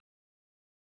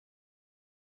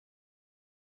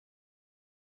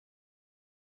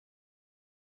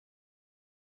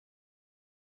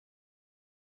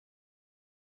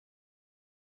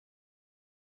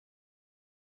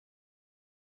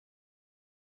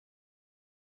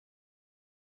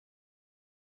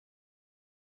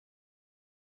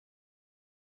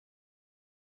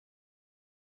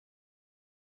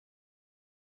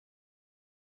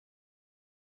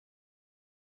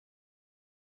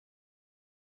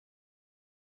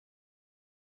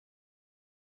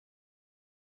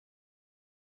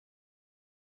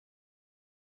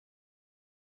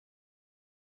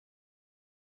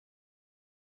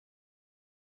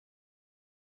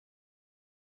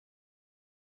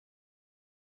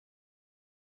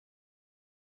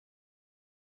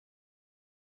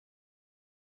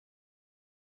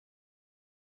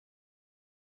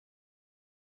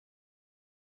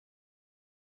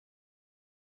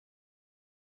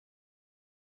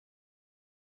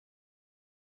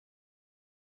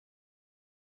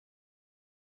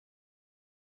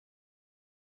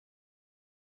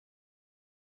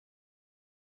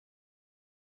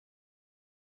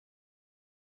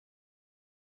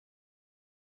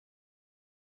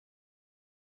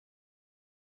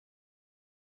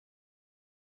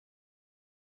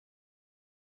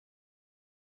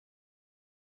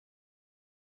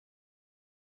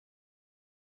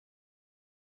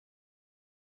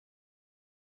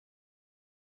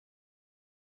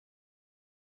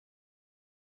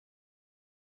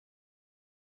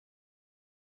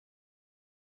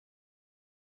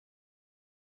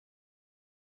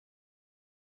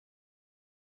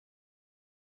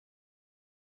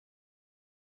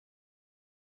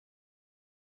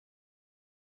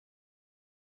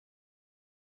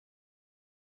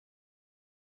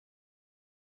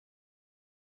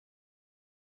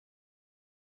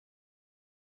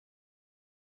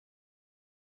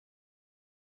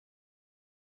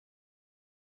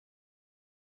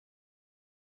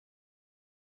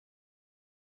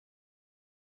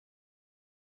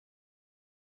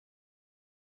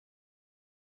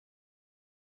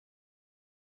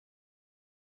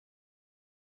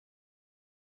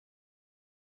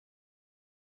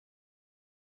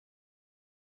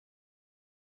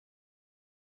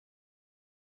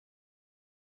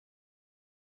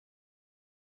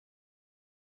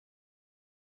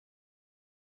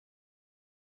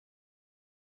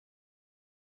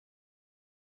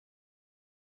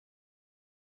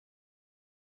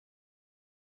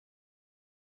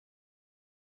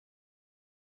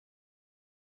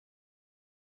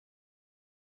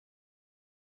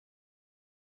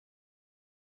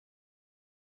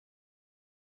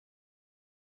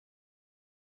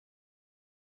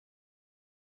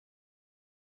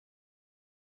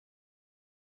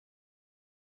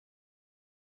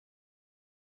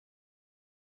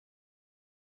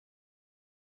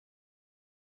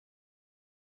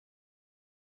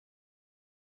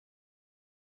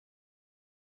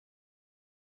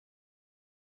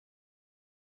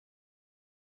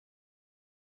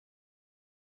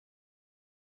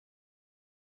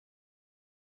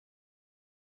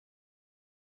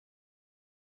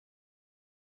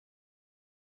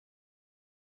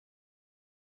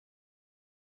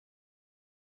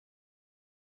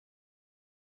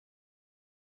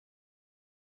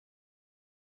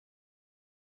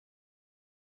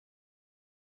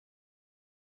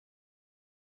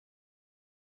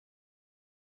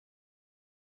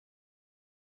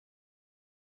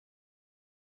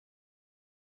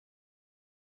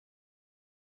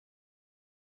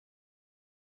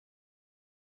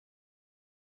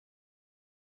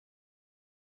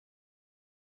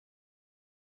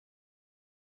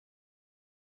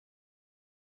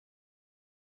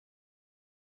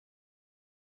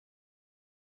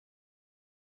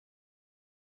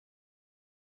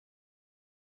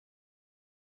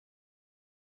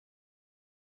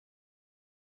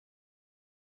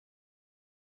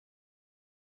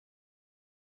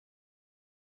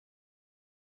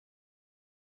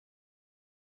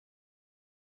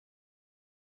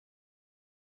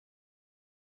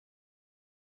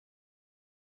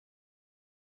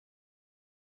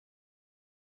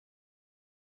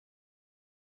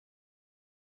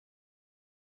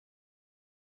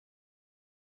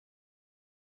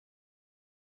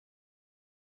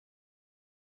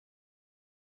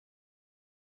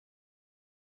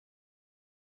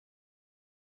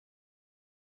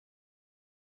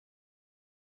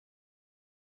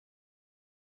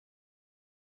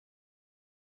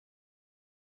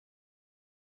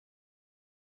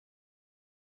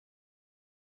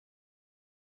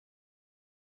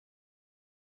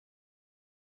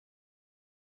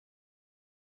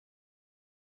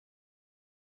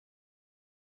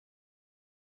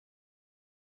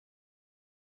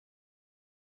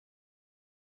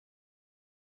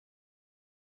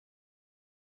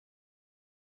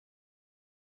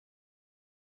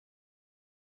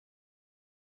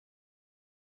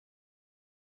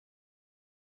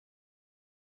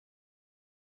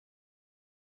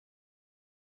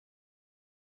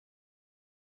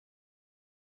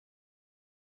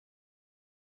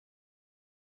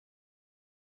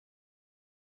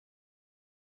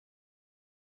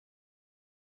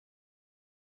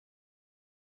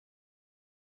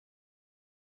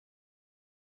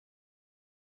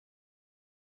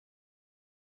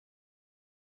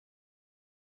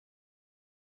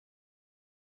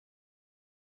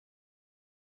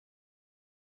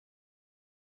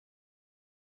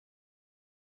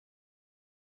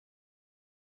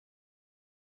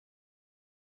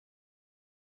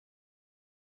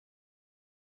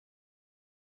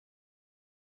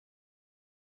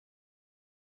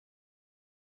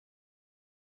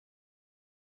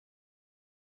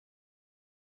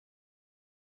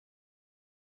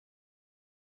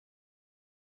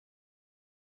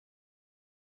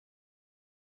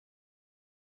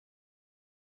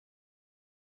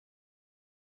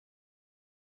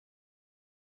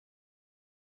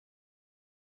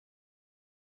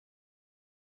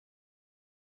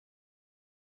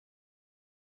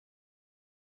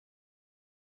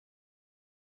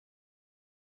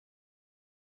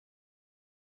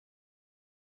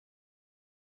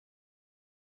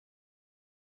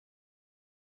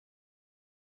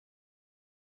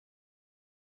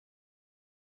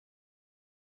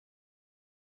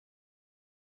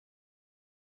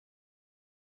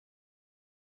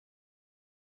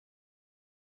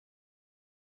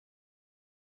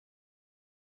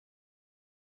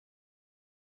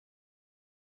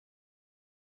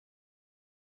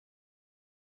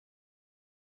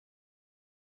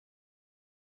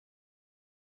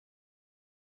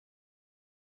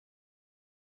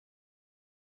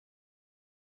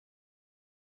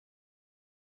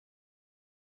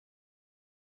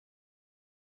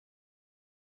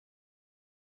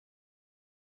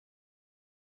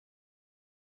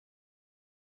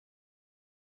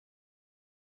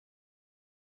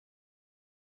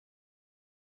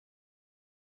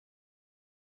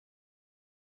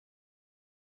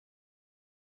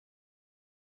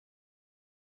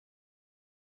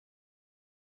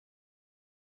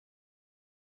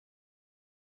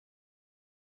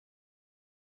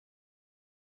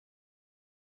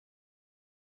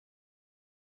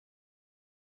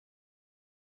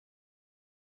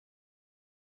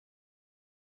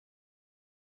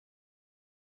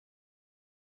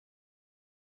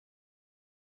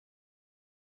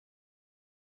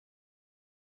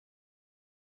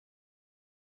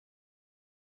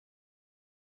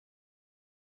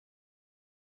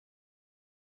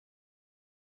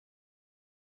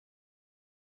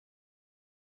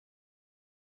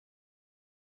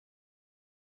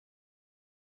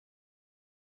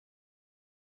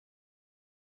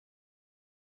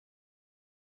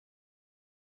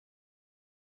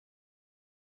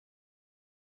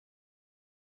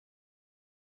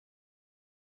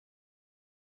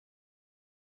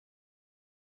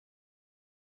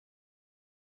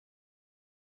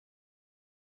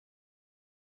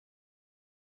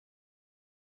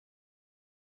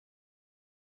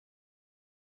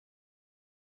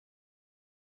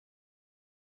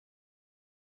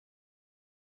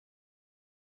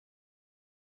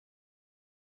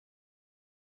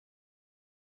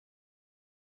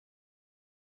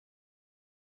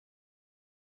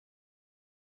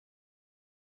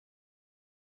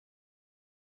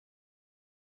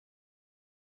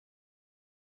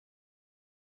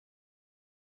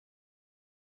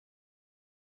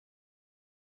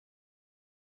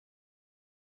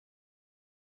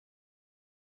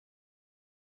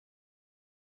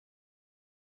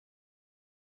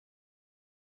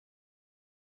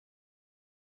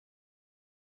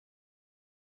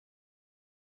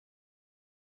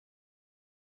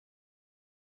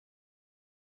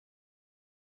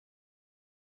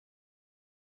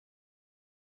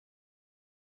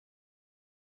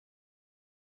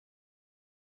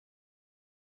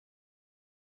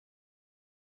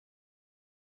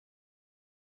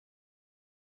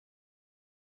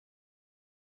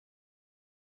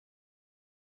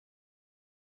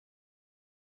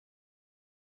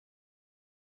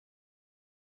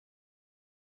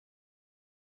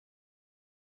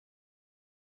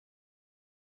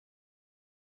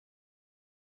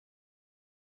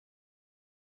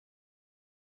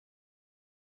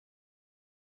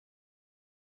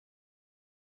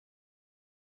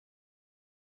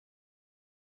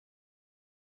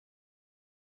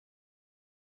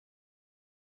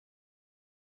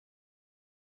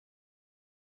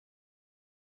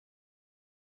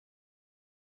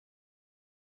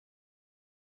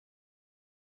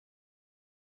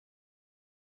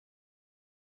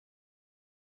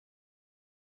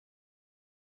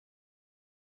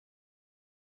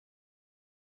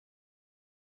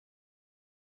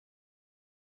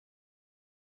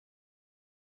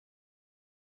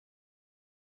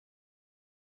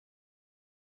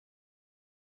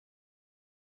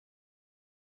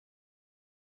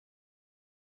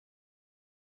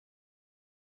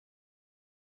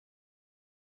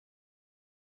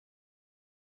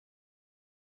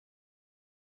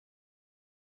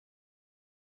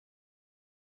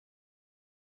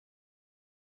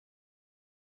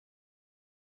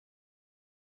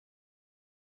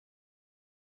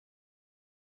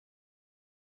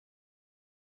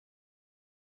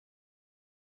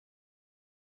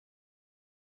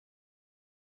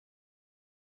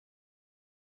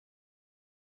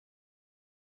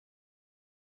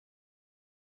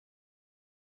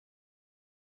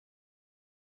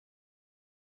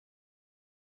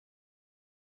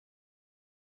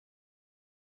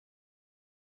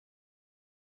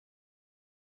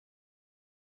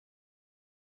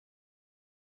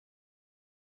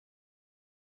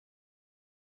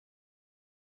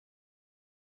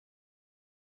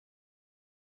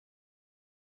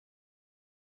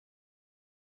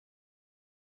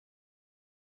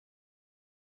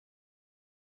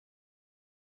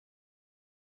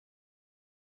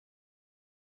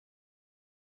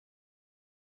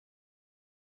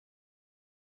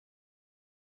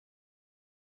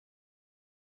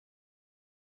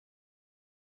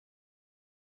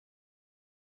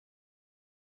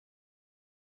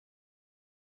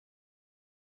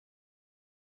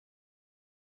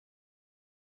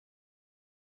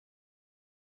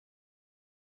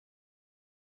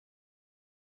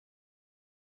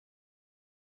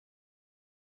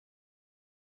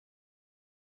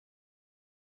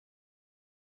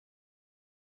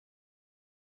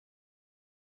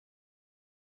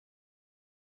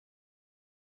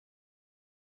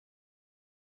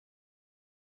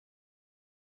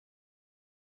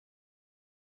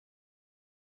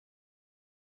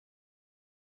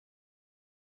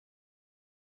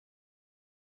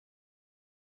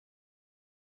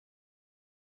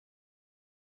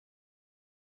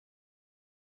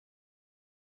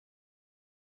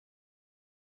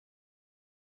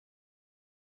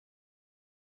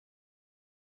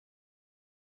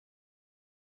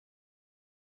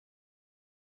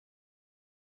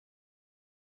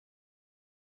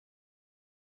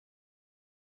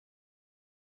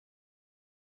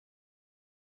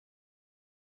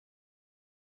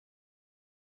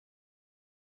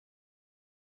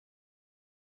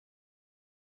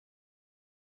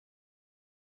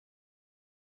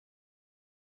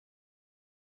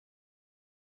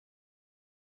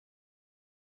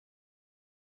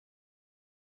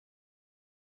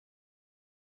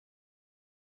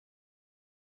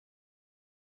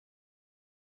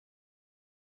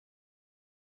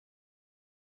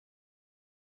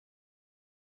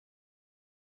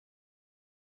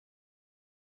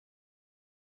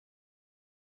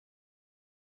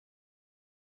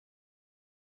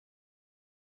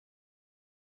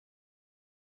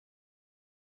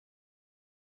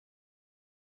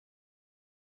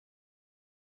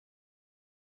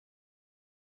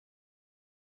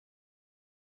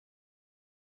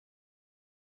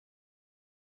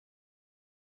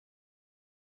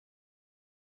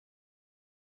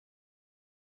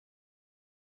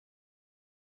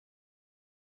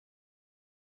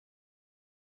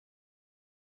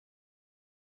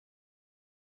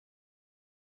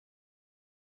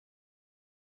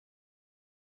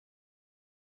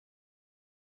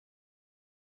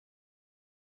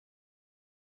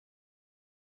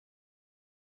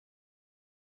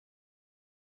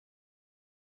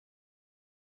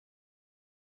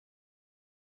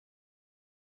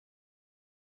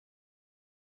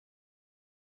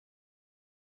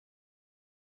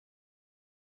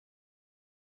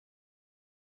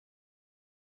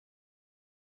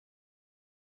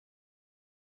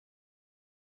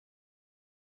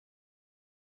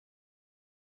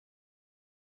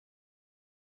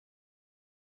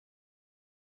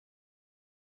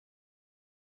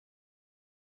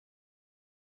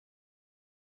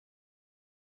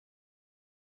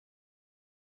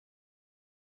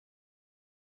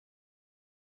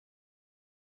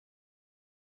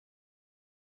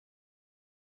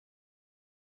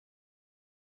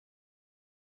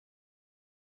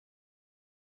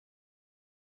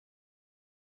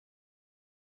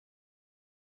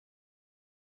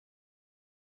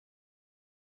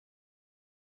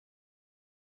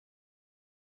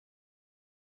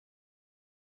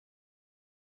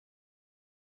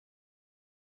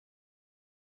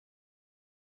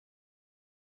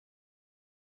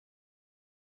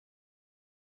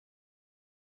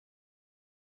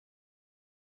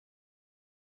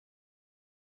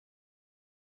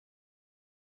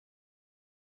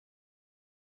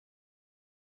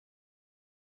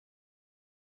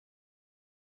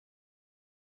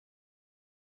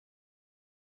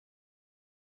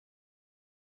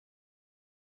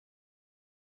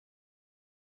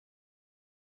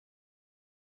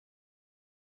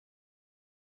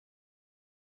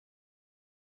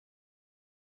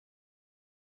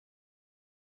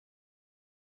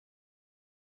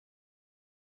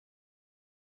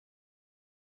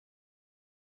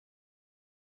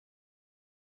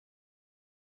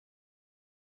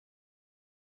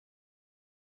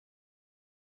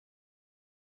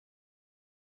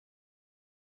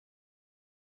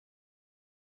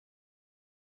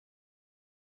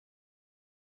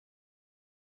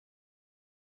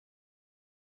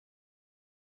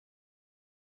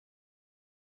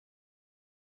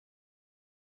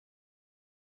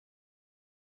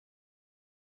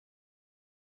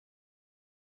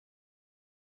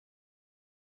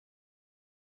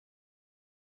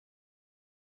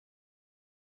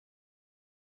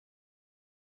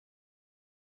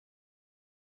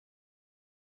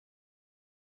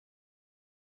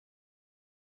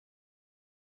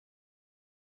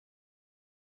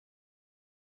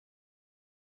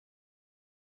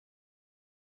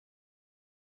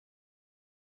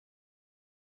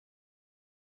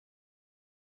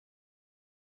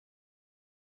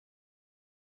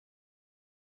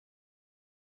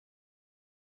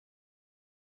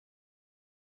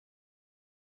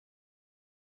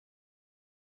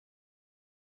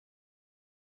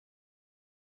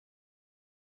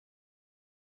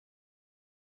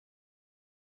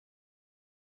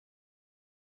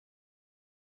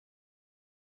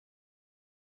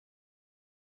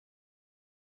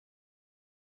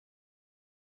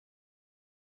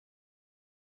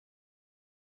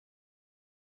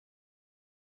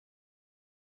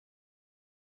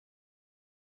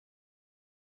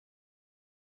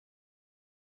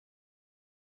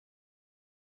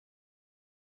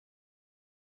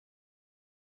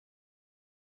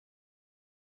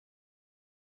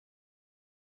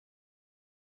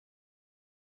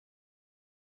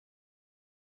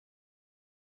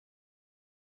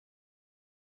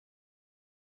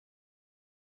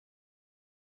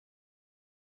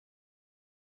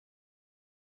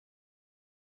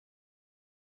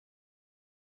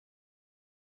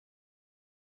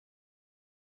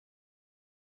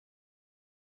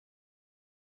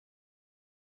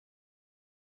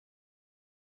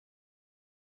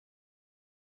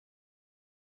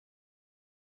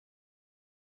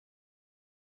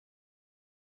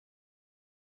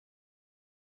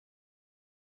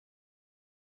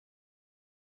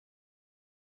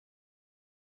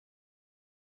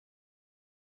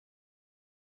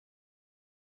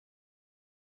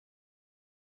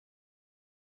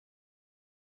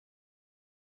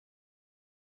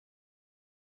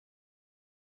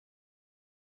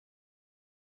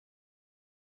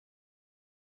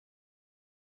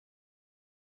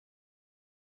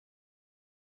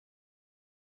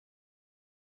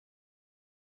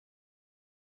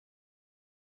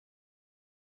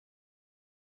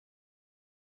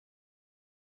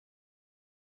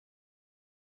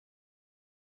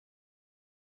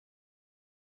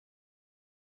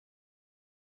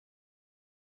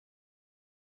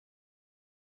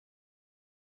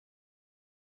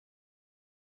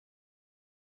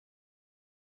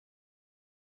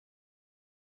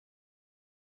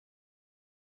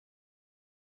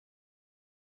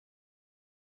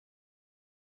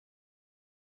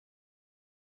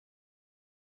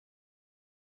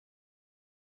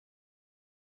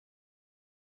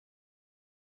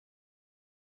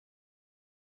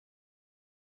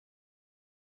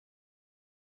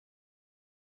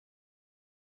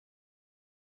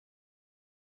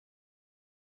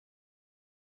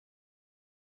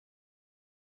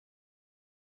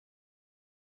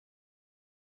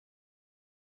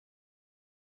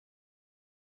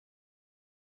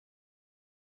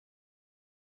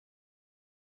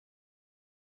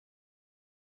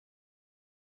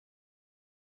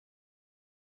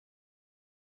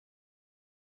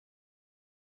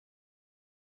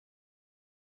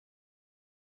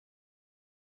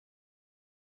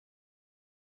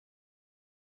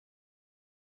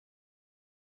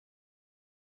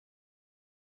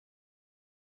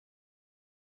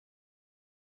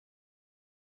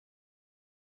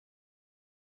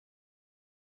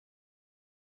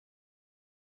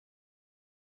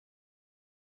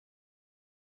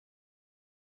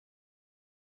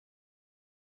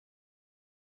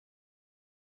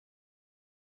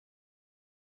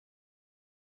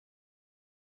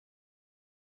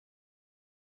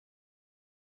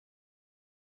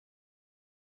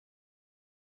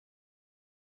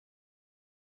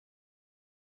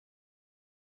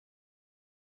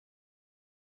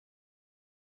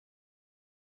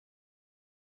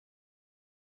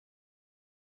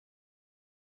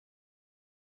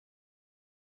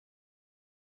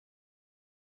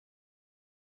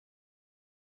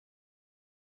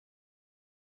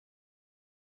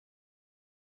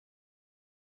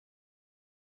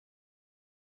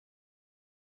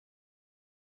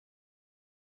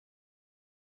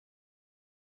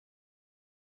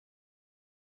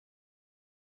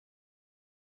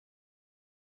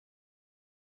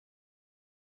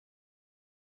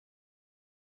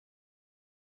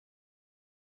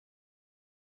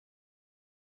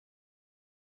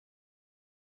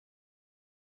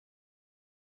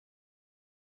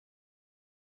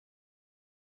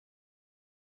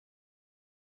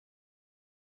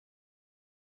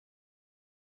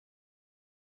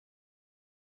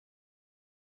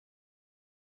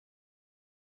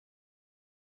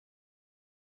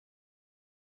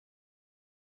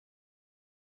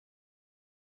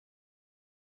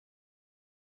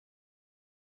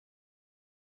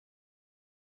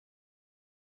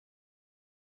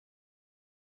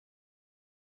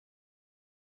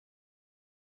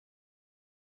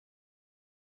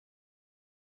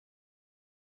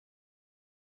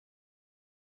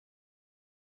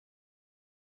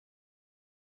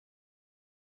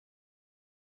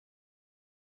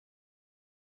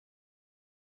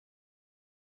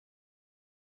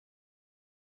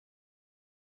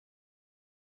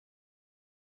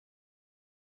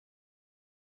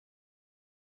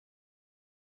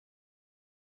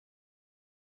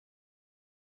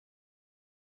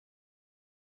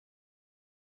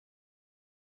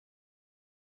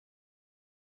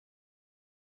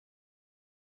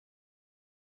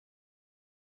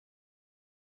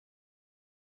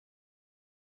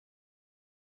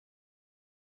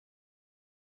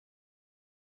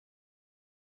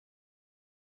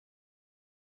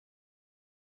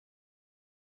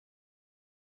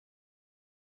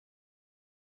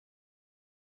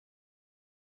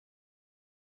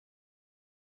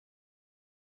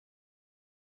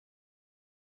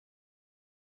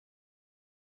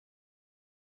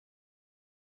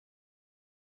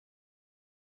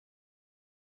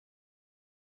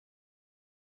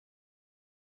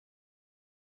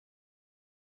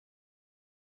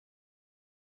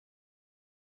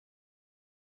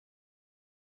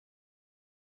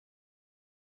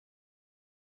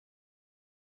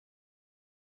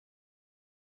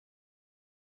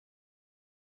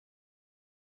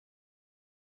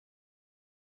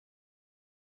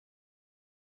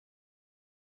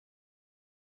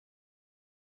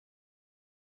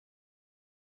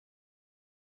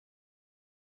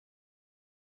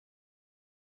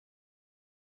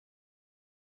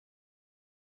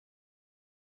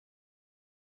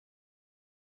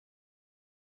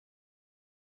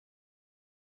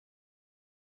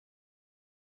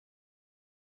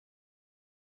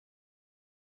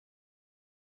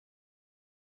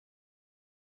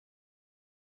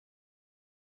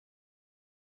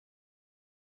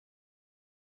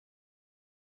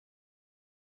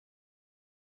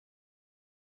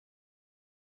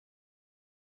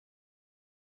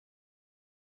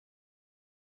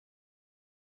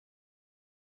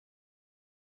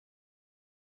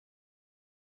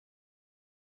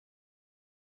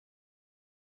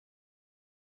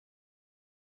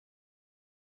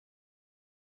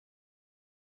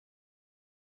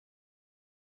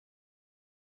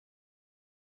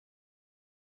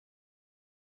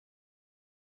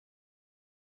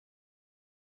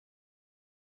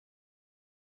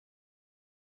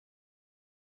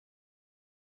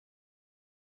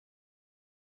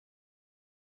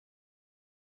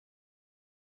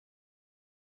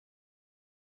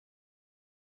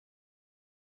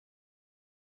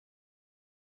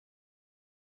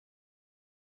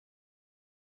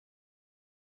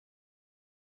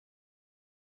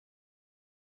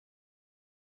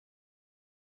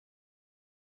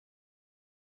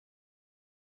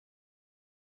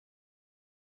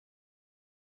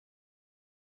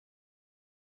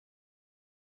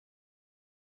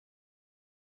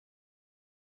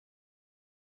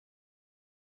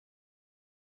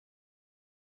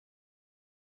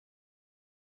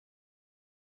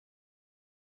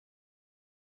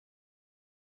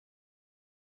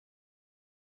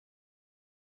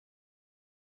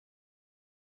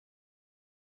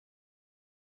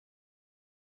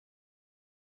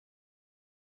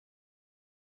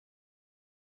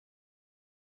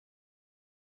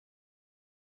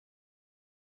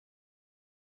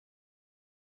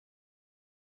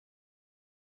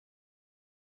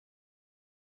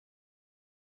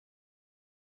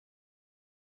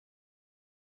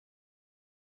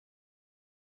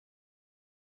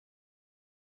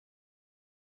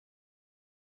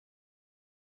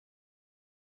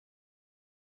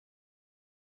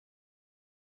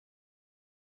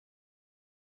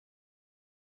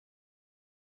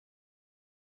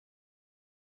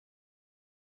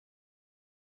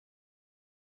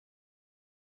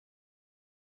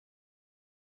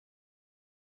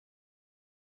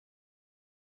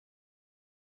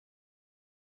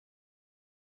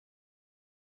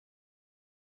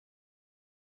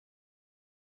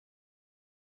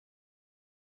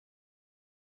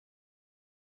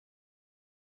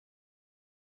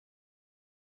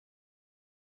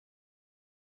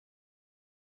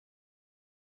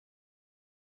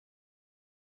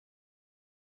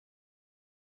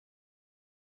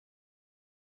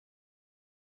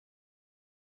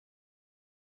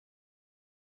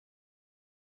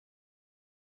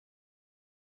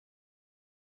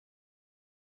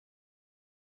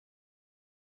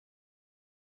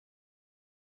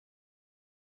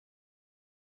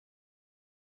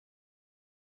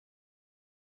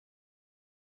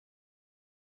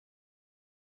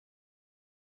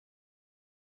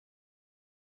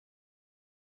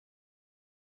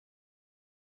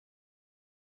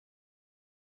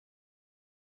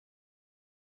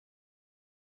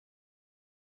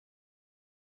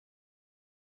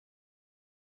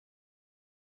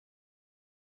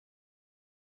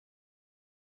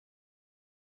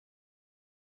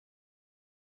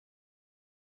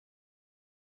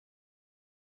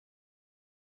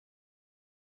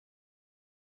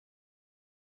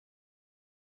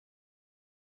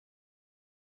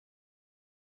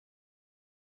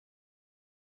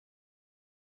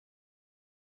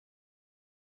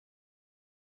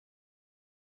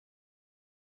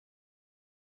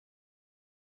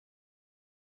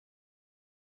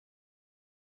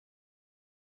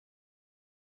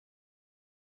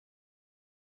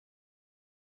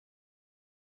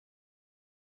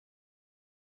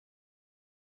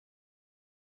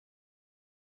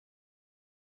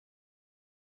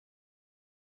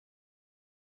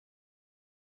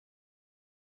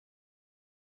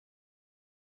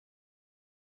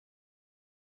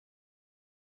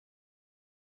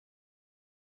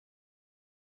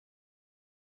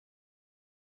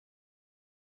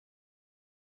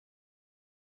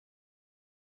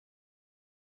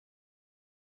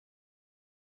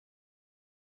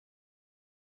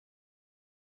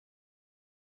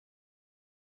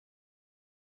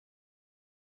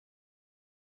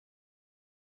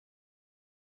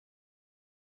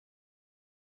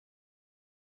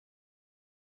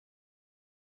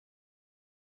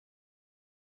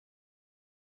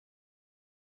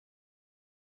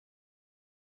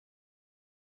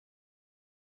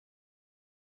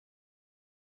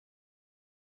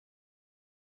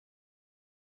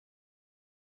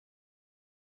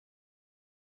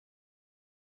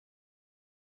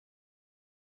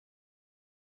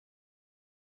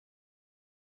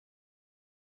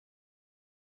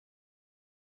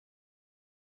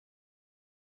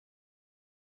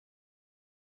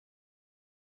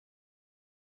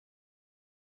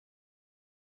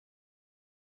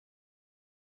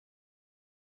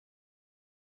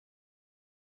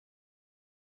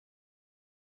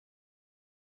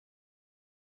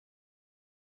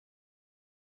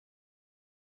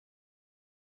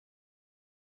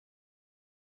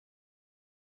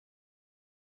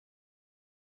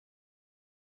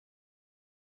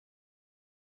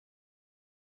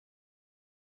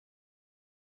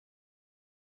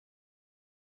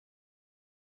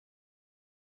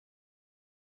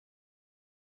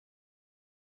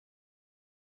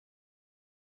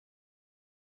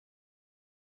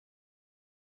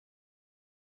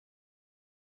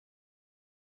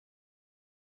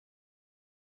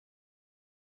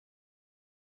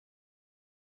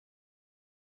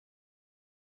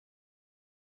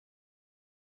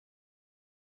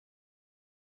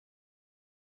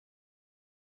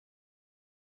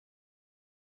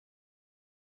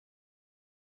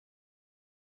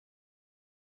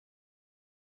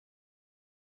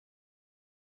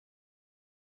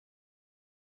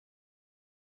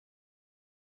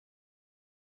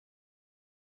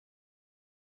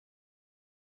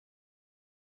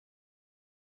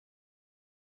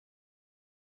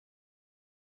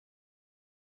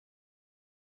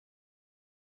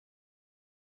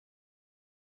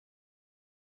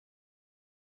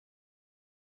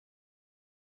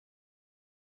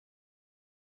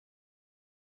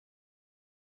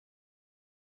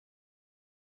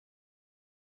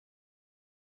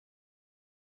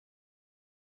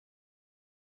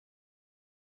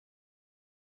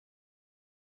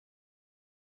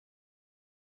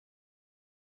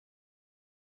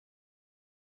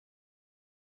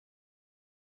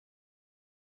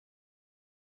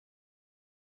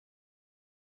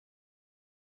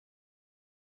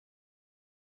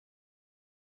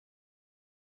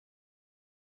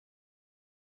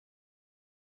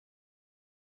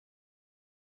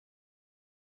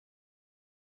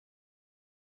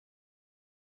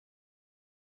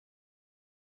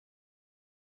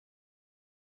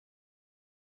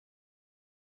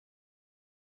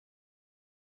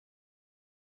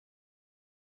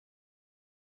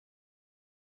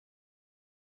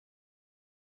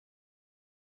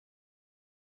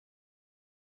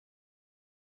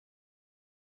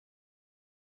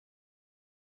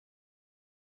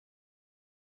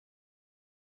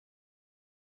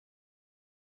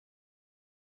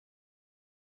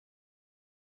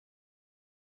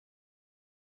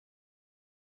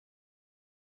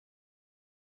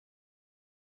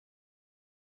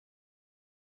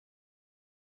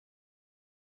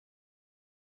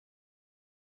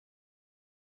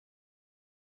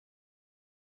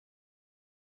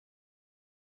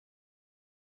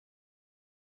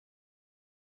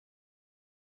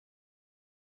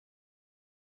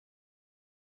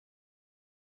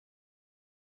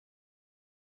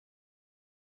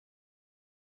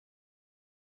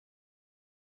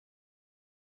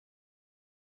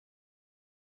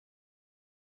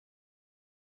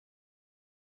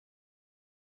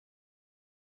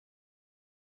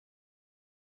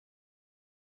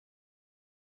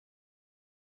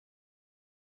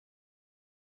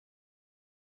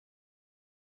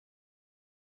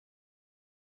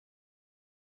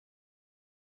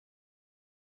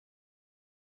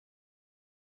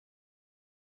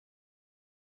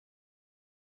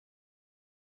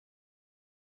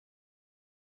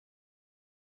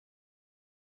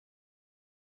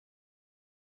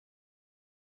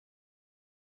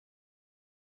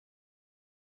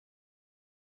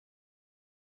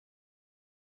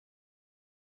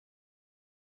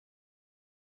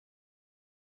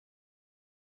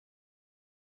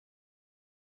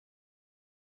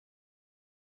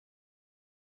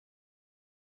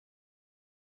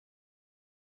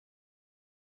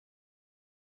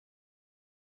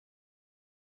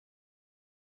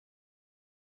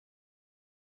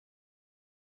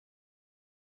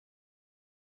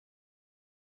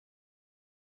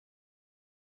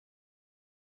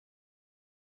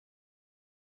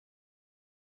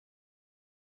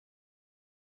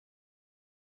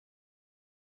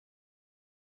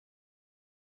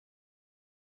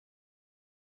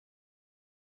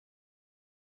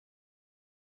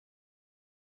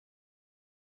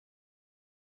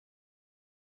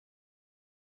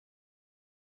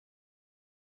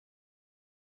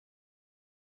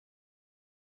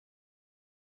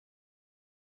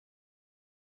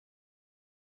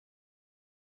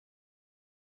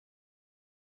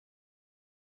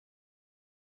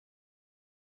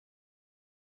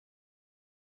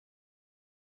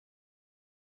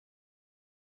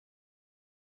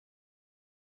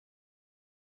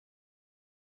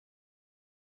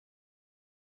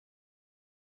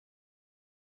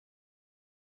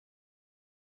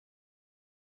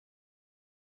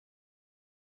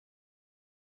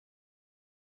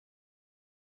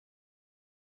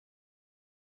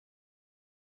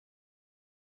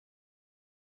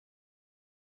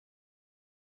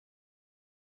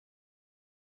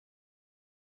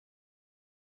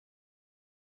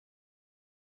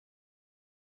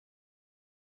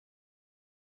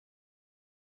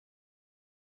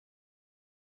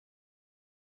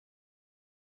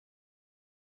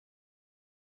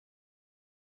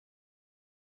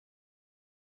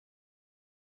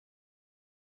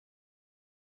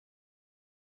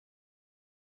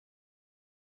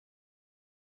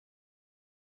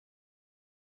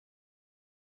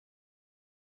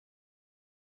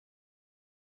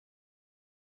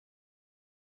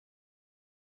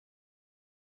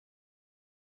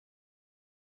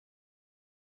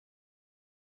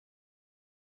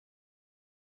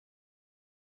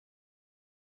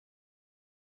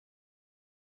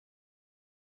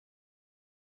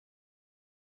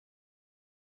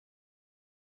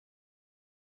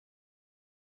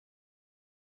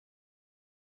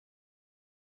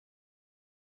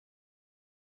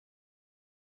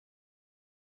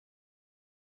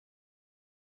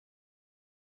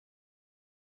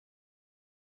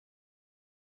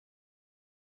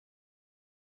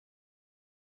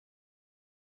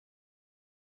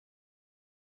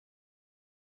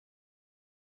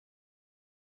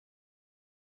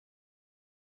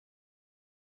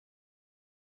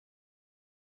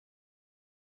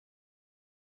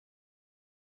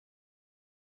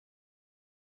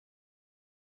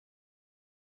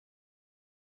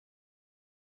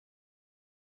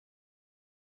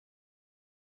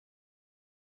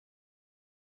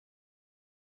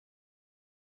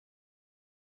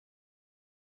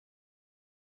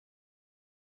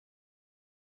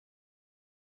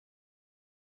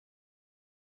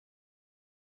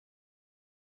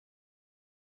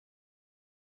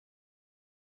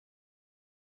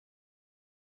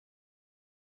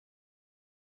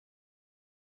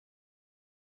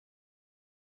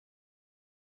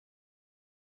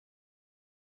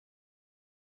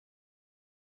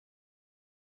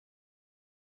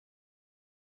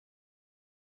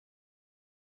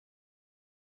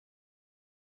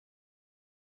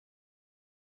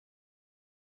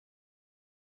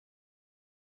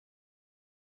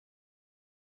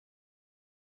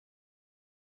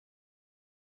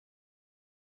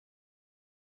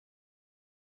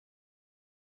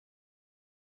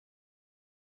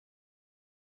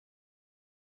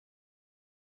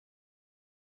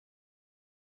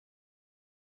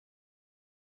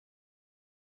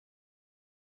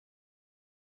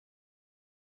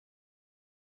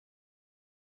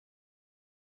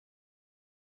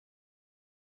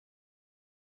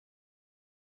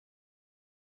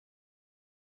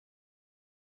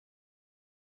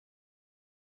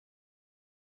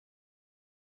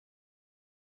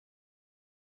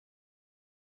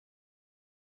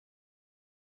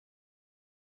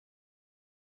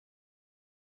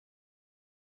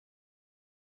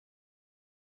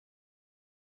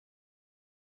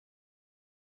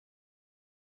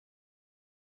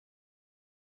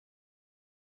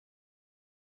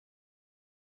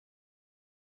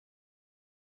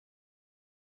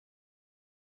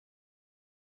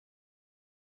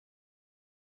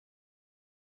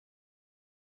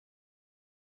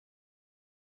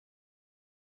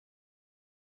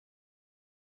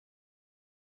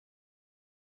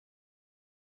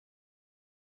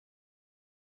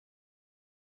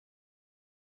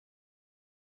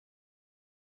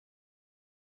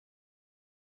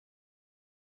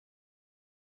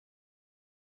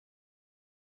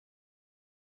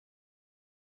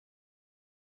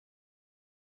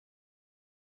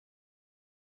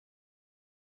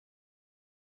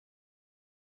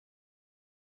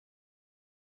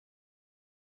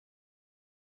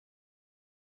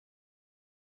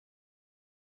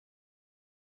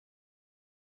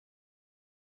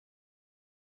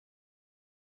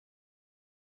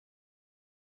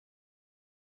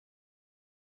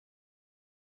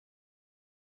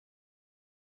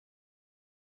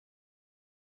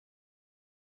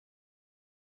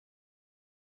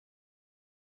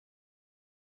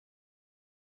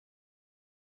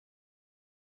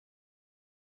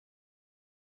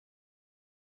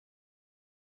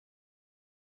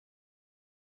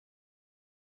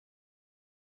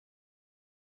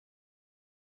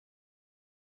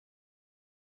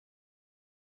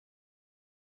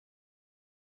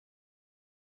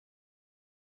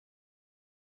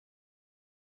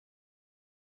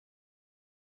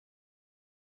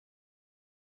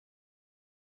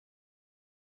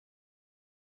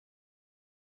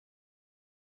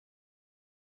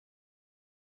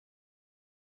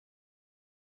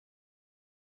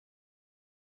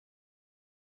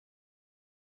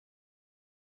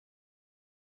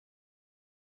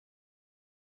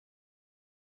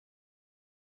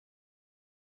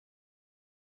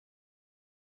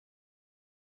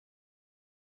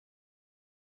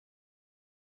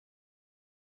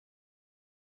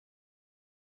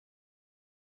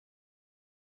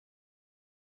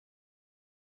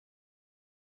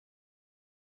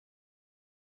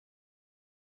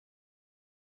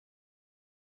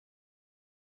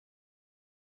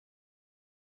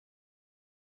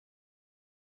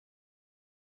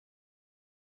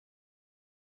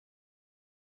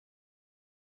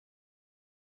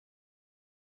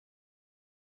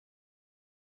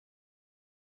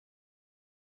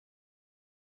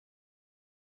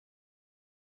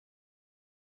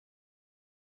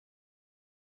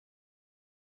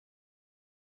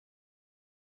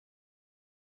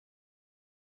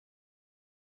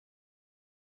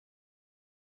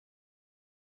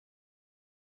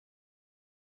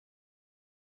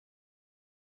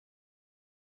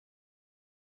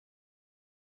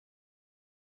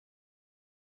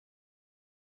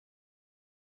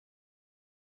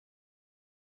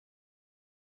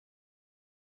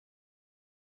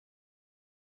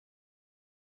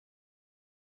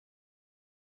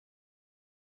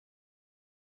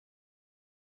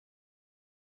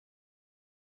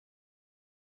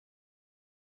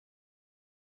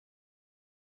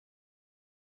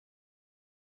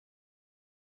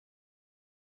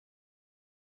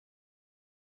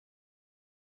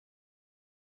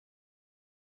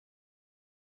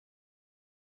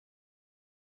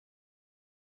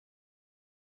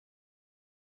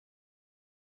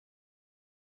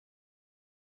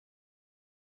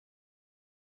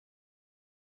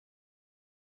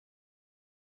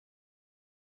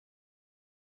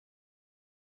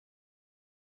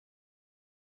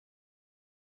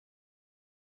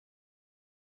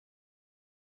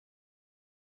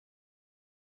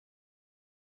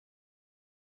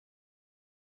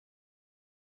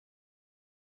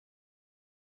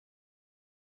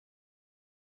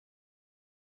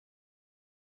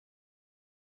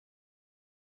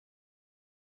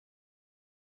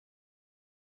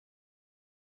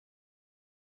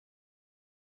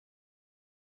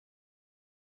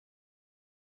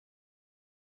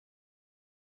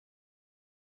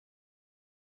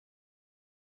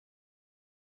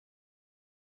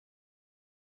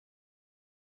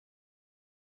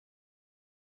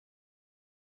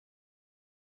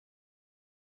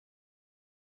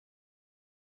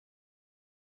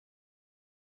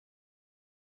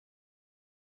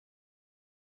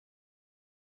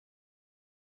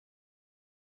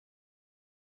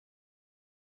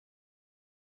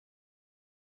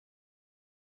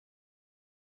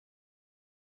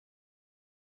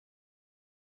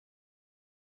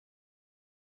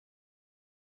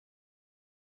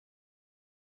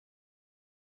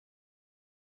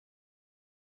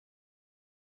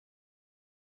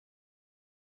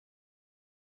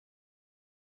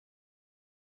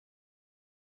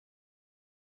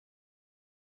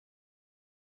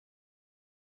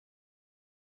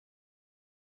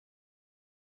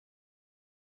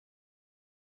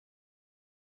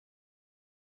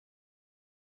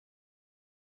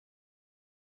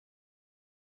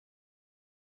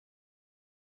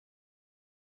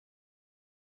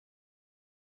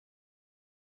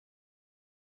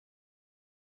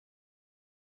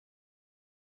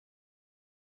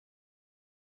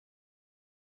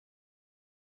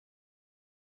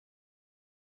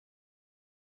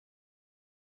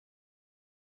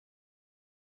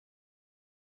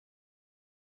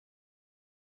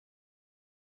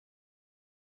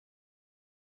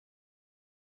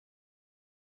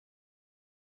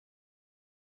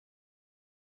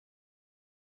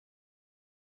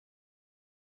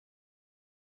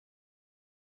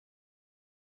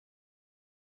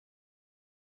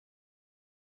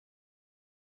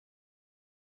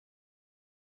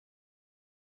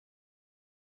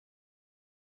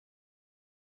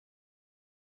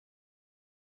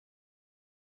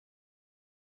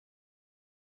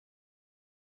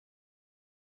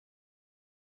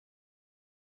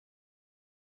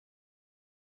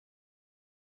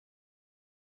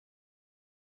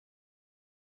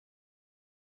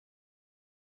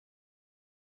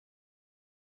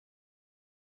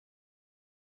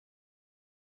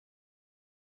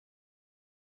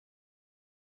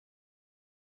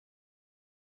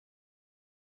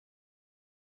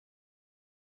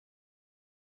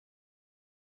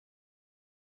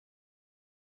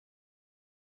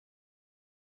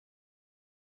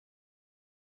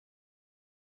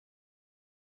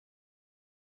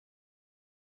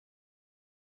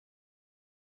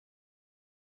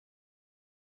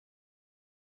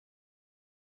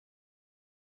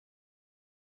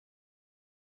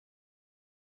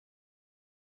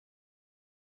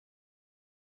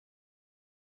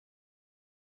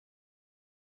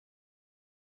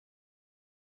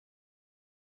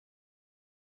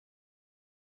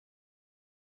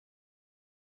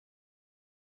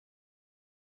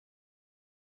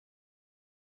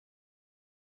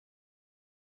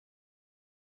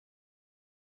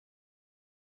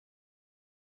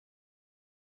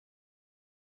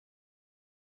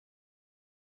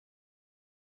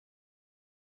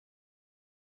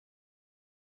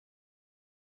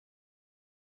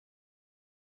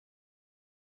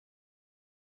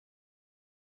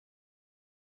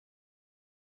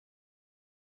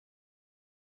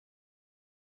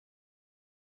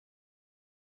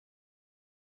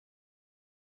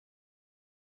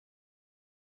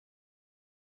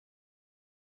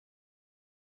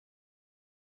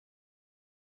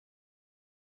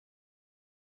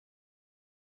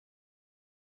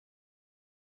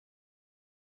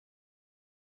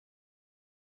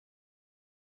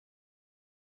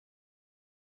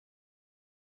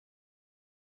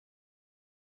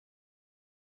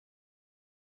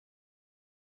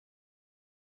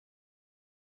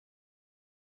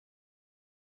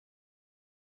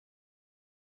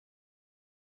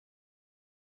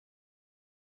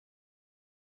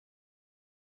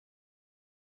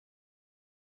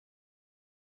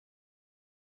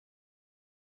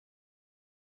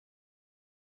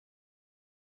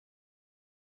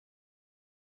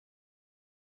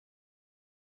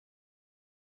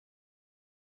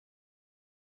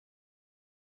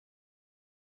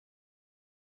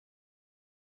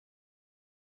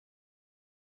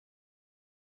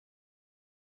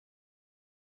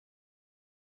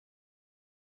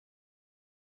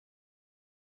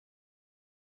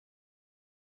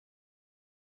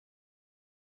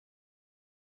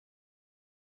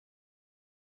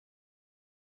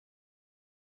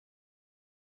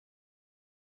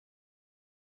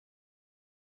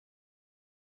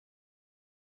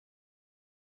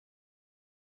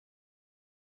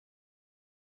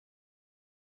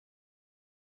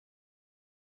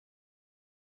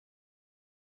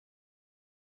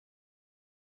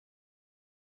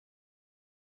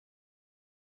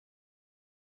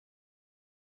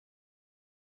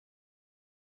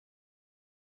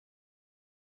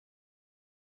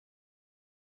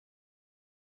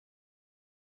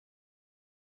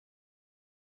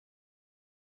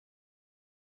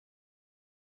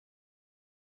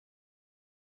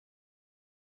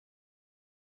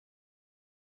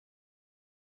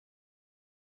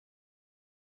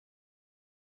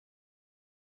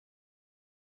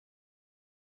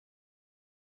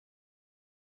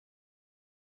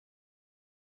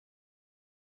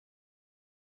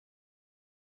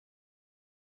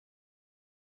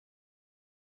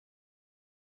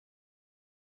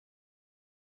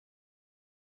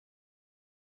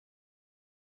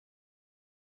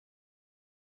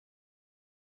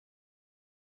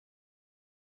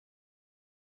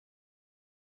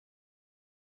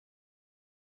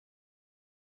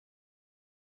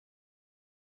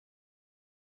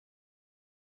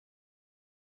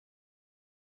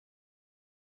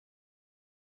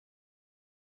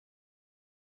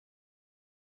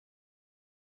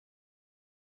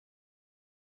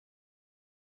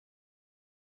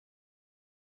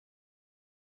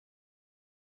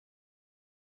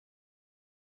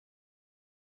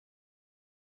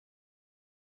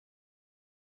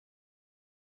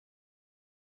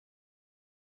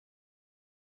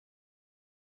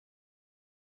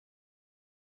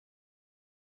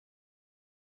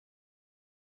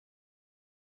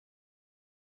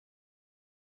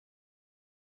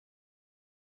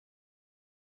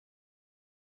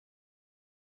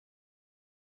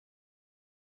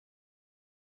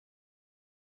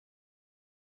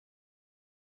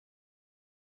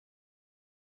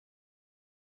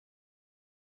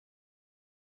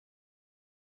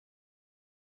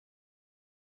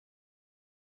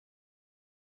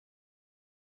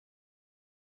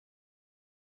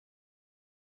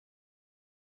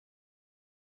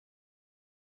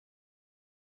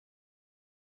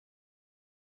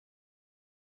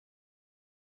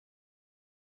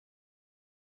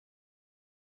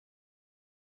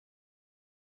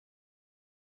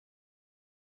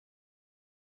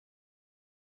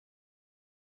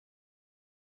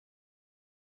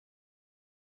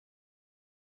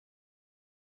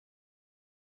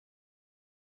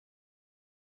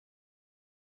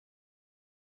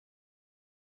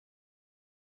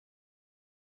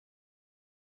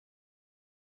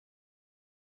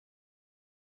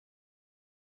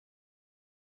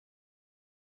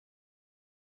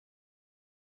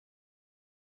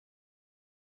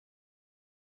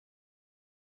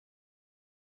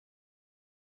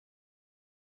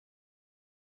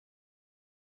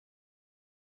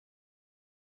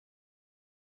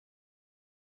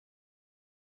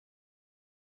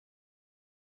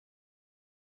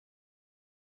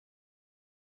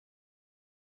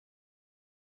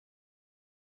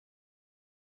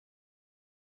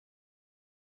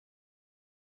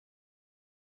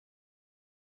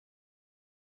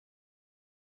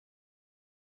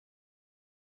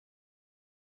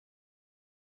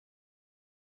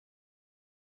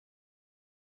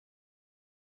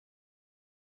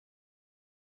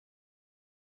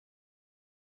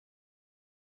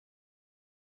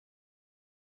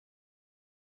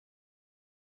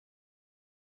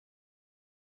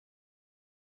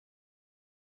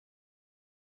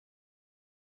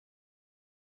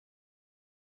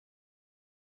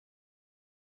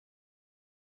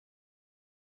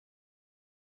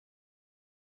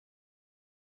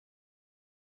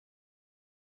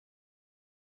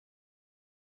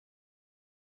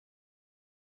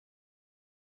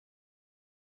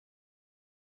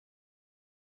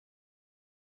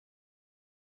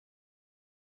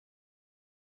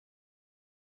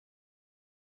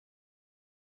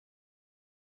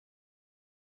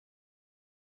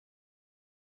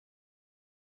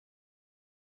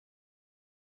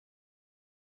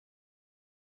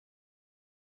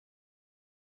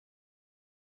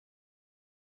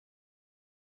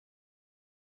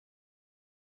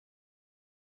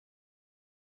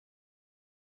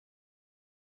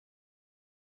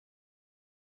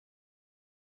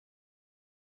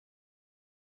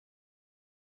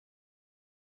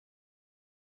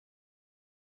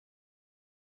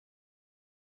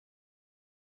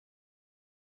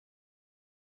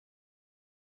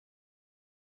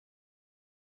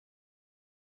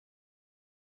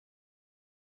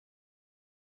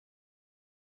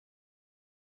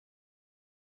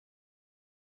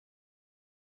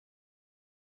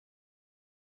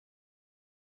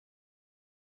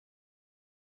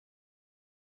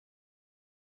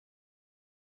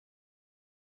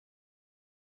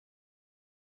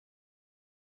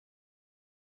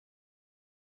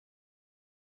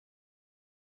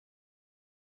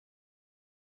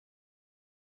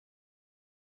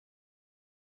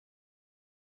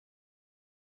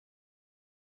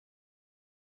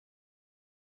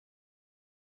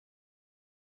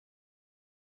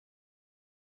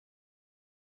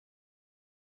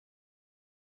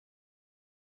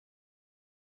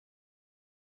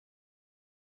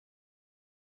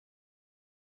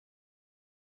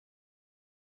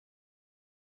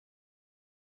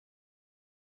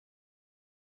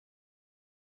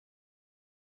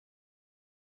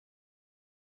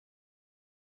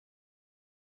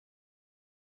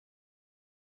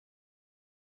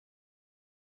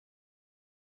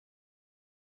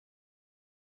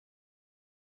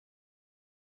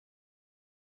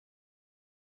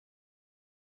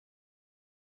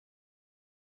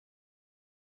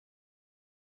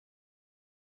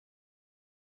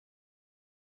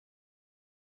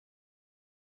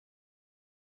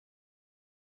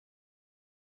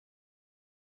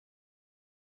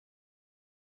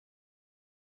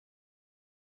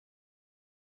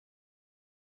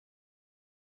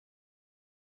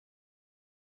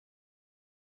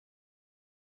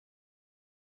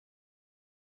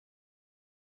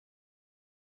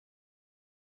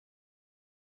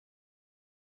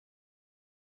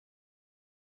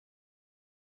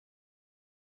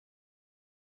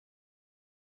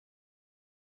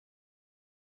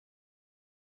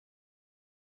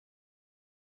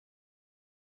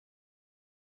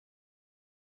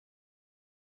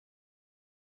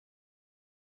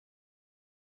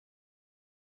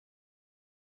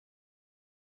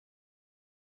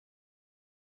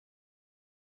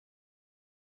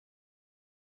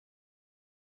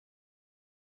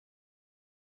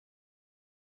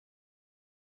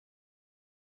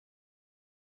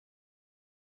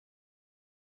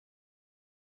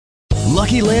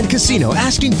 Lucky Land Casino,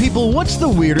 asking people, what's the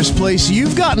weirdest place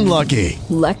you've gotten lucky?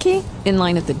 Lucky? In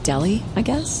line at the deli, I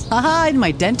guess? Aha, in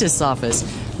my dentist's office.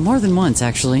 More than once,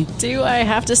 actually. Do I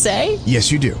have to say?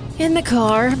 Yes, you do. In the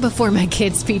car before my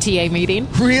kids' PTA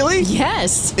meeting. Really?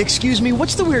 Yes. Excuse me,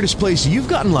 what's the weirdest place you've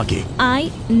gotten lucky?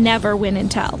 I never win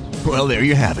and tell. Well, there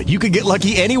you have it. You can get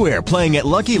lucky anywhere, playing at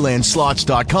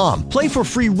LuckyLandSlots.com. Play for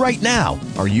free right now.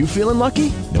 Are you feeling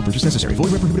lucky? No purchase necessary.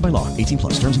 Void where prohibited by law. 18+.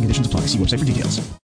 Terms and conditions apply. See website for details.